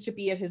clearly seems to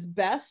be at his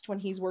best when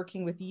he's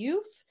working with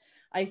youth,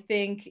 I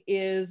think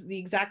is the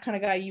exact kind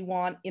of guy you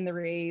want in the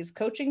Rays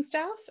coaching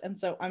staff. And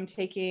so I'm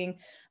taking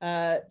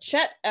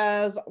Chet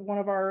as one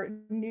of our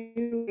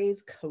new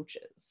Rays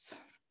coaches.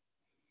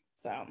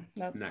 So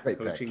that's that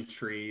coaching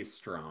tree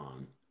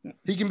strong.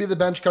 He can be the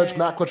bench coach.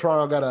 Matt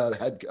Quatraro got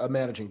a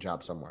managing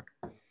job somewhere.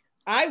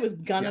 I was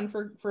gunning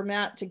for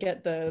Matt to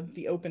get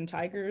the Open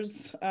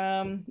Tigers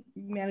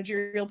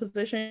managerial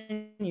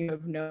position. You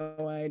have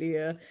no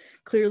idea.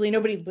 Clearly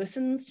nobody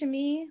listens to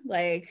me.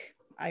 Like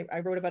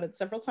I wrote about it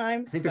several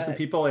times. I think there's some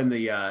people in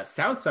the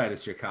south side of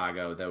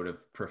Chicago that would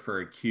have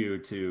preferred Q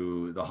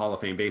to the Hall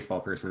of Fame baseball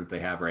person that they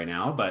have right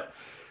now, but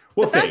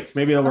we'll see.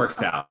 Maybe it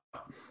works out.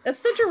 out.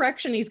 That's the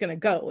direction he's going to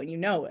go, and you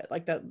know it.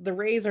 Like the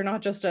Rays are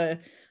not just a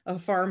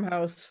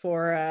farmhouse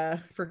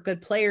for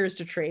good players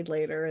to trade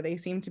later. They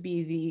seem to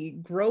be the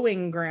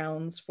growing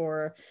grounds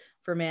for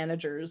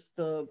managers.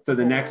 So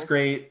the next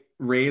great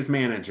Rays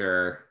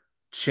manager,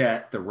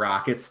 Chet the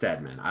Rocket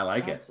Steadman. I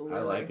like Absolutely.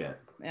 it. I like it.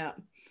 Yeah.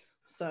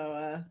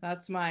 So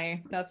that's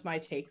my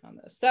take on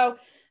this. So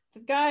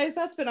guys,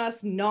 that's been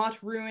us not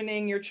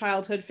ruining your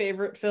childhood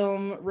favorite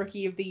film,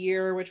 Rookie of the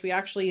Year, which we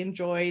actually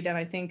enjoyed, and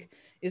I think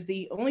is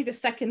only the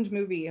second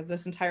movie of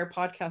this entire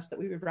podcast that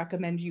we would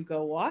recommend you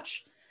go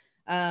watch.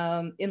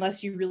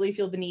 Unless you really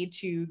feel the need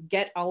to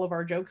get all of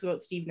our jokes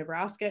about Steve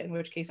Nebraska, in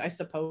which case I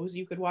suppose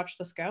you could watch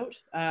The Scout.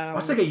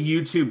 Watch like a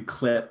YouTube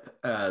clip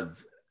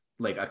of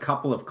like a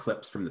couple of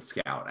clips from The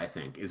Scout, I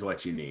think is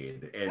what you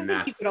need. And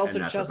that's, you could also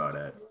and that's just about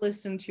it.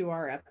 Listen to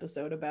our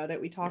episode about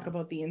it. We talk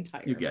about the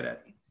entire You get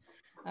it.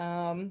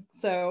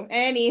 So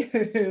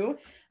anywho,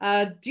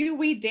 do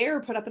we dare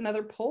put up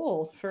another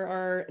poll for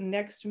our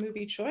next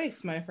movie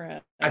choice, my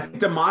friend? I think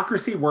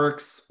democracy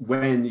works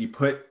when you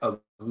put a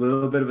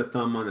little bit of a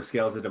thumb on the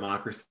scales of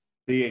democracy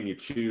and you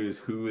choose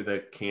who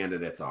the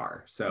candidates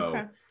are.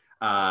 So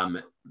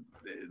I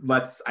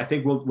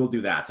think we'll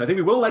do that. So I think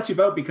we will let you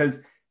vote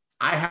because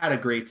I had a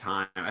great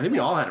time. I think we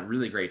all had a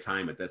really great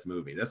time with this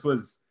movie. This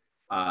was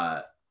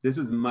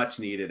much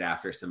needed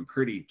after some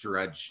pretty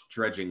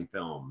drudging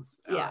films.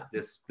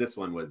 This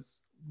one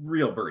was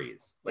real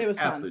breeze. Like, it was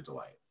absolute fun.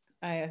 Delight.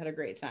 I had a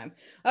great time.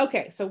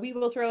 Okay, so we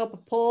will throw up a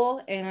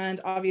poll,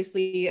 and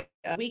obviously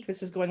a week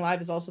this is going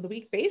live is also the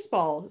week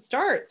baseball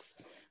starts.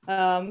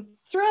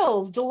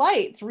 Thrills,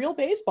 delights, real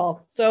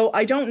baseball. So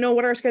I don't know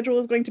what our schedule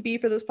is going to be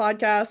for this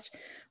podcast.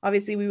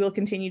 Obviously, we will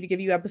continue to give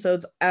you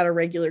episodes at a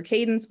regular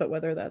cadence, but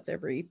whether that's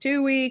every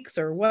 2 weeks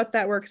or what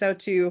that works out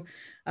to,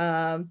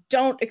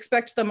 don't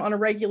expect them on a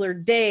regular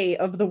day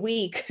of the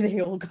week. They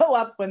will go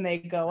up when they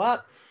go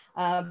up.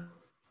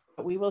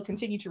 But we will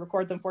continue to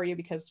record them for you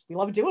because we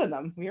love doing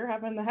them. We are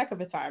having a heck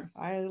of a time.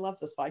 I love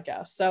this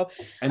podcast. So,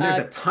 and there's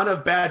a ton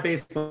of bad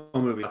baseball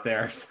movies out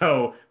there.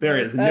 So there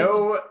is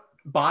no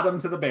bottom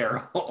to the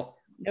barrel.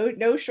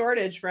 No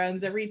shortage,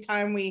 friends. Every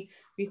time we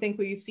think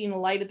we've seen a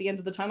light at the end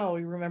of the tunnel,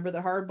 we remember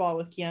that Hardball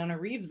with Keanu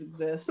Reeves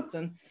exists,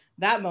 and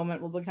that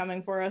moment will be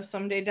coming for us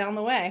someday down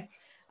the way.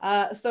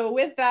 So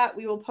with that,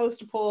 we will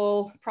post a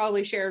poll,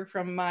 probably shared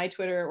from my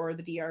Twitter or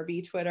the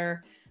DRB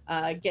Twitter,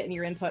 getting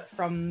your input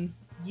from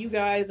you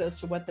guys as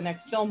to what the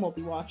next film we'll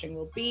be watching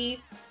will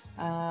be.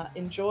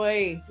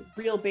 Enjoy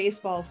real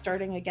baseball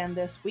starting again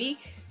this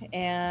week,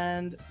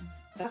 and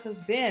that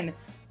has been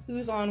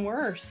Who's on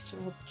Worst.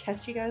 We'll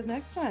catch you guys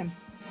next time.